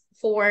 weeks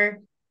for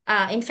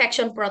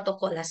infection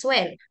protocol as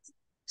well.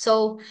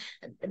 So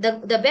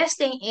the best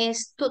thing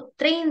is to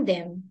train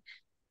them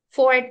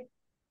for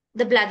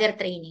the bladder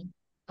training.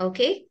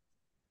 Okay?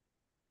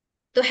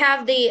 To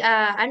have the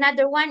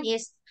another one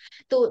is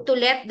to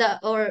let the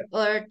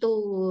or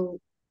to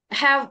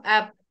have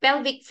a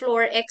pelvic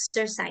floor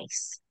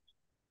exercise.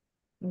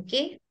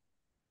 Okay?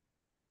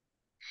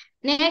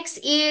 Next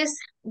is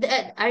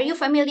are you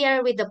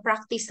familiar with the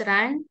practice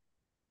run?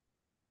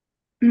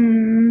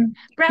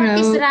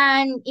 Practice No.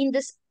 run in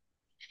this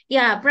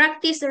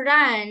practice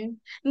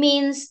run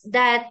means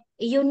that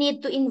you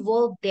need to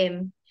involve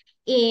them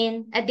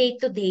in a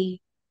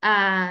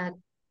uh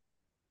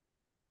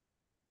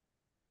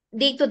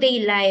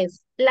day-to-day life.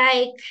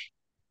 Like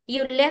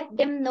you let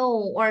them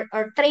know or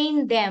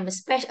train them,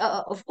 especially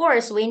of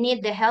course we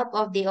need the help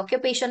of the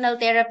occupational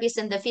therapist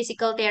and the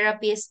physical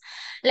therapist,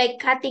 like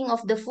cutting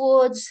of the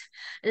foods,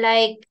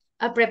 like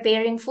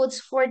preparing foods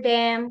for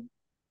them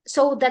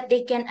so that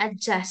they can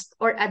adjust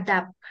or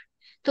adapt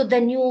to the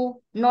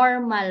new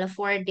normal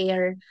for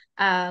their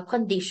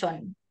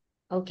condition.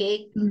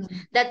 Okay? Mm.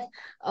 That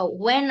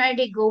when are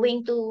they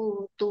going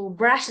to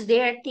brush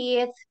their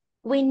teeth?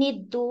 We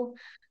need to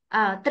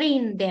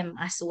train them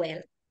as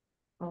well.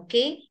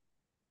 Okay?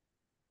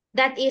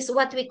 That is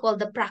what we call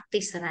the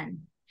practice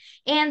run.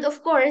 And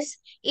of course,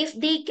 if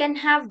they can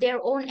have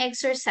their own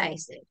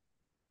exercises,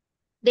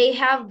 they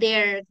have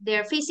their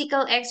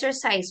physical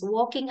exercise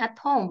walking at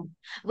home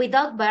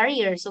without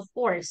barriers, of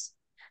course.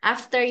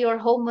 After your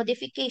home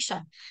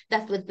modification,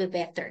 that would be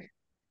better.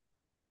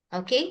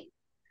 Okay?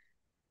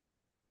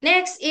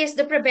 Next is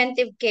the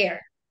preventive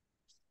care.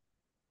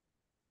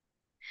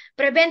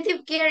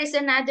 Preventive care is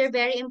another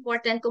very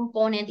important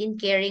component in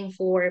caring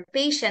for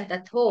patient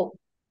at home.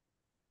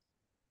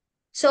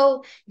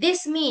 So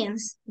this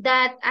means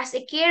that as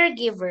a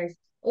caregiver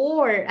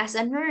or as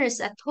a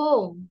nurse at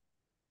home,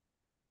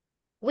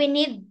 we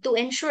need to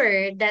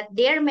ensure that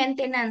their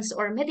maintenance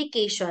or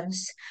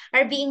medications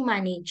are being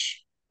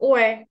managed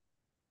or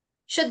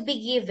should be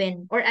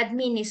given or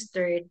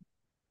administered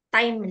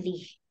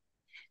timely.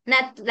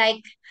 Not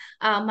like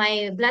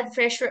my blood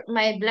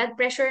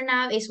pressure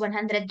now is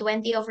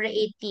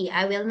 120/80.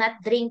 I will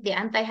not drink the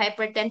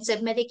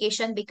antihypertensive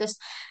medication because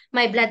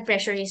my blood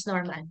pressure is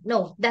normal.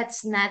 No,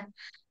 that's not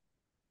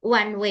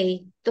one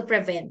way to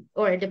prevent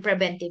or the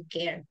preventive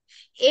care.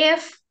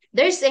 If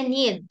there's a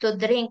need to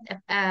drink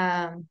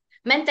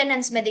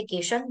maintenance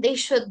medication, they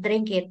should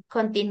drink it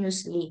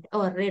continuously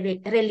or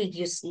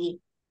religiously.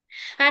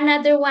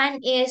 Another one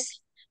is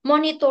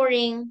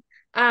monitoring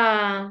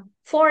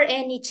for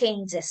any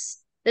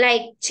changes,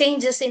 like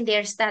changes in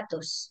their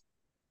status.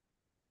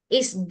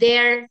 Is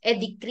there a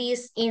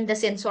decrease in the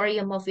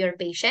sensorium of your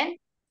patient?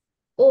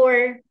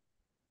 Or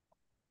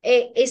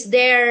is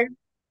there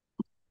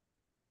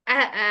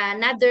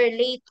another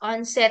late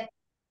onset,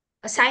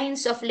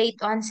 signs of late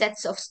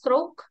onsets of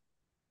stroke?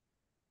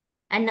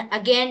 And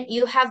again,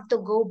 you have to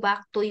go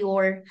back to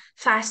your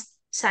fast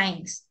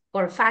signs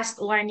or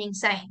fast warning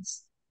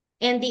signs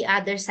and the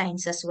other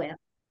signs as well.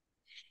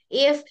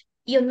 If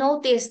you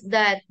notice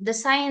that the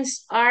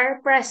signs are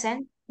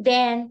present,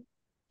 then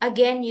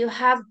again, you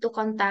have to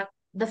contact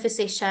the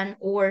physician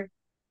or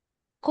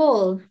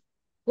call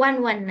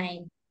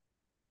 119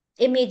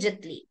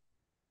 immediately.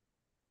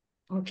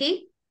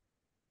 Okay?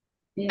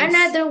 Yes.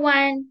 Another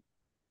one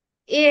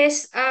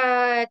is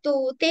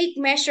to take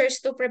measures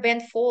to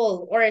prevent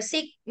fall or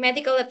seek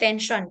medical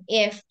attention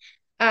if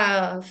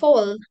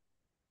fall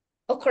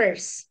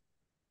occurs.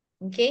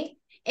 Okay?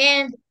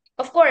 And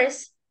of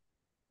course,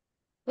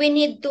 we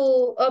need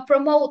to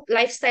promote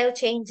lifestyle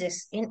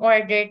changes in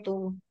order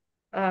to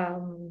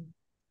um,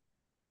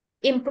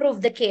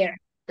 improve the care.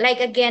 Like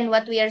again,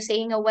 what we are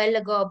saying a while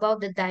ago about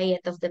the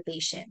diet of the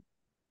patient.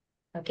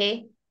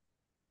 Okay?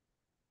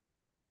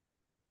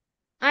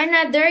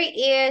 Another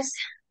is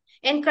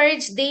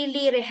encourage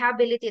daily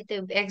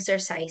rehabilitative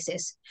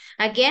exercises.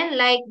 Again,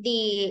 like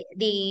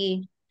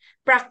the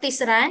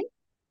practice run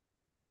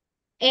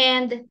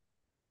and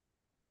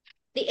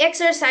the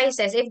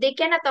exercises, if they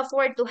cannot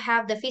afford to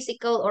have the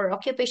physical or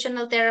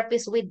occupational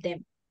therapist with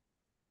them,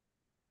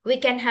 we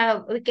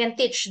can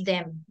teach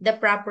them the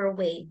proper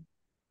way.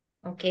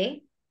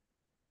 Okay?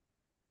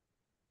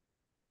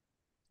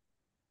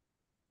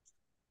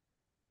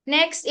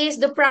 Next is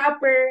the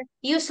proper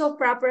use of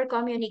proper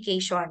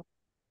communication.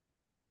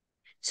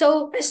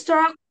 So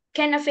stroke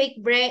can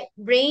affect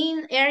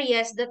brain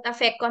areas that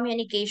affect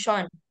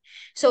communication.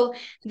 So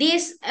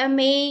this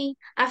may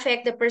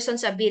affect the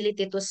person's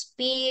ability to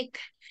speak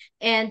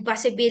and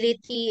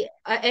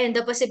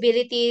the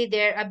possibility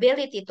their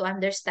ability to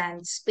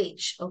understand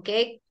speech.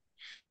 Okay,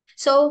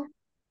 so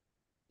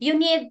you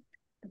need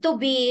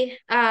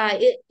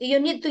you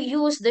need to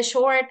use the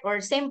short or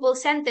simple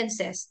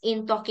sentences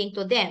in talking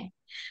to them.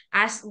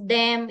 Ask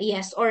them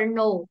yes or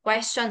no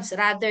questions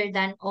rather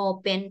than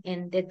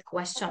open-ended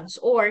questions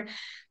or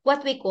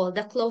what we call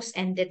the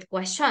close-ended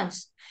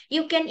questions.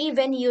 You can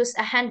even use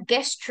a hand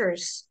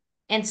gestures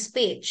and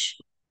speech,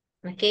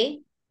 okay?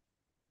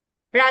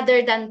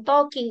 Rather than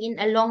talking in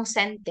a long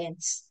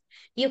sentence,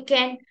 you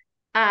can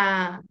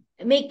uh,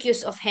 make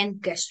use of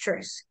hand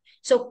gestures.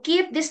 So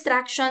keep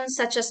distractions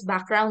such as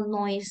background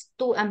noise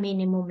to a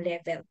minimum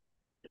level.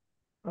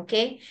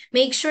 Okay?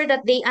 Make sure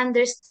that they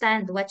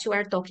understand what you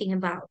are talking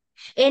about.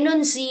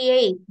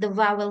 Enunciate the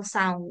vowel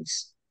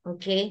sounds.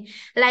 Okay?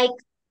 Like,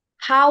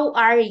 how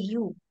are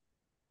you?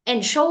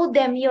 And show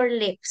them your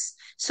lips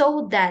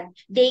so that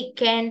they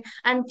can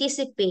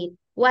anticipate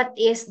what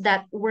is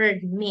that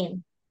word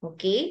mean.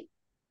 Okay?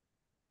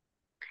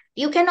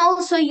 You can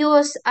also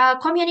use a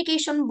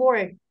communication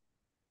board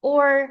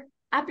or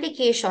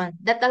application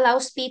that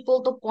allows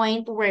people to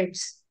point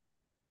words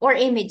or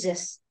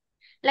images.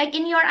 Like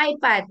in your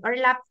iPad or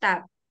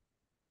laptop,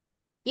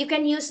 you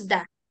can use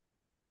that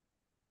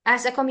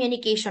as a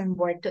communication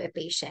board to a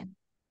patient.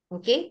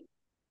 Okay?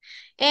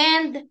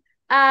 And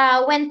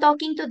when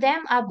talking to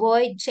them,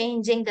 avoid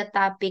changing the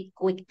topic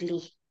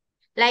quickly.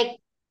 Like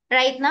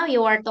right now,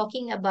 you are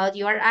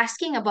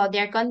asking about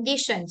their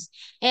conditions.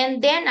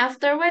 And then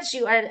afterwards,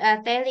 you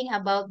are telling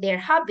about their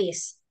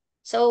hobbies.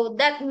 So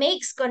that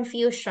makes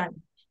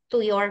confusion to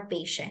your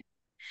patient.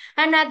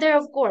 Another,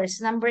 of course,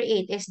 number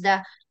 8 is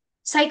the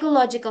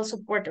psychological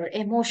support or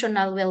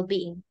emotional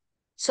well-being.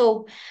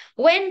 So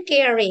when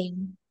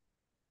caring,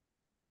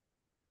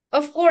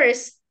 of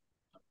course,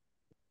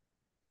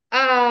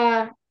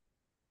 uh,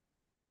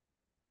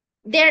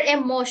 their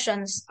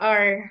emotions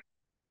are,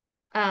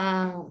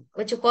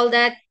 what you call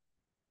that?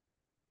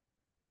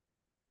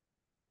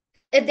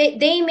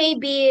 They may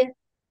be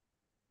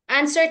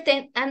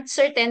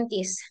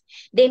uncertainties.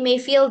 They may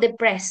feel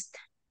depressed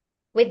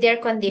with their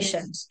Yes.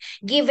 conditions,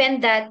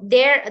 given that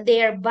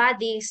their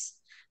bodies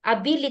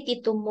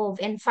ability to move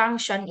and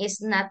function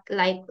is not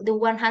like the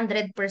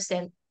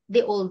 100%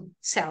 the old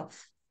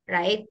self,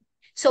 right?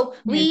 So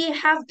Yes. we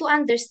have to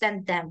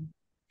understand them.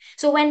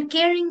 So when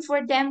caring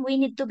for them, we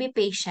need to be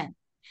patient.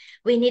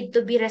 We need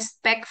to be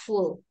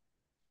respectful,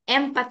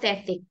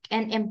 empathetic,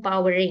 and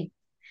empowering.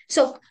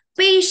 So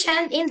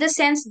patient in the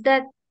sense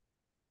that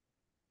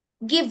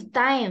give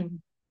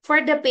time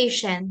for the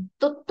patient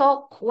to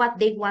talk what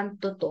they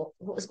want to talk,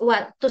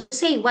 what to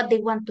say what they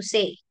want to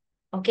say.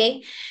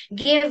 Okay?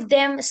 Give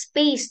them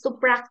space to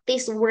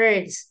practice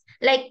words.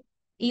 Like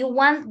you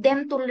want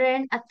them to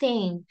learn a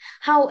thing.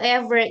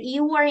 However,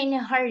 you are in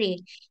a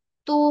hurry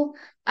to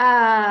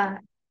uh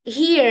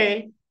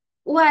hear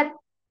what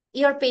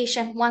your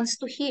patient wants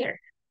to hear.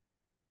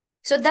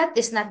 So that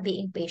is not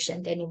being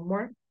patient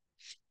anymore.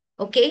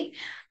 Okay?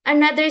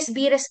 Another is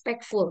be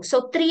respectful.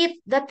 So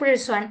treat the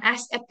person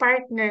as a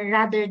partner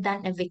rather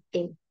than a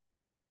victim.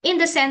 In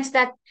the sense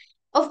that,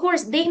 of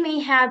course, they may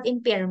have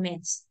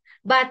impairments,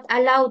 but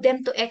allow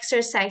them to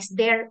exercise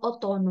their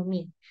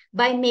autonomy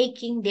by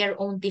making their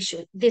own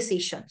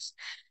decisions.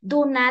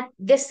 Do not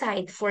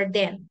decide for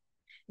them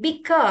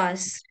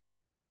because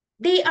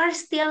they are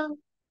still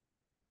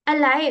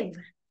alive.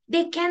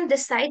 They can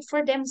decide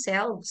for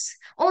themselves.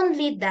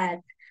 Only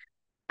that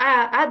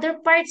other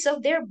parts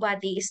of their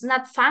body is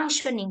not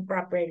functioning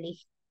properly.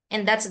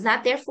 And that's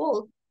not their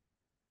fault.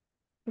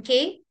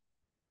 Okay?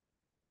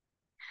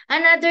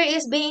 Another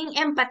is being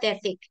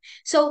empathetic.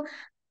 So,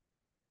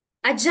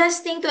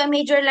 adjusting to a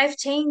major life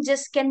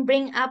changes can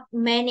bring up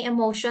many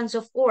emotions,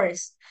 of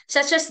course,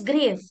 such as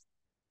grief,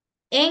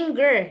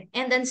 anger,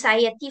 and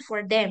anxiety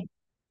for them.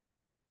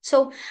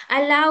 So,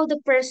 allow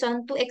the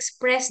person to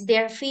express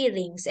their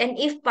feelings and,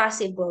 if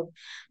possible,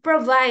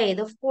 provide,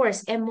 of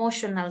course,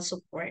 emotional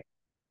support.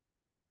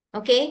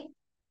 Okay?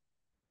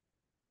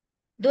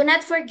 Do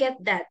not forget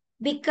that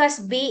because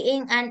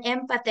being an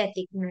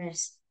empathetic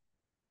nurse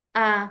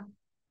uh,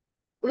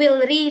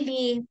 will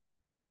really,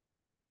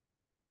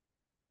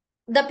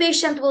 the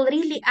patient will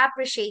really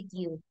appreciate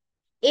you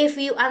if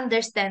you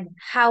understand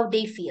how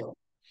they feel,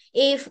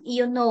 if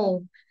you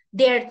know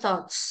their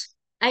thoughts.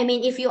 I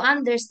mean, if you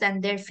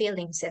understand their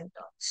feelings and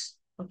thoughts.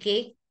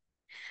 Okay?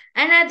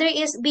 Another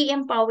is be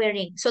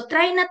empowering. So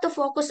try not to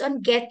focus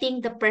on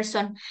getting the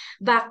person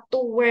back to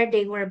where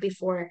they were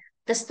before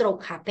the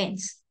stroke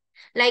happens.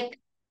 Like,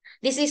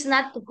 this is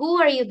not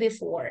who are you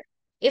before.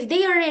 If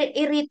they are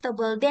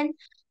irritable, then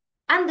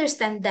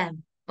understand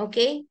them.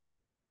 Okay?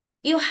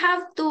 You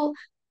have to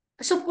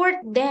support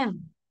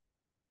them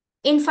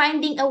in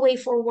finding a way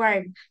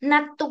forward,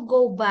 not to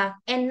go back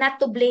and not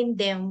to blame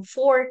them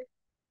for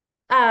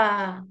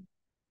uh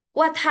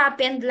what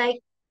happened.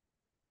 Like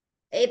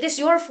it is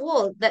your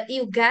fault that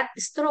you got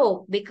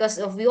stroke because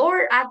of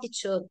your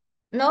attitude.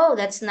 No,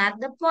 that's not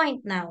the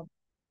point now.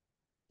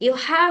 You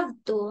have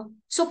to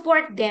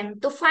support them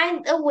to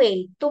find a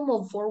way to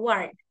move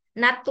forward,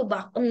 not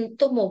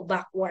to move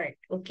backward.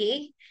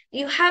 Okay?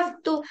 You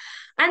have to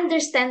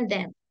understand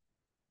them.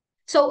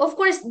 So, of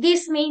course,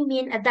 this may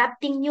mean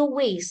adapting new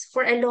ways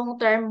for a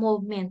long-term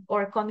movement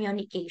or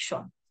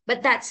communication.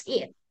 But that's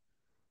it.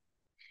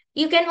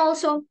 You can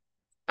also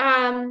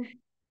um,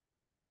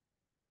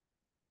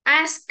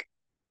 ask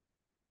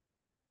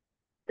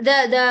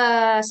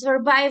the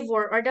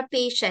survivor or the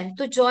patient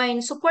to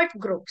join support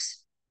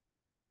groups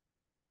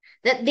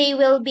that they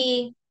will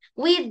be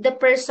with the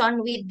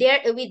person with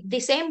the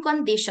same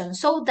condition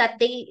so that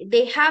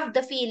they have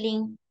the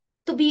feeling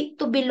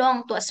to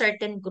belong to a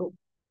certain group.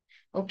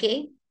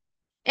 Okay?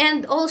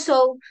 And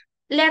also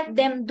let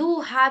them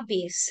do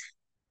hobbies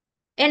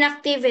and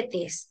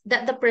activities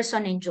that the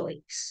person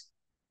enjoys.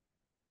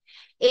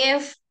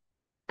 If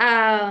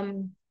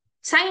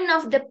sign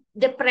of the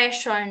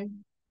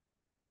depression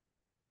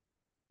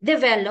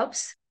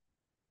develops,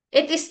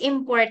 it is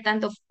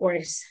important, of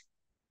course,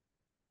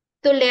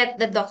 to let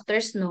the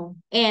doctors know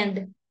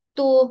and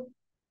to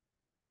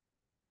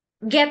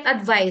get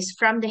advice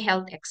from the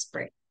health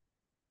expert.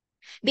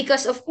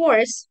 Because of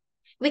course,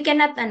 we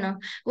cannot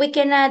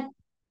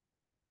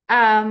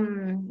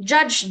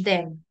judge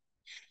them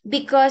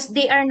because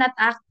they are not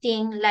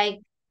acting like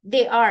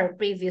they are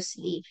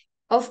previously.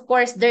 Of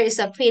course, there is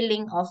a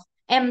feeling of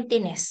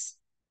emptiness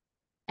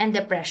and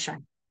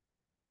depression.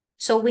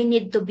 So we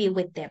need to be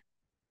with them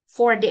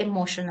for the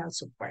emotional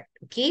support.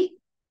 Okay?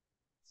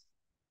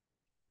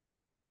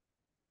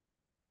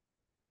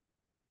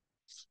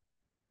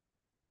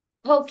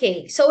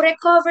 Okay, so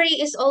recovery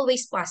is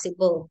always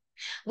possible.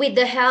 With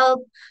the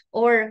help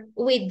or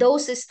with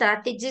those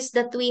strategies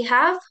that we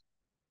have,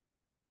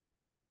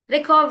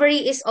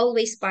 recovery is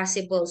always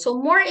possible. So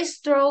more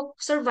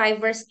stroke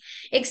survivors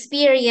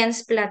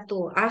experience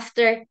plateau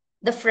after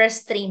the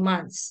first 3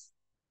 months.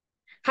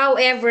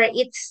 However,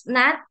 it's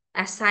not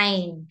a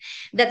sign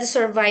that the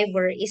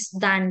survivor is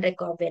done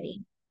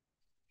recovering.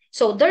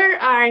 So there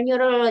are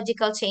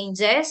neurological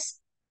changes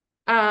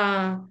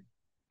uh,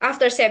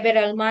 after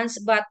several months,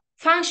 but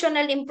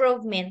functional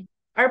improvement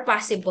are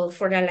possible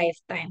for a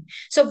lifetime.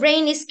 So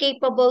brain is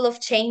capable of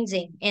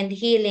changing and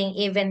healing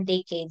even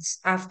decades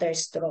after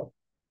stroke,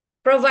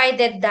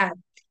 provided that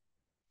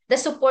the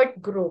support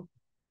group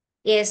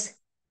is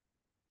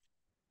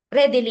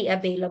readily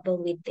available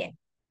with them.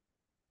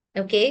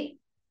 Okay?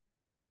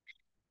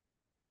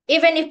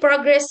 Even if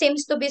progress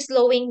seems to be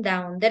slowing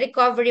down, the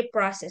recovery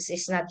process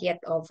is not yet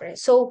over.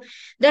 So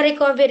the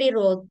recovery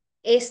road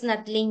is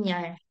not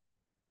linear.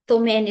 To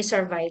many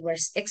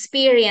survivors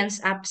experience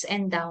ups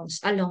and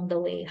downs along the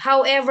way.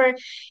 However,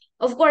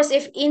 of course,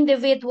 if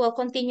individual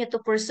continue to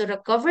pursue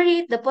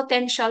recovery, the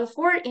potential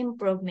for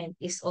improvement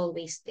is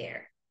always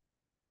there.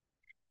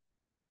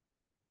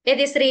 It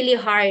is really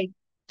hard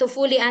to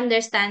fully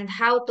understand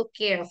how to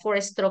care for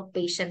stroke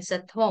patients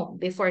at home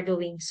before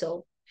doing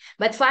so.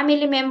 But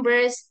family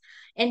members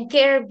and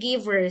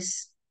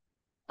caregivers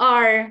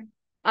are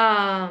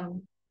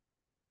um,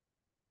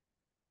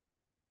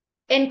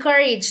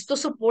 encouraged to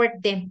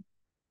support them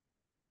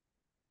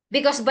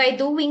because by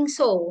doing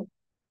so,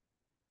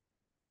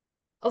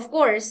 of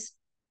course,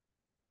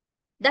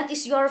 that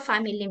is your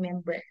family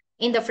member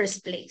in the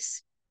first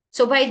place.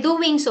 So by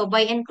doing so,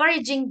 by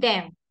encouraging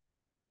them,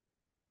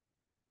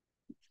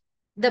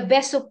 the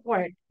best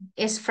support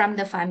is from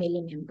the family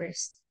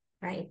members,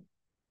 right?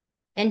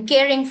 And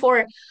caring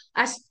for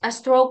a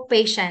stroke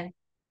patient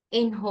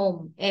in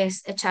home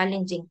is a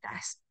challenging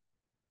task.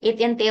 It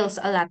entails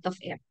a lot of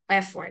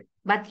effort,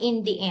 but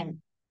in the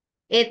end,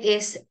 it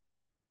is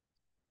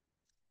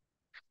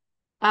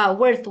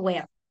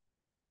worthwhile.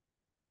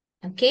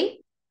 Okay?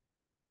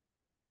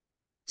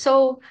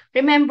 So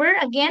remember,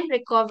 again,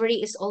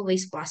 recovery is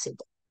always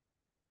possible.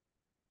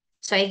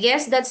 So I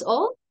guess that's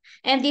all.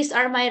 And these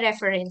are my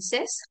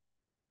references.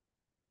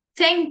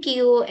 Thank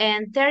you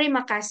and Terry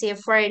Makasi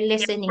for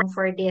listening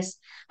for this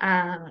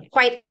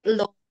quite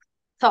long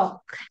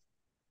talk.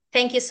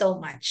 Thank you so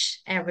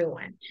much,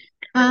 everyone.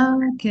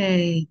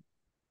 Okay.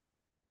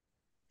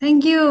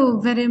 Thank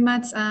you very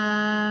much,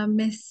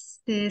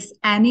 Mrs.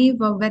 Annie,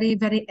 for very,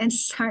 very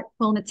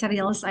insightful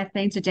materials, I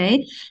think,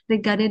 today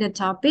regarding the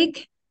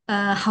topic,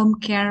 home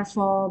care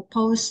for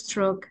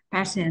post-stroke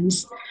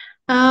patients.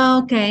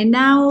 Okay,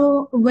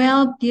 now,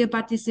 well, dear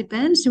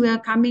participants, we are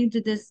coming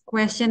to this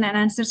question and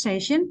answer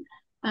session.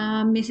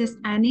 Mrs.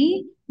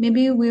 Annie,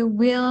 maybe we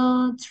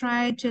will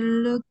try to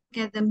look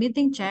at the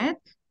meeting chat,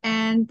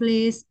 and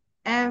please,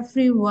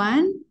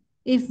 everyone,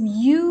 if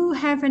you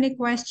have any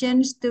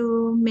questions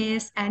to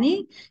Miss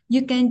Annie,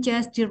 you can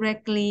just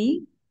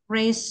directly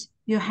raise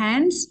your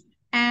hands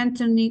and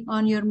turning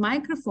on your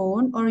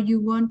microphone, or you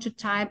want to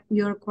type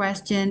your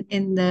question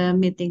in the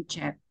meeting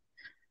chat.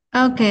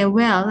 Okay,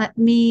 well, let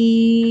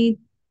me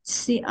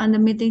see on the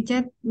meeting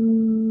chat,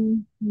 Mrs.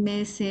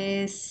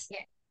 Yeah.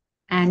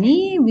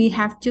 Annie, we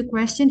have two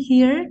questions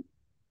here.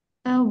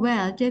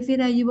 Well,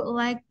 Javira, you would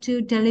like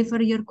to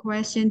deliver your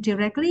question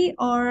directly,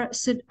 or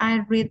should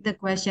I read the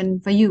question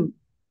for you?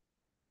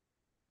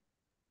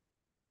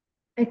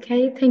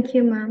 Okay, thank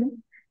you,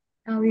 ma'am.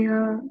 I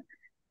will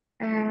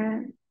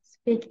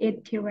speak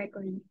it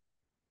directly.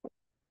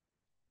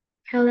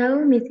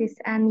 Hello, Mrs.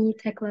 Annie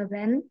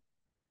Tekloven.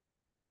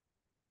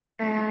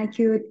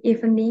 Good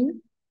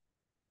evening.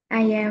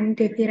 I am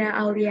Devira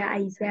Aulia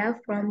Aiza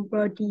from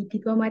Prodi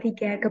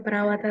Diplomatika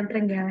Keperawatan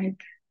Trenggalek.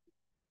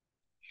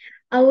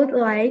 I would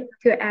like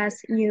to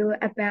ask you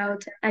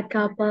about a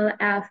couple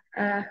of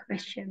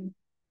questions.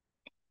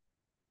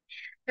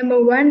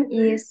 Number one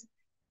is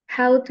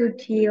how to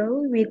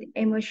deal with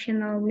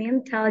emotional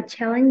mental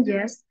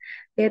challenges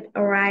that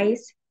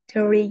arise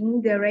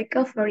during the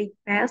recovery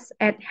phase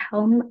at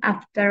home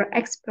after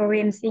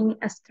experiencing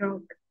a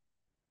stroke.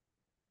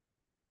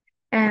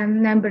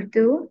 And number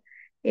two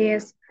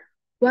is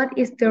what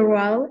is the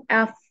role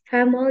of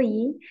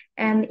family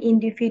and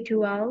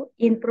individual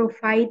in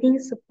providing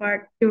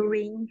support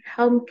during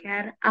home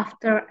care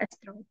after a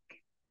stroke?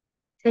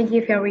 Thank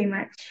you very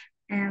much.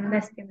 And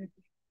let's do it.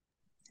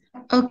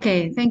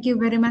 Okay, thank you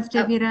very much,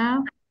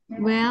 Devira.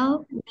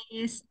 Well,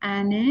 Miss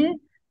Anne,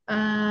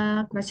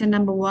 question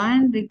number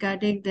one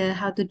regarding the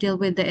how to deal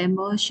with the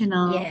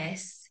emotional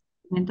Yes.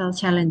 mental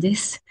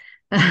challenges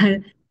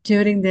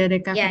during the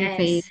recovery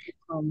phase.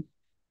 Yes.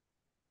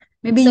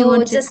 Maybe you So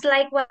want to. just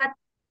like what,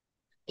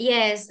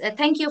 yes,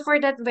 thank you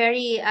for that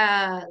very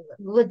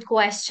good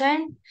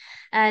question,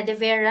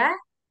 Devera.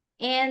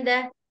 And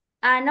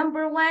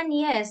number one,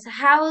 yes,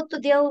 how to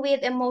deal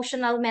with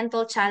emotional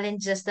mental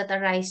challenges that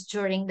arise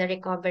during the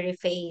recovery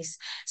phase.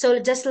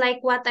 So just like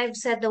what I've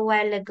said a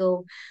while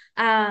ago,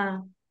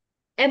 uh,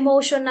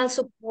 emotional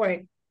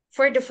support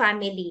for the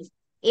family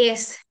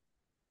is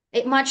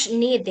much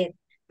needed,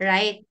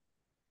 right?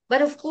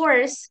 But of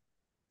course,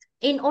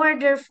 in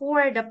order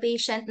for the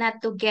patient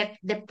not to get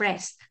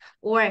depressed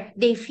or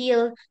they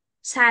feel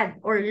sad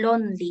or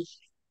lonely,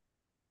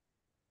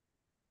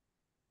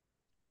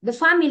 the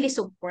family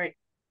support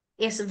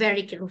is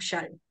very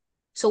crucial.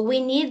 So we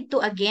need to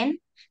again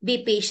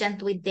be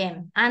patient with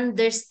them,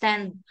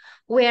 understand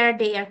where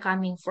they are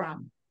coming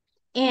from.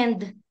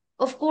 And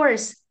of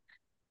course,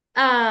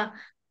 uh,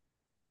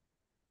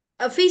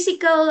 a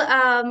physical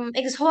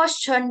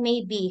exhaustion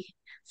may be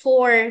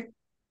for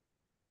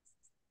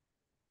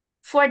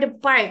the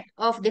part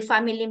of the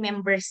family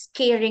members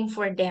caring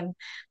for them.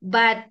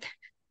 But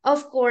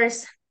of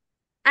course,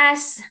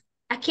 as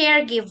a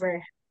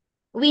caregiver,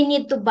 we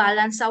need to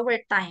balance our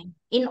time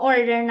in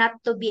order not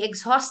to be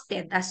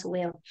exhausted as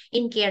well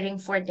in caring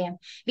for them,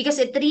 because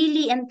it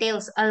really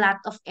entails a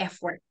lot of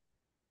effort,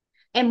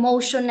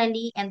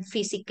 emotionally and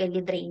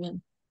physically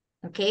draining.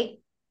 Okay?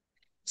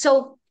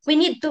 So we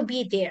need to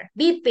be there,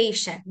 be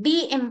patient,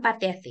 be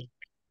empathetic.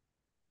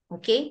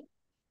 Okay?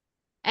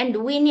 And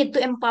we need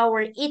to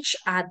empower each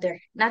other,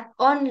 not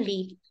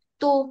only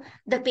to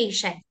the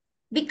patient.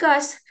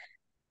 Because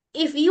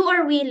if you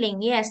are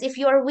willing, yes, if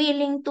you are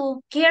willing to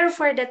care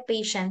for that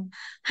patient,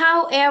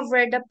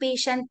 however, the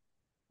patient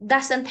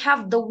doesn't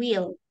have the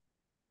will,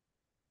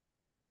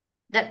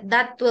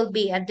 that will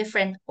be a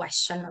different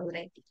question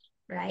already,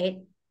 right?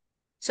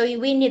 So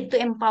we need to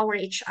empower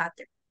each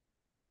other.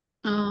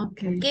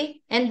 Okay. Okay?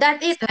 And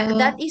that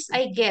So, is,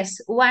 I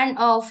guess, one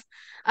of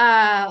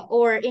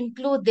or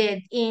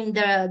included in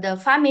the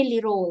family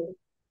role.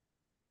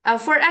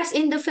 For us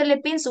in the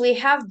Philippines, we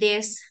have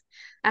this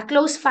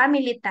close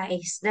family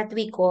ties that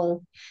we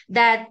call,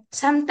 that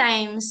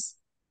sometimes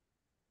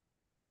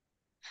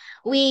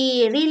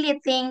we really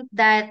think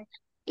that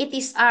it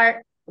is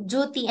our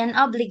duty and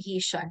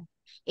obligation,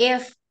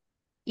 if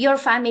your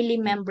family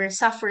member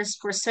suffers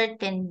for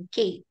certain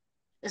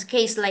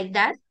case like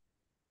that,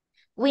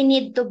 we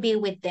need to be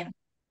with them.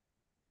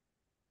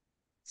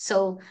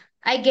 So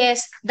I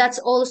guess that's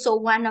also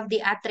one of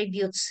the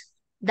attributes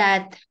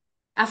that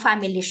a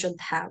family should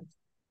have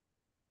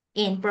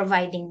in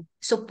providing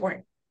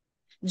support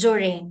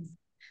during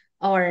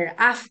or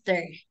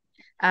after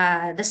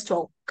the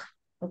stroke.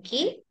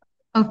 Okay?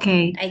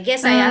 okay. I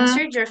guess I Uh,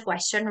 answered your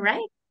question,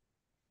 right?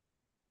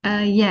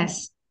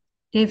 yes.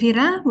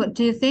 Devira, what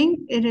do you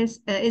think?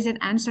 Is it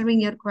answering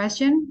your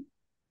question?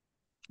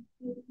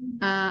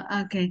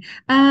 Okay.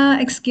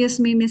 Excuse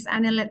me, Miss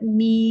Anna, let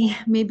me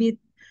maybe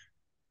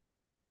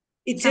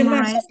Izin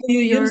masuk summarize Bu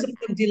Yuyun your.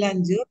 sebelum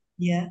dilanjut,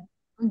 ya.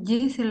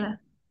 Ji,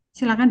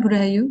 silakan Bu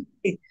Rahayu.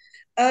 Oke.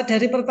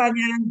 Dari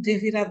pertanyaan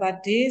Devira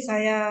tadi,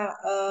 saya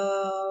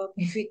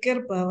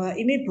berpikir bahwa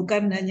ini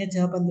bukan hanya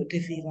jawaban untuk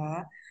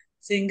Devira,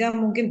 sehingga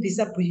mungkin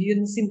bisa Bu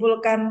Yuyun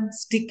simpulkan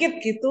sedikit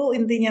gitu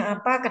intinya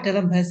apa ke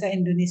dalam bahasa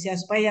Indonesia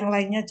supaya yang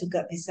lainnya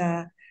juga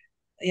bisa,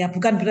 ya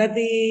bukan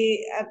berarti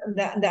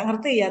enggak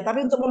ngerti ya,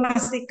 tapi untuk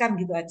memastikan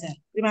gitu aja.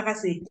 Terima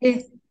kasih.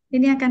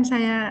 Ini akan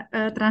saya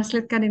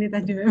translatekan ini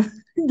tadi.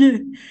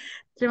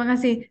 Terima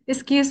kasih.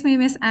 Excuse me,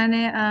 Miss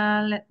Anne.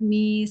 Let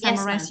me Yes,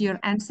 summarize ma'am. your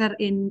answer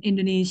in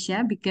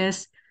Indonesia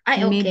because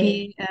I okay. maybe,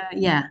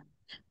 yeah,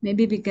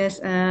 maybe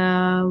because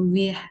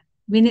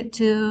we need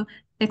to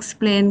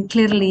explain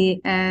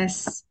clearly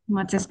as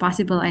much as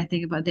possible, I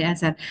think, about the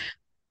answer.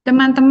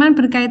 Teman-teman,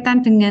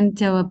 berkaitan dengan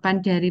jawaban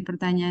dari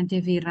pertanyaan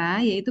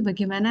Devira, yaitu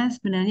bagaimana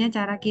sebenarnya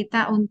cara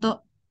kita untuk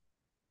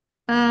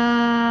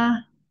eh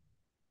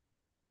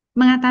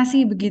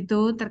mengatasi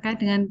begitu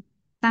terkait dengan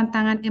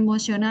tantangan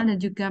emosional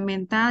dan juga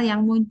mental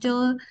yang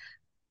muncul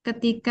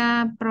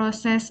ketika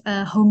proses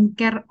home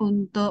care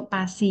untuk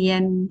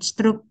pasien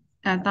stroke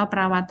atau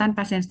perawatan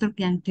pasien stroke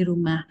yang di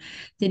rumah.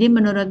 Jadi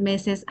menurut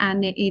Mrs.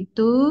 Ane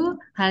itu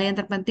hal yang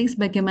terpenting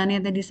sebagaimana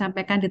yang tadi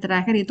disampaikan di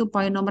terakhir itu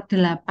poin nomor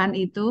 8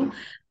 itu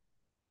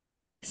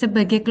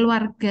sebagai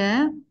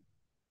keluarga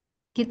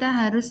kita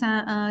harus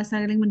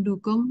saling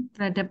mendukung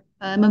terhadap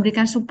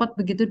memberikan support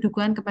begitu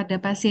dukungan kepada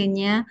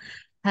pasiennya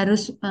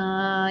harus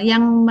yang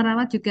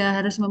merawat juga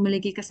harus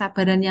memiliki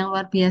kesabaran yang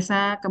luar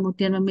biasa,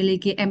 kemudian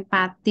memiliki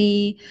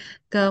empati,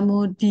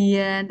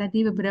 kemudian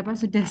tadi beberapa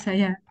sudah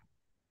saya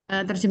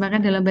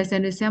terjemahkan dalam bahasa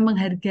Indonesia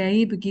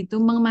menghargai begitu,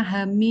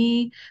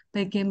 memahami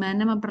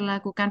bagaimana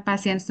memperlakukan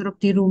pasien stroke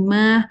di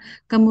rumah,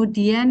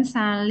 kemudian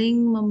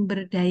saling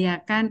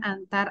memberdayakan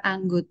antar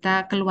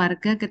anggota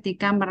keluarga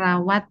ketika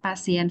merawat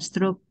pasien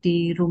stroke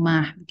di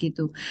rumah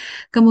begitu.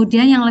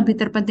 Kemudian yang lebih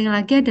terpenting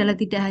lagi adalah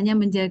tidak hanya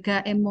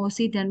menjaga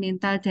emosi dan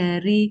mental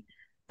dari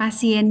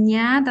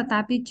pasiennya,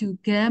 tetapi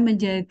juga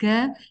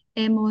menjaga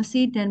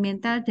emosi dan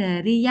mental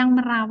dari yang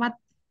merawat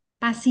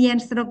pasien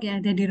stroke yang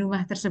ada di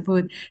rumah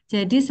tersebut.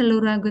 Jadi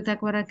seluruh anggota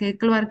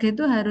keluarga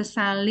itu harus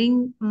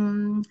saling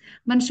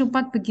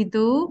mensupport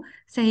begitu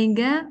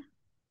sehingga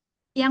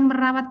yang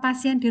merawat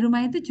pasien di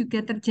rumah itu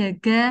juga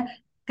terjaga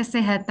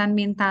kesehatan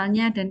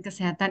mentalnya dan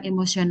kesehatan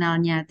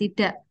emosionalnya.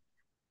 Tidak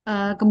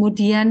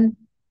kemudian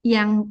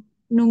yang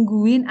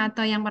nungguin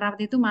atau yang merawat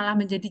itu malah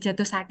menjadi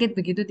jatuh sakit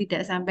begitu,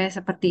 tidak sampai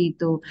seperti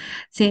itu.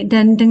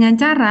 Dan dengan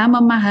cara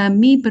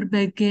memahami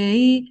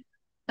berbagai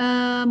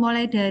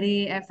mulai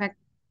dari efek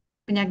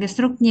penyakit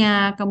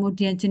stroke-nya,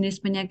 kemudian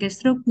jenis penyakit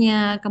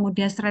stroke-nya,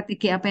 kemudian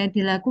strategi apa yang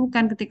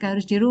dilakukan ketika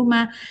harus di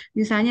rumah.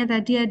 Misalnya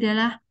tadi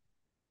adalah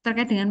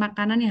terkait dengan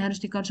makanan yang harus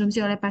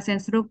dikonsumsi oleh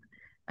pasien stroke,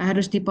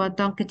 harus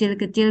dipotong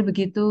kecil-kecil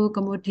begitu,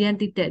 kemudian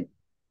tidak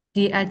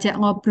diajak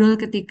ngobrol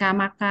ketika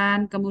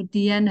makan,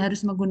 kemudian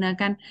harus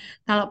menggunakan,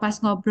 kalau pas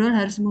ngobrol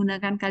harus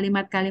menggunakan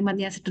kalimat-kalimat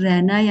yang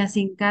sederhana, yang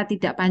singkat,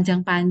 tidak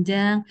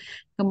panjang-panjang,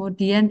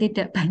 kemudian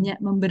tidak banyak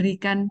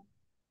memberikan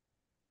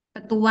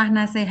petuah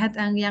nasihat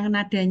yang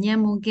nadanya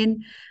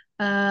mungkin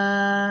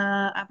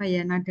apa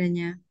ya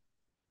nadanya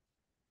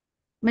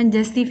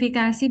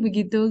menjustifikasi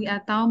begitu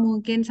atau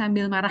mungkin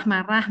sambil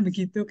marah-marah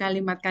begitu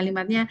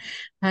kalimat-kalimatnya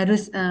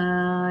harus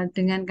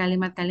dengan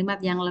kalimat-kalimat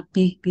yang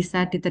lebih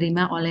bisa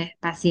diterima oleh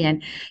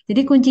pasien.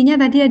 Jadi kuncinya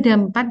tadi ada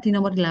 4 di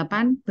nomor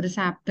 8: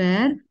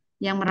 bersabar,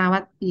 yang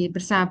merawat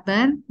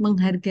bersabar,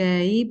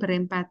 menghargai,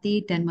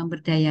 berempati, dan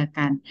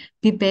memberdayakan.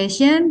 Be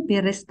patient,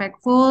 be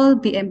respectful,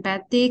 be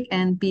empathic,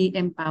 and be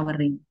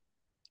empowering.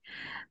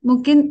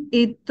 Mungkin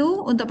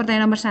itu untuk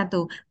pertanyaan nomor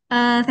 1.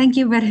 Thank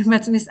you very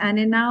much, Miss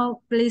Anne.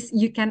 Now, please,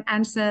 you can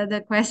answer the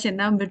question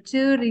number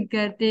 2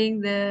 regarding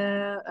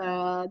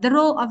the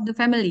role of the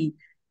family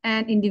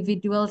and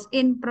individuals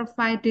in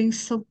providing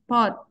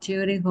support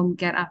during home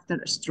care after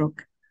a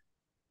stroke.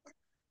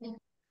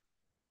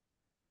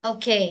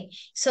 Okay,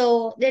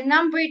 so the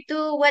number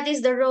 2, what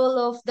is the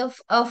role of the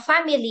of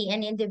family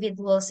and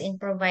individuals in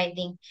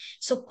providing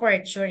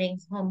support during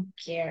home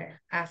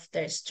care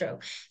after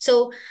stroke?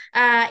 So,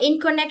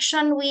 in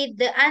connection with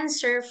the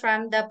answer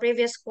from the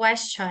previous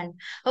question,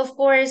 of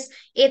course,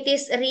 it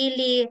is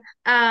really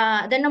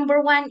the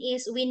number 1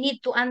 is we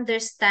need to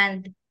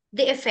understand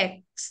the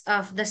effects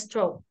of the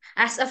stroke.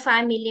 As a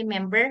family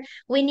member,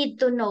 we need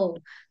to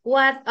know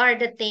what are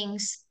the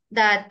things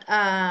that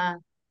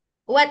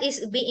what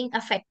is being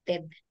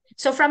affected.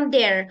 So from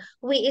there,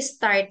 we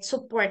start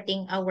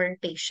supporting our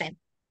patient.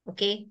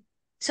 Okay?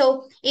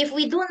 So if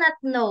we do not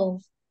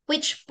know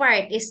which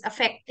part is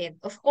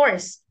affected, of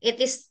course, it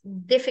is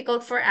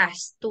difficult for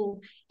us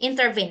to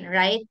intervene,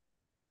 right?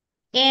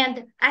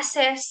 And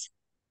assess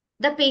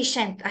the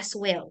patient as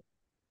well.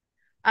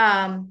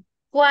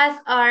 What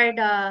are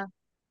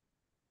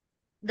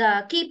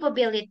the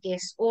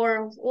capabilities,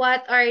 or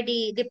what are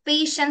the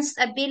patient's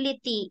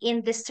ability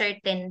in this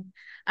certain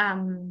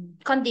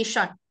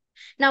condition.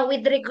 Now,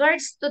 with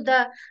regards to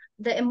the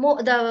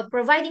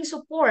providing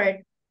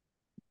support,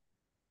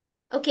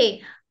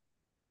 okay,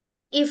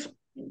 if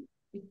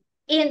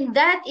in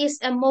that is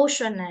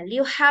emotional,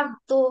 you have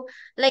to,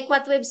 like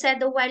what we've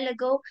said a while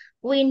ago,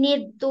 we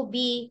need to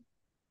be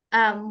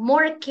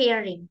more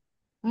caring,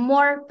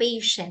 more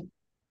patient.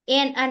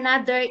 And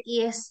another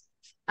is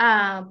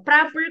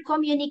proper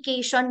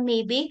communication,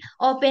 maybe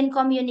open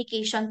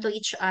communication to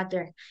each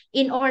other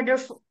in order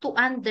to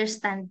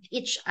understand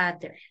each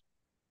other.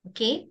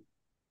 Okay?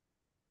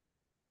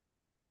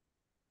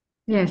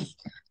 Yes.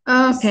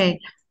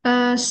 Okay.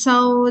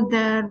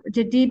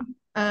 Jadi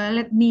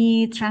let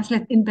me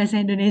translate in bahasa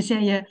Indonesia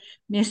ya,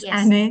 Miss Yes.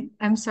 Anne.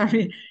 I'm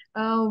sorry.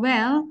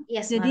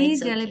 Yes, ma'am, Jadi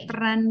it's dari okay.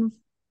 peran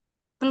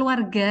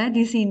keluarga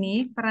di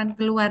sini, peran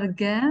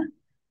keluarga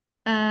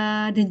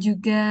dan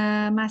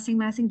juga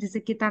masing-masing di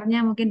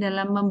sekitarnya mungkin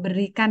dalam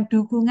memberikan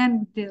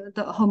dukungan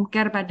untuk home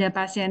care pada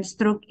pasien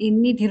stroke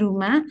ini di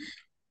rumah.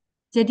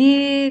 Jadi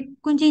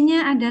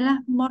kuncinya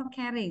adalah more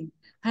caring,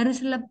 harus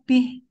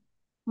lebih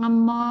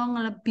ngomong,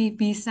 lebih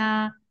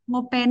bisa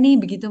ngopeni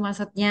begitu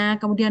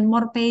maksudnya. Kemudian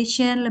more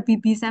patient,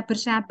 lebih bisa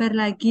bersabar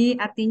lagi.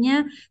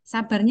 Artinya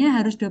sabarnya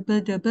harus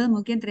double-double,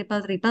 mungkin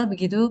triple-triple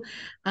begitu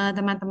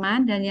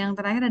teman-teman. Dan yang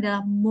terakhir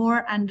adalah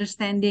more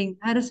understanding,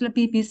 harus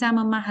lebih bisa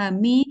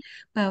memahami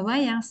bahwa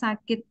yang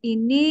sakit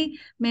ini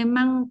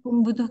memang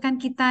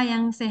membutuhkan kita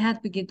yang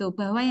sehat begitu.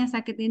 Bahwa yang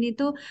sakit ini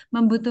tuh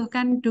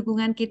membutuhkan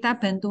dukungan kita,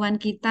 bantuan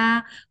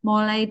kita,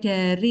 mulai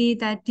dari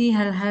tadi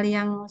hal-hal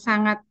yang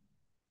sangat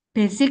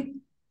basic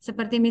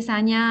seperti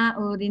misalnya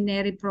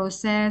urinary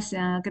process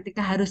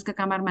ketika harus ke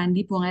kamar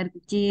mandi buang air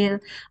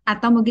kecil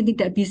atau mungkin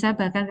tidak bisa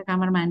bahkan ke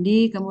kamar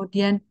mandi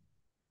kemudian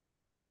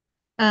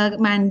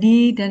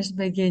mandi dan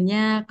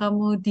sebagainya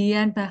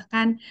kemudian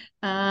bahkan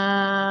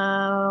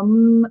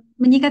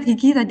menyikat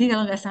gigi tadi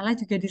kalau nggak salah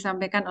juga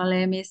disampaikan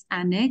oleh Miss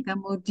Anne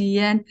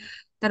kemudian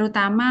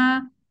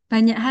terutama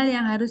banyak hal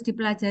yang harus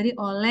dipelajari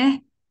oleh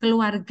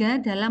keluarga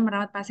dalam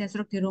merawat pasien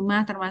stroke di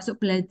rumah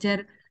termasuk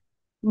belajar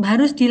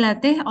harus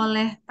dilatih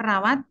oleh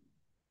perawat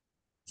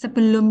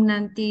sebelum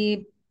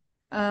nanti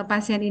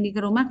pasien ini ke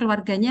rumah,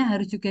 keluarganya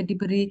harus juga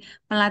diberi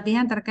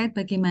pelatihan terkait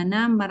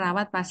bagaimana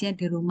merawat pasien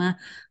di rumah,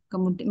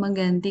 kemudian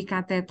mengganti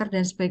kateter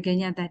dan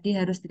sebagainya tadi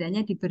harus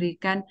setidaknya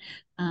diberikan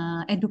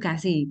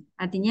edukasi.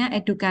 Artinya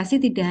edukasi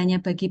tidak hanya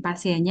bagi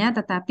pasiennya,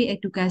 tetapi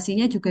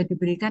edukasinya juga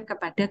diberikan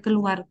kepada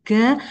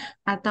keluarga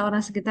atau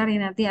orang sekitar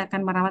yang nanti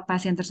akan merawat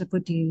pasien tersebut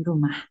di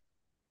rumah.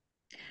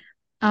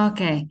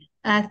 Okay,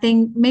 I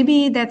think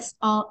maybe that's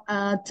all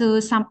to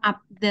sum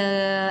up the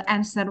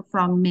answer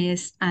from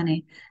Miss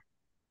Anne.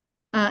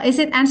 Is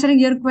it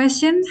answering your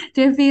question,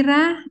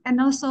 Devira?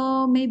 And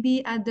also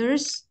maybe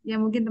others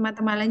yang mungkin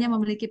teman-teman lainnya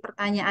memiliki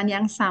pertanyaan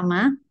yang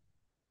sama.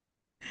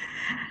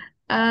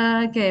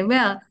 Okay,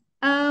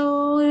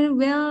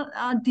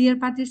 dear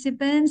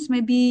participants,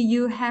 maybe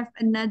you have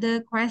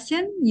another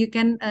question. You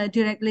can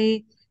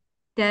directly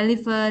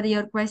deliver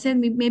your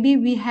question. Maybe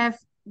we have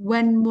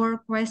one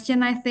more question,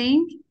 I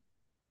think.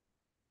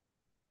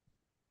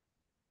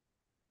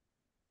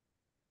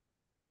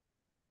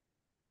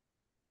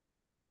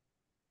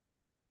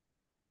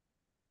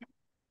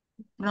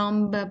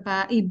 From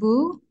Bapak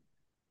Ibu,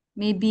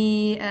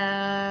 maybe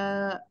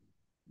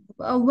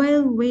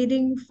while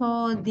waiting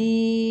for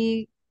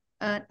the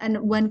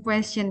one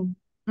question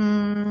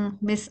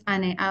Miss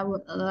Anne, I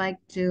would like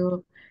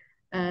to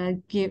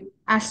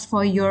ask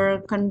for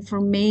your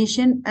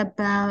confirmation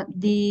about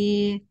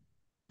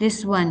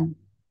this one.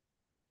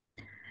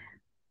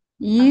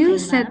 You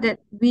Okay, said ma'am. that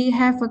we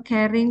have a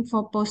caring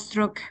for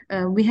post-stroke.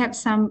 We have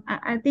some,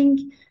 I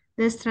think,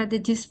 the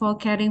strategies for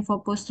caring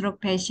for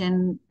post-stroke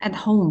patient at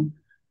home.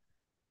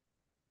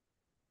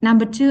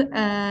 Number two,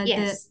 the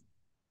Yes.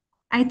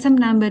 item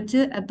number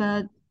two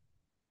about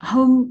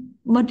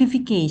home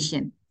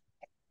modification.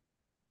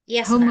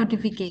 Yes, Home ma'am.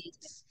 modification.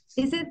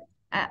 Is it?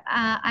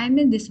 I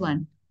mean this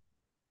one.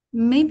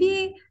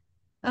 Maybe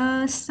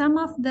some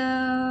of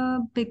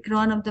the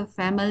background of the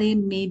family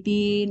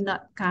maybe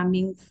not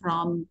coming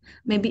from,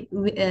 maybe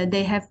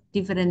they have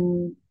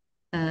different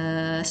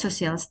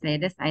social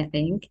status, I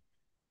think,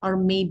 or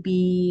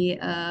maybe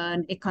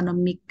an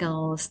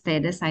economical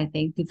status, I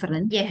think,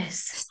 different.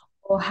 Yes.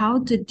 So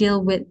how to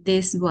deal with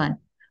this one?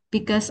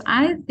 Because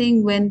I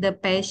think when the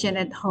patient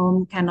at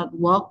home cannot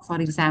walk,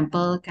 for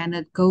example,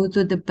 cannot go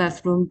to the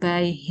bathroom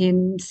by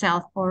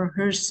himself or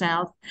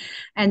herself,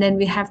 and then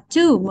we have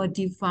to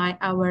modify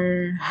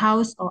our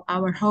house or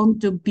our home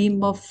to be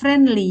more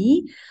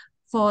friendly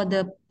for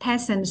the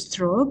patient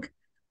stroke.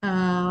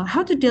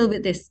 How to deal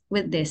with this?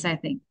 With this, I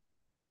think.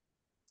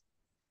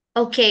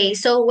 Okay,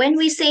 so when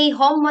we say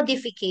home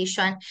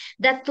modification,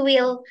 that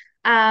will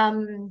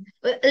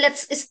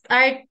let's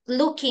start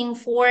looking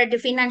for the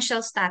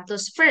financial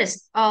status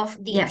first of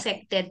the Yes.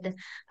 affected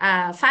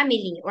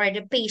family or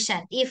the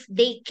patient. If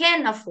they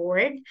can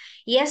afford,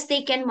 yes,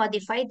 they can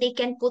modify. They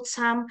can put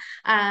some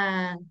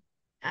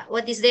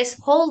what is this,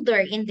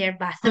 holder in their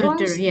Holder.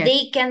 bathrooms. Yes.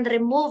 They can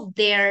remove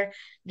their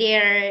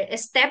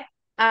step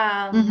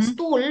Mm-hmm.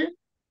 stool,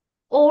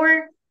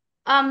 or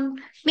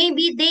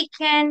maybe they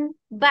can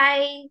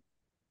buy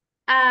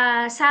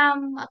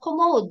some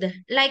commode,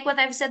 like what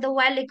I've said a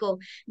while ago.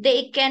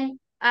 They can,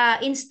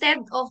 instead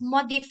of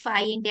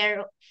modifying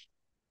their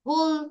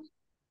whole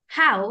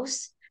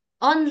house,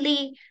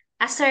 only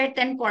a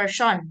certain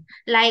portion,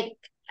 like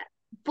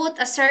put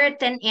a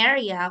certain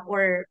area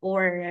or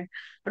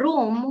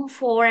room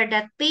for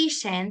that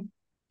patient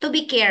to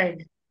be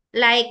cared.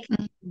 Like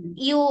Mm-hmm.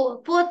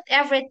 you put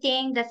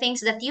everything, the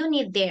things that you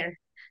need there,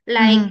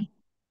 like Mm-hmm.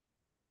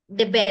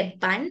 the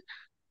bedpan,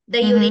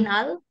 the Mm-hmm.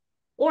 urinal,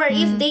 or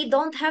if Mm-hmm. they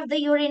don't have the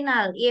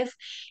urinal, if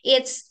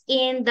it's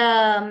in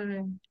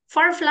the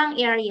far-flung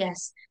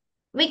areas,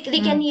 they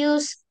can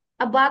use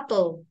a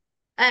bottle,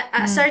 a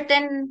Mm-hmm.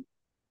 certain,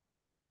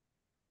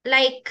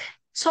 like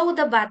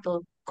soda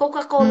bottle,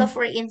 Coca-Cola, Mm-hmm.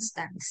 for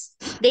instance.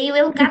 They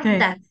will cut Okay.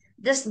 that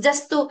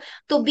just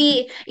to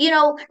be,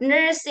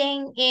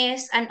 nursing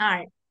is an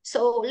art.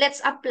 So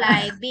let's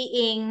apply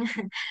being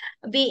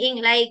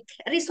being like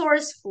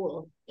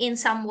resourceful in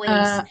some ways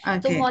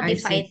to Okay, I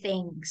modify see.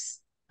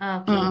 things.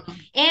 Okay. Mm-hmm.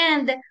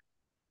 And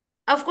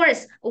of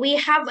course,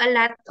 we have a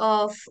lot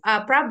of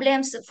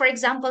problems, for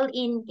example,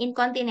 in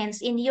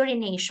incontinence, in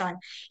urination.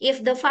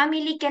 If the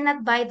family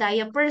cannot buy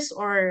diapers,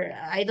 or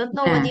I don't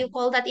know what Yeah. you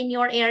call that in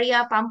your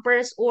area,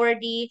 pampers or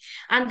the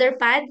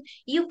underpad,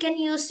 you can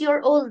use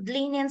your old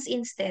linens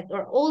instead,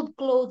 or old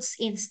clothes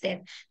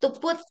instead, to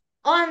put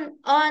on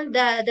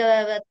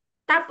the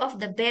top of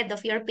the bed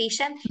of your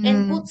patient,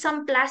 and Mm-hmm. put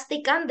some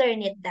plastic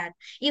underneath that.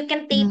 You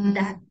can tape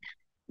that. Mm-hmm.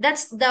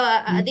 That's the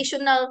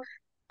additional,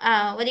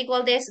 what do you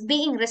call this?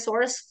 Being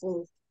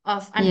resourceful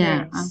of a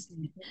Yeah. nurse.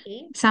 Okay.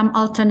 Okay. Some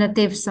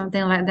alternatives,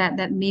 something like that,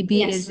 that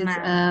maybe Yes, is it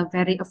ma'am.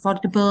 very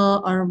affordable,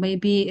 or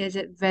maybe is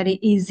it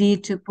very easy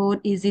to put,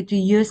 easy to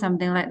use,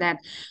 something like that.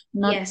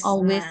 Not Yes,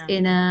 always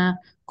in ma'am. a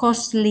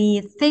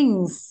costly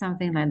things,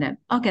 something like that.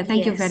 Okay,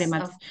 thank you very Yes,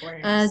 much. of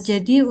course.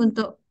 Jadi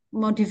untuk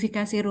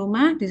modifikasi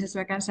rumah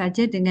disesuaikan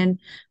saja dengan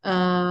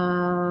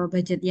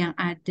budget yang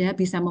ada,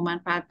 bisa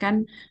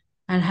memanfaatkan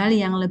hal-hal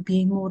yang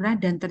lebih murah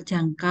dan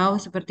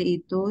terjangkau seperti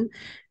itu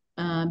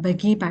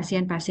bagi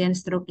pasien-pasien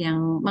stroke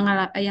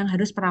yang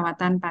harus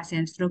perawatan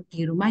pasien stroke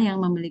di rumah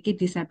yang memiliki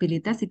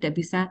disabilitas tidak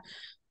bisa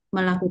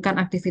melakukan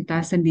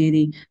aktivitas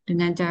sendiri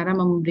dengan cara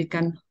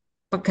memberikan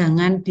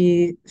pegangan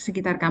di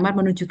sekitar kamar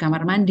menuju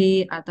kamar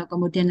mandi atau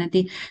kemudian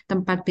nanti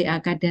tempat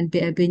BAK dan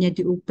BAB-nya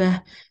diubah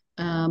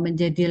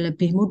menjadi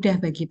lebih mudah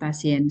bagi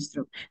pasien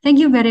stroke. Thank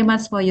you very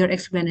much for your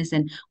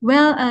explanation.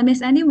 Well,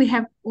 Miss Annie, we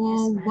have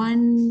Yes, ma'am.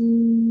 one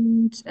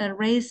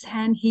raised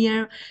hand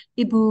here.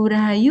 Ibu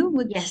Rahayu,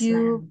 would Yes,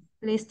 you ma'am.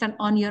 please turn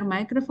on your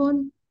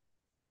microphone?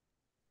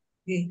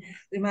 Oke,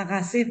 terima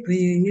kasih Bu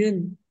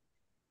Yuyun.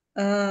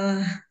 Eh,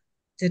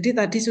 jadi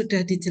tadi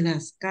sudah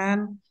dijelaskan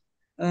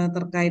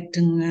terkait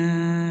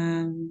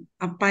dengan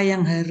apa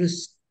yang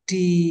harus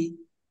eh,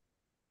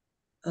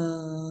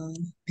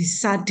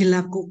 bisa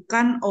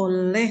dilakukan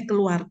oleh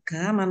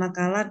keluarga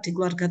manakala di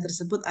keluarga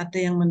tersebut ada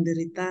yang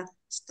menderita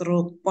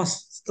stroke,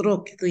 post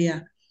stroke gitu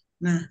ya.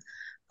 Nah,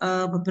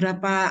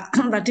 beberapa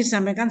tadi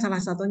disampaikan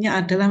salah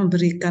satunya adalah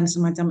memberikan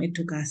semacam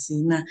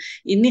edukasi. Nah,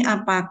 ini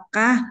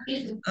apakah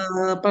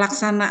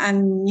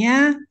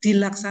pelaksanaannya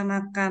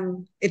dilaksanakan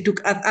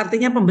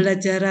artinya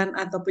pembelajaran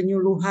atau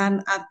penyuluhan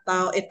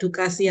atau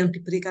edukasi yang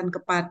diberikan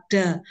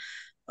kepada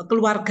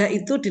keluarga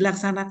itu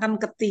dilaksanakan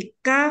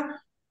ketika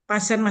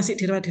pasien masih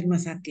dirawat di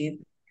rumah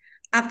sakit?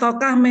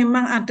 Ataukah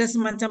memang ada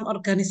semacam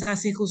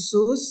organisasi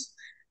khusus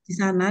di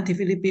sana di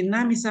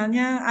Filipina,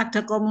 misalnya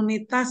ada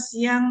komunitas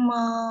yang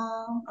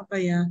apa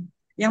ya,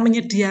 yang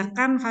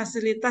menyediakan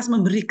fasilitas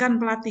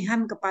memberikan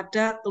pelatihan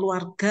kepada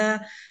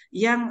keluarga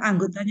yang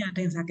anggotanya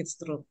ada yang sakit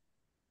stroke.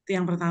 Itu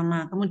yang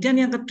pertama. Kemudian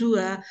yang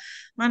kedua,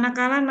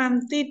 manakala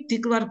nanti di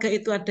keluarga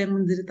itu ada yang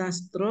menderita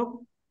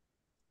stroke,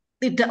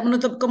 tidak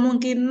menutup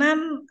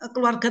kemungkinan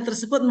keluarga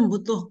tersebut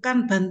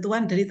membutuhkan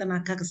bantuan dari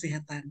tenaga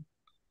kesehatan.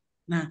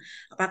 Nah,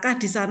 apakah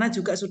di sana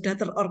juga sudah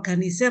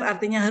terorganisir,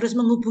 artinya harus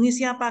menghubungi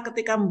siapa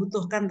ketika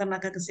membutuhkan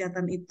tenaga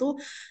kesehatan itu,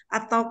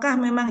 ataukah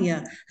memang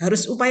ya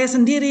harus upaya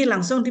sendiri,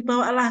 langsung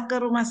dibawalah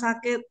ke rumah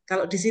sakit.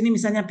 Kalau di sini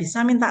misalnya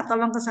bisa minta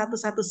tolong ke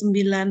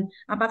 119,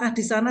 apakah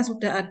di sana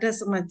sudah ada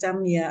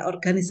semacam ya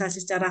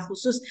organisasi secara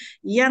khusus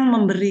yang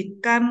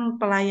memberikan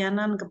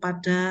pelayanan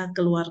kepada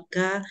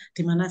keluarga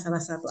di mana salah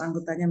satu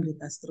anggotanya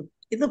menderita stroke?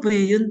 Itu Bu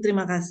Yuyun,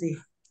 terima kasih.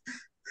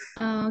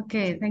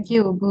 Okay, thank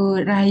you,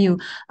 Bu Rahayu.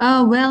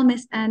 Well,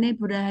 Miss Anne,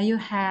 Bu Rahayu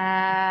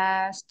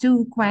has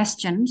two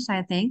questions,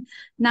 I think.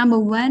 Number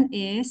one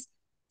is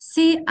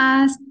she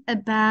asked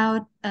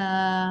about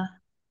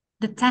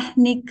the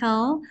techniques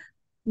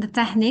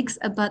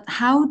about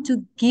how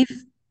to give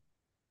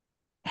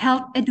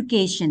health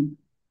education.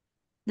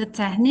 The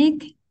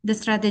technique, the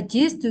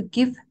strategies to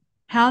give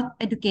health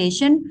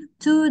education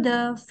to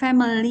the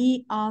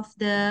family of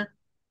the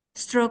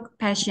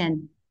stroke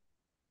patient.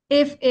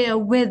 If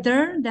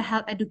whether the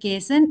health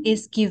education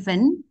is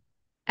given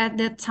at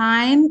the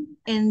time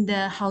in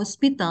the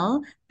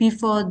hospital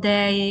before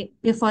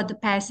the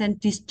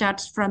patient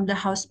discharged from the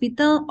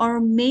hospital,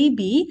 or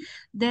maybe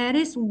there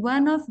is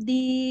one of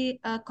the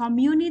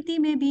community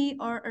maybe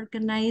or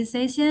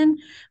organization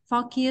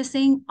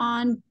focusing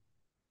on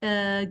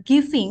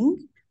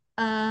giving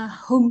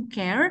home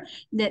care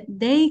that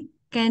they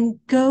can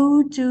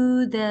go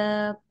to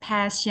the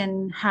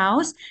patient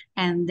house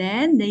and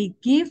then they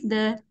give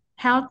the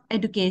health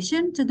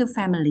education to the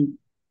family.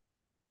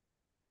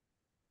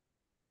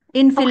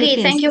 In Okay,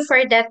 Philippines, thank you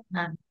for that.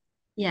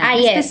 yeah,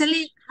 Yes,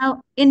 especially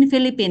how in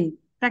Philippines,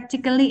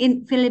 practically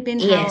in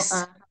Philippines, how yes.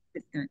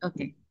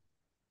 okay.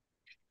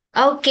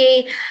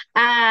 Okay,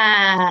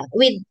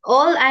 with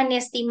all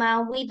honesty,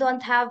 ma'am, we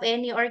don't have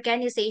any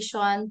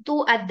organization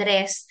to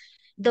address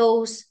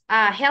those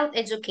health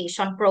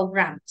education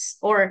programs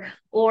or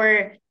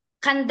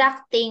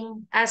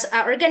conducting as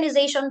an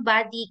organization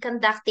body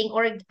conducting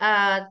or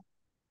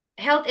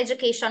health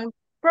education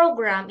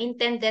program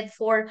intended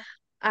for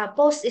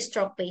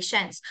post-stroke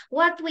patients.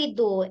 What we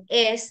do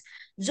is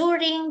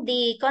during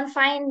the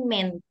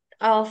confinement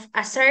of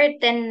a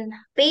certain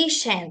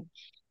patient,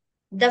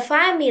 the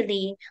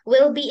family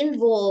will be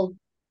involved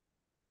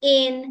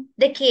in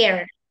the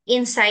care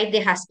inside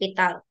the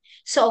hospital.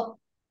 So,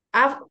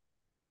 af-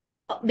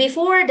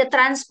 before the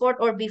transport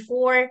or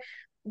before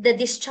the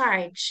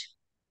discharge,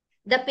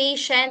 the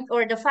patient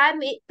or the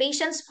family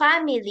patient's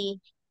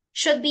family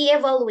should be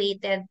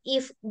evaluated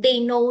if they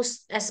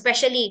knows,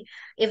 especially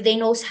if they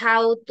knows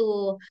how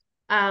to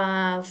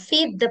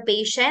feed the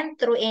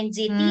patient through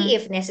NGT Mm,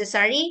 if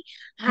necessary,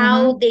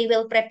 how mm-hmm, they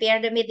will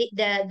prepare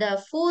the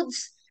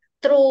foods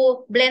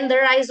through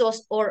blenderized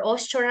or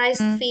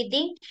osterized mm,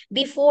 feeding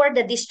before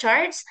the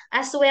discharge,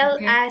 as well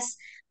okay. as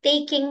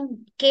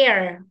taking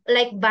care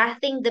like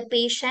bathing the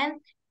patient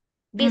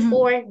Mm-hmm,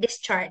 before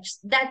discharge.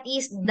 That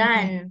is okay.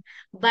 done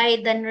by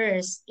the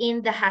nurse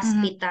in the Mm-hmm,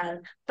 hospital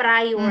mm.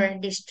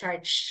 prior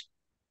discharge.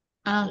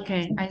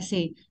 Okay, I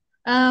see.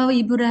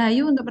 Ibu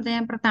Rahayu, untuk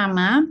pertanyaan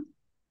pertama,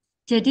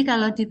 jadi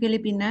kalau di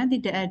Filipina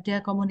tidak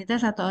ada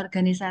komunitas atau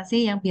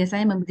organisasi yang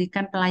biasanya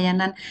memberikan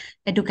pelayanan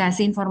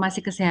edukasi informasi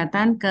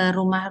kesehatan ke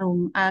rumah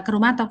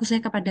atau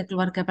khususnya kepada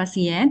keluarga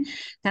pasien,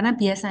 karena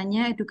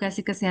biasanya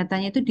edukasi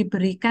kesehatannya itu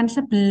diberikan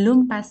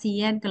sebelum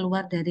pasien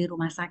keluar dari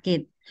rumah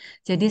sakit.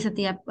 Jadi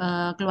setiap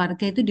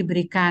keluarga itu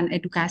diberikan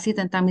edukasi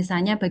tentang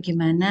misalnya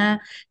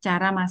bagaimana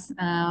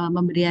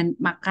memberian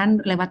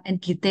makan lewat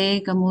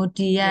NGT,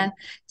 kemudian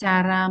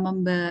cara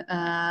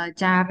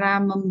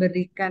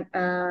memberikan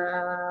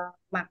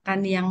makan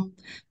yang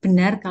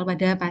benar kalau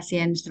pada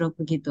pasien stroke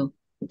begitu.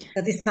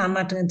 Berarti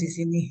sama dengan di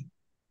sini,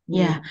 Bu.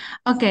 Ya,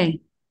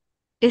 oke.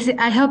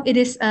 I hope it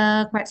is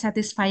quite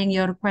satisfying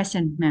your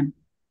question, ma'am.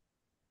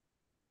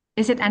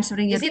 Is it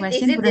answering your Is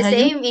question, Bu it the Rahayu?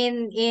 same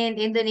in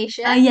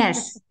Indonesia?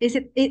 Yes.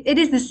 It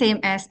is the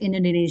same as in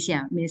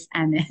Indonesia, Miss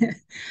Anne.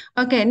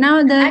 Okay,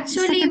 now the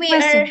Actually, second we are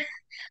question.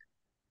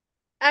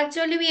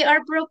 Actually, we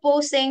are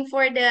proposing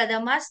for the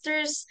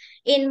master's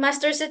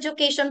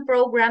education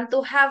program to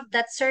have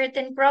that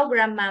certain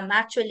program, ma'am.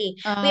 Actually,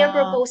 we are Uh,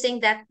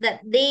 proposing that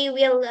they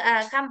will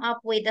come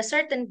up with a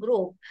certain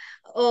group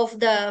of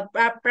the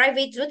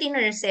private duty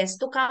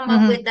nurses to come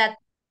up mhm, with that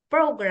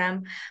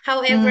program.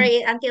 However,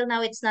 mhm. until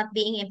now, it's not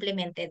being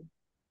implemented.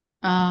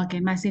 Oke,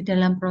 masih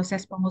dalam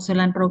proses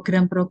pengusulan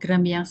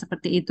program-program yang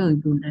seperti itu,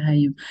 Ibu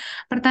Rahayu.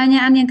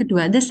 Pertanyaan yang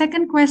kedua, the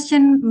second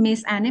question,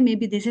 Miss Anne,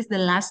 maybe this is the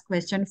last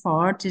question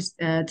for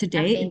today,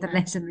 Okay, ma'am.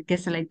 International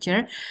Guest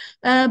Lecture.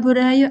 Bu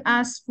Rahayu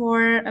asked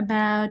for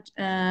about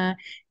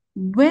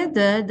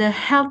whether the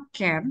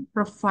healthcare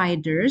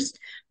providers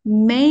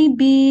may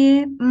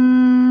be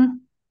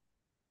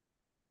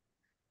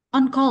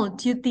on call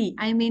duty.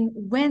 I mean,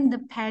 when the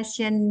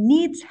patient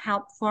needs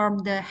help from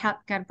the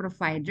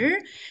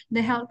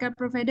the healthcare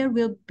provider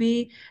will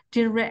be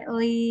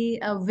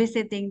directly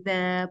visiting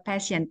the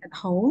patient at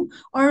home,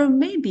 or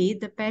maybe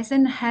the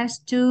patient has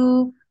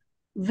to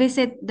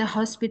visit the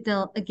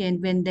hospital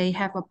again when they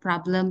have a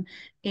problem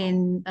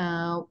in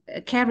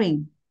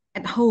caring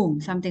at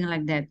home, something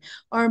like that.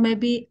 Or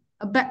maybe,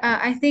 but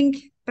I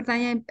think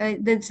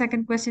the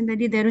second question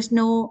tadi, there is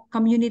no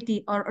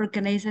community or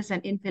organization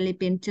in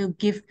Philippines to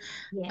give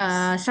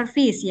Yes.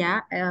 service,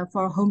 yeah,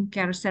 for home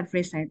care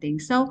service, I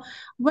think. So,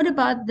 what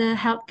about the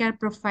healthcare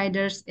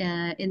providers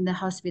in the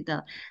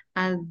hospital?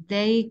 Are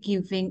they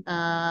giving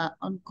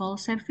on-call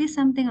service,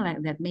 something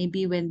like that?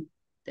 Maybe when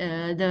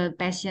the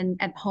patient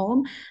at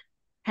home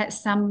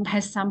has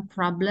some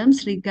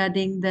problems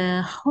regarding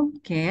the home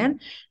care,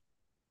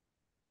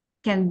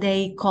 can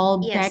they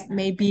call Yes, back ma'am.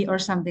 maybe or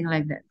something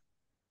like that?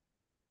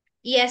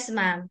 Yes,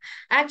 ma'am.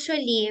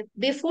 Actually,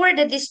 before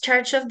the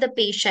discharge of the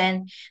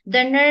patient,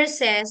 the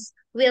nurses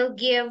will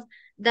give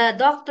the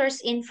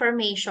doctor's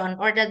information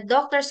or the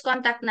doctor's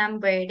contact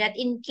number that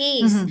in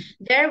case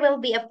Mm-hmm, there will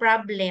be a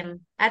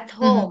problem at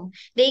mm-hmm, home,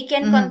 they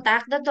can mm-hmm,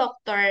 contact the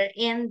doctor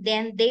and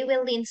then they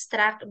will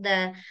instruct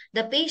the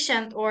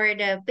patient or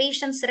the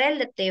patient's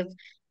relative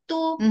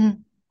to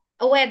mm-hmm,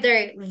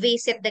 whether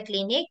visit the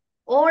clinic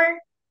or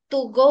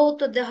to go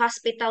to the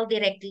hospital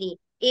directly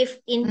if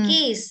in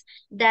case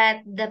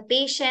that the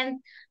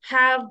patient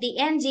have the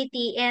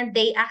NGT and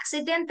they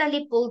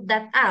accidentally pulled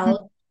that mm-hmm,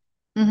 out.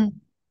 mm-hmm,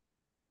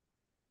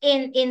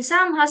 In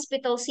some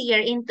hospitals here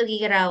in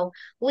Tugigaraw,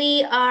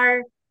 we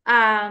are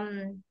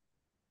um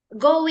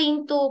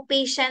going to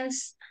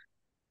patient's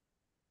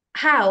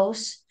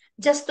house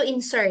just to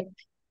insert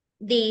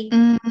the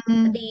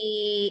mm-hmm. the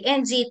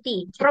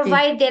NGT, GT.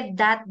 provided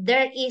that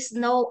there is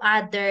no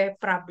other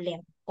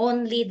problem,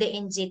 only the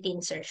NGT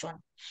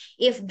insertion.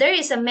 If there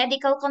is a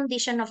medical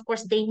condition, of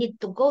course, they need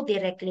to go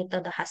directly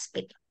to the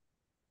hospital.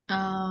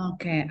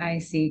 Oke,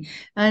 I see.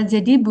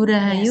 Jadi Bu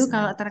Rahayu, Yes,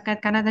 kalau ma'am.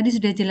 terkait karena tadi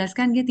sudah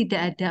jelaskan dia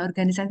tidak ada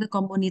organisasi atau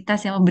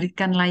komunitas yang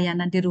memberikan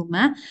layanan di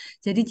rumah.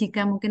 Jadi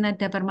jika mungkin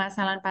ada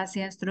permasalahan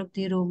pasien stroke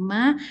di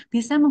rumah,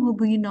 bisa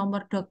menghubungi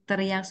nomor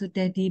dokter yang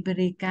sudah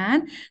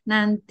diberikan.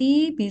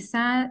 Nanti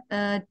bisa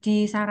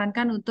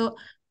disarankan untuk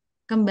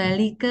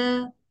kembali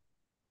ke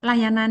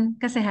layanan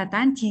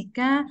kesehatan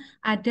jika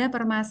ada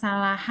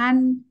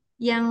permasalahan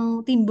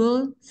yang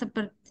timbul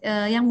seperti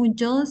yang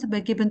muncul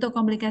sebagai bentuk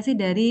komplikasi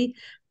dari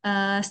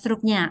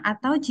stroke-nya,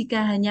 atau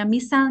jika hanya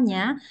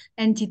misalnya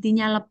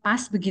NGT-nya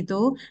lepas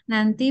begitu,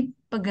 nanti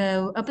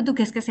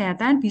petugas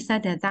kesehatan bisa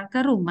datang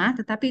ke rumah,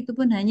 tetapi itu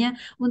pun hanya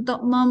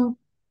untuk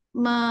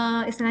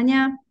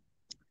istilahnya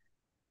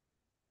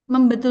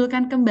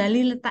membetulkan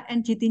kembali letak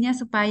NGT-nya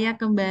supaya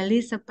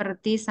kembali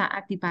seperti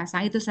saat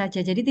dipasang itu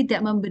saja. Jadi tidak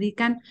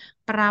memberikan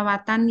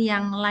perawatan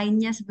yang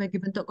lainnya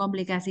sebagai bentuk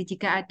komplikasi.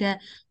 Jika ada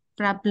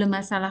problem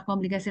masalah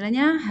komplikasi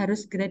lainnya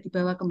harus segera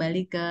dibawa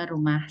kembali ke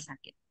rumah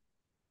sakit.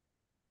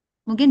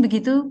 Mungkin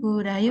begitu,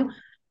 Bu Rahayu.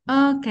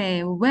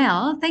 Okay,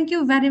 well, thank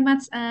you very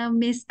much,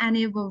 Miss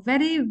Annie, for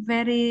very,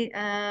 very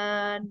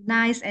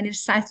nice and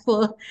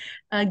insightful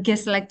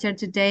guest lecture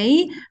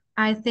today.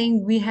 I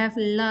think we have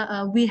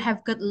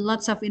got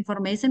lots of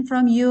information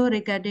from you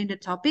regarding the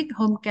topic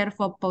home care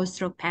for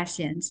post-stroke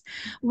patients.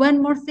 One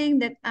more thing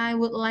that I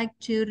would like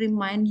to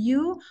remind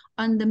you,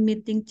 on the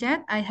meeting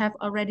chat, I have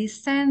already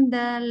sent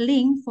the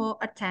link for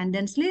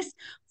attendance list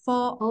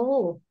for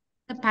Oh,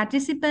 the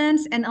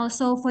participants and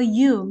also for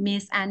you,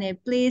 Miss Anne.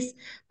 Please,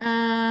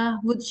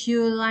 would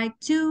you like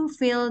to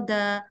fill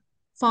the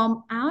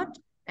form out?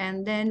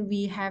 And then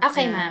we have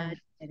okay, the, ma'am.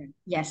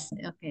 yes,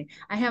 okay.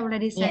 I have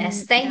already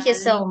Yes, sent thank you the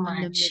so link on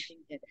the much.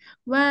 meeting chat.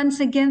 Once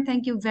again,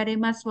 thank you very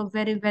much for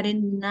very, very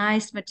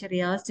nice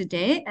materials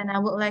today. And I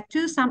would like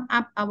to sum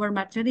up our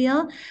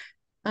material.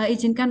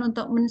 Izinkan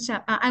untuk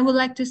I would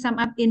like to sum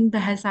up in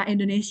bahasa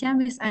Indonesia,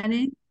 Miss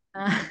Anne.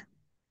 Uh,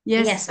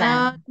 yes, Yes,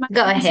 ma'am.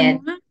 Go teman-teman ahead.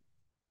 semua.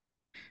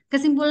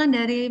 Kesimpulan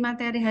dari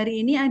materi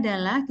hari ini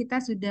adalah kita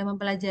sudah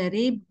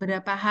mempelajari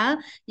beberapa hal.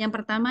 Yang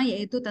pertama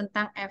yaitu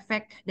tentang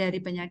efek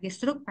dari penyakit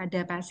stroke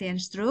pada pasien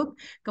stroke.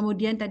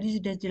 Kemudian tadi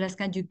sudah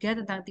dijelaskan juga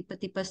tentang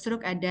tipe-tipe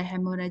stroke, ada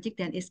hemorrhagic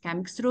dan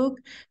ischemic stroke.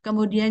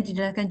 Kemudian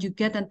dijelaskan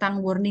juga tentang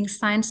warning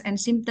signs and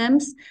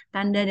symptoms,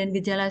 tanda dan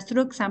gejala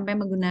stroke sampai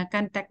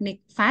menggunakan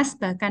teknik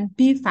FAST bahkan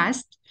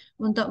B-FAST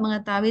untuk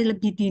mengetahui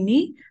lebih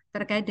dini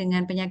terkait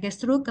dengan penyakit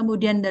stroke.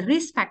 Kemudian the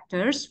risk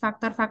factors,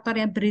 faktor-faktor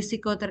yang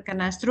berisiko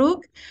terkena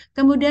stroke.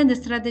 Kemudian the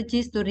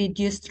strategies to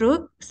reduce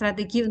stroke,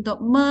 strategi untuk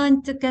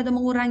mencegah atau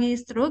mengurangi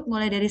stroke,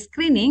 mulai dari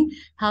screening,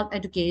 health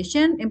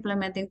education,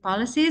 implementing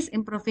policies,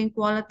 improving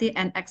quality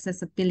and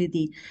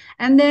accessibility.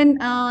 And then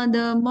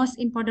the most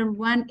important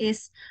one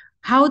is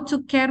how to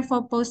care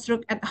for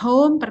post-stroke at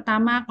home.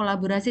 Pertama,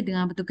 kolaborasi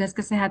dengan petugas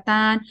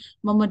kesehatan,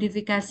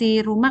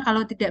 memodifikasi rumah.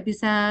 Kalau tidak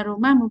bisa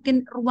rumah,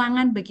 mungkin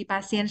ruangan bagi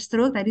pasien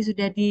stroke. Tadi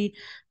sudah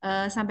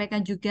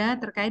disampaikan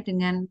juga terkait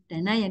dengan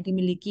dana yang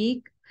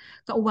dimiliki.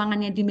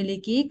 keuangan yang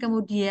dimiliki.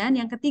 Kemudian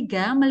yang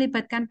ketiga,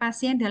 melibatkan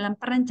pasien dalam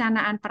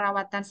perencanaan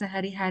perawatan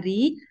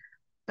sehari-hari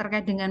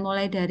terkait dengan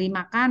mulai dari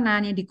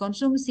makanan yang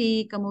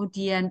dikonsumsi,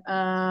 kemudian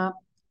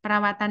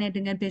perawatannya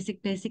dengan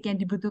basic-basic yang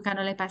dibutuhkan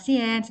oleh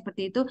pasien,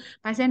 seperti itu,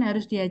 pasien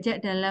harus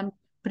diajak dalam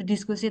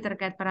berdiskusi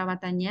terkait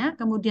perawatannya,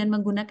 kemudian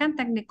menggunakan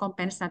teknik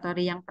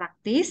kompensatori yang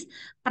praktis,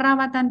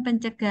 perawatan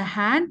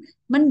pencegahan,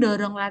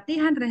 mendorong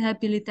latihan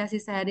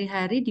rehabilitasi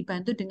sehari-hari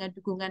dibantu dengan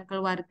dukungan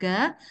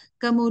keluarga,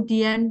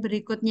 kemudian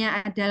berikutnya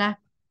adalah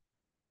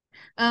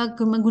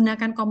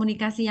menggunakan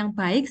komunikasi yang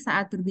baik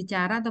saat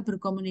berbicara atau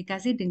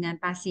berkomunikasi dengan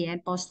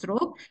pasien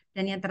post-stroke.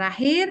 Dan yang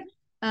terakhir,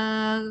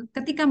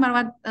 ketika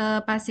merawat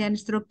pasien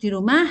stroke di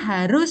rumah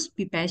harus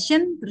be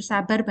patient,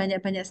 bersabar,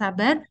 banyak-banyak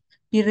sabar,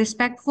 be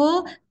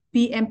respectful,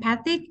 be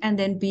empathic, and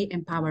then be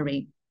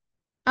empowering.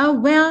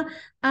 Well,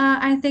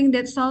 I think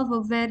that's all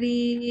for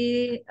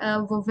very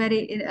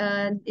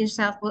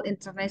insightful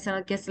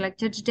international guest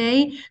lecture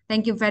today.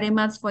 Thank you very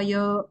much for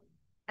your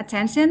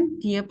attention,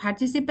 dear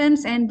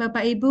participants and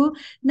Bapak Ibu.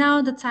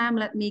 Now the time,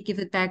 let me give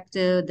it back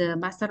to the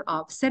master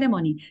of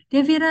ceremony.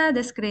 Devira,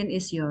 the screen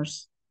is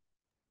yours.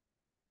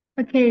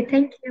 Okay,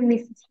 thank you,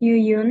 Mrs. Yu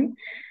Yun.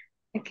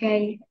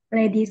 Okay,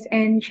 ladies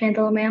and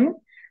gentlemen,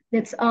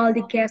 that's all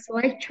the guest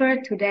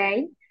lecture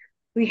today.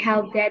 We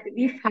hope that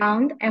we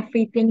found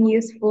everything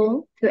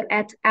useful to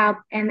add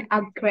up and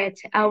upgrade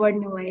our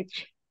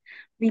knowledge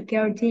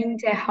regarding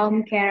the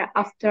home care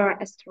after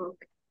a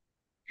stroke.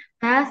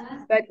 Last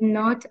but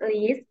not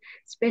least,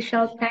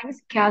 special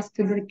thanks goes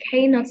to the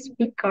keynote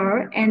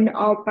speaker and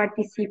all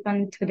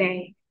participants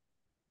today.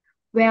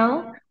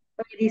 Well,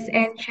 ladies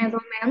and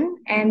gentlemen,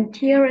 and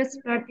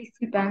dearest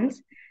participants,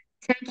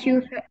 thank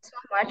you so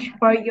much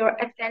for your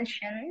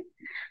attention.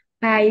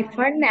 Bye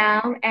for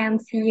now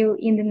and see you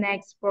in the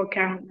next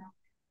program.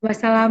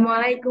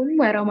 Wassalamualaikum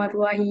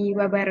warahmatullahi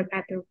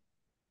wabarakatuh.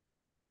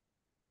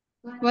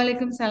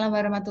 Waalaikumsalam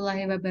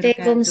warahmatullahi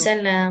wabarakatuh.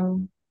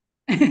 Waalaikumsalam.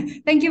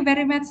 Thank you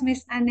very much,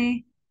 Miss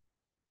Anne.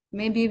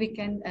 Maybe we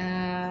can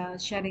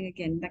sharing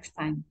again next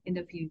time in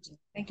the future.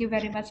 Thank you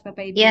very much,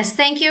 Bapak Ibu. Yes,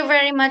 thank you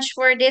very much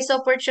for this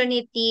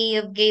opportunity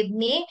you gave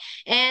me.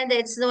 And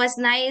it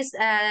was nice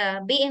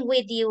being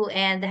with you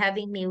and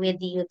having me with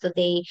you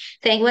today.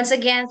 Once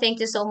again, thank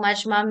you so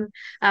much, Ma'am,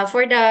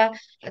 for the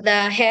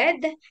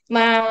head,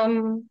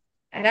 Ma'am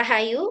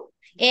Rahayu.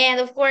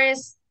 And of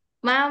course,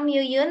 Ma'am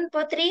Yuyun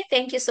Potri,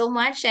 thank you so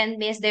much. And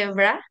Miss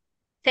Devra,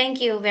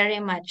 thank you very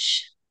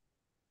much.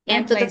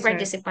 My And to the pleasure.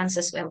 participants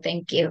as well,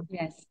 thank you.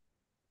 Yes.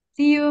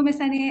 See you, Miss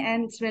Annie,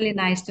 and it's really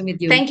nice to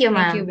meet you. Thank you,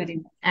 Thank you ma'am. very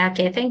much.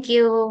 Okay, thank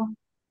you.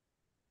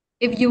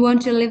 If you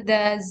want to leave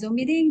the Zoom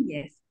meeting,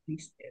 yes,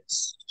 please do.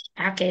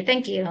 Okay,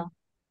 thank you.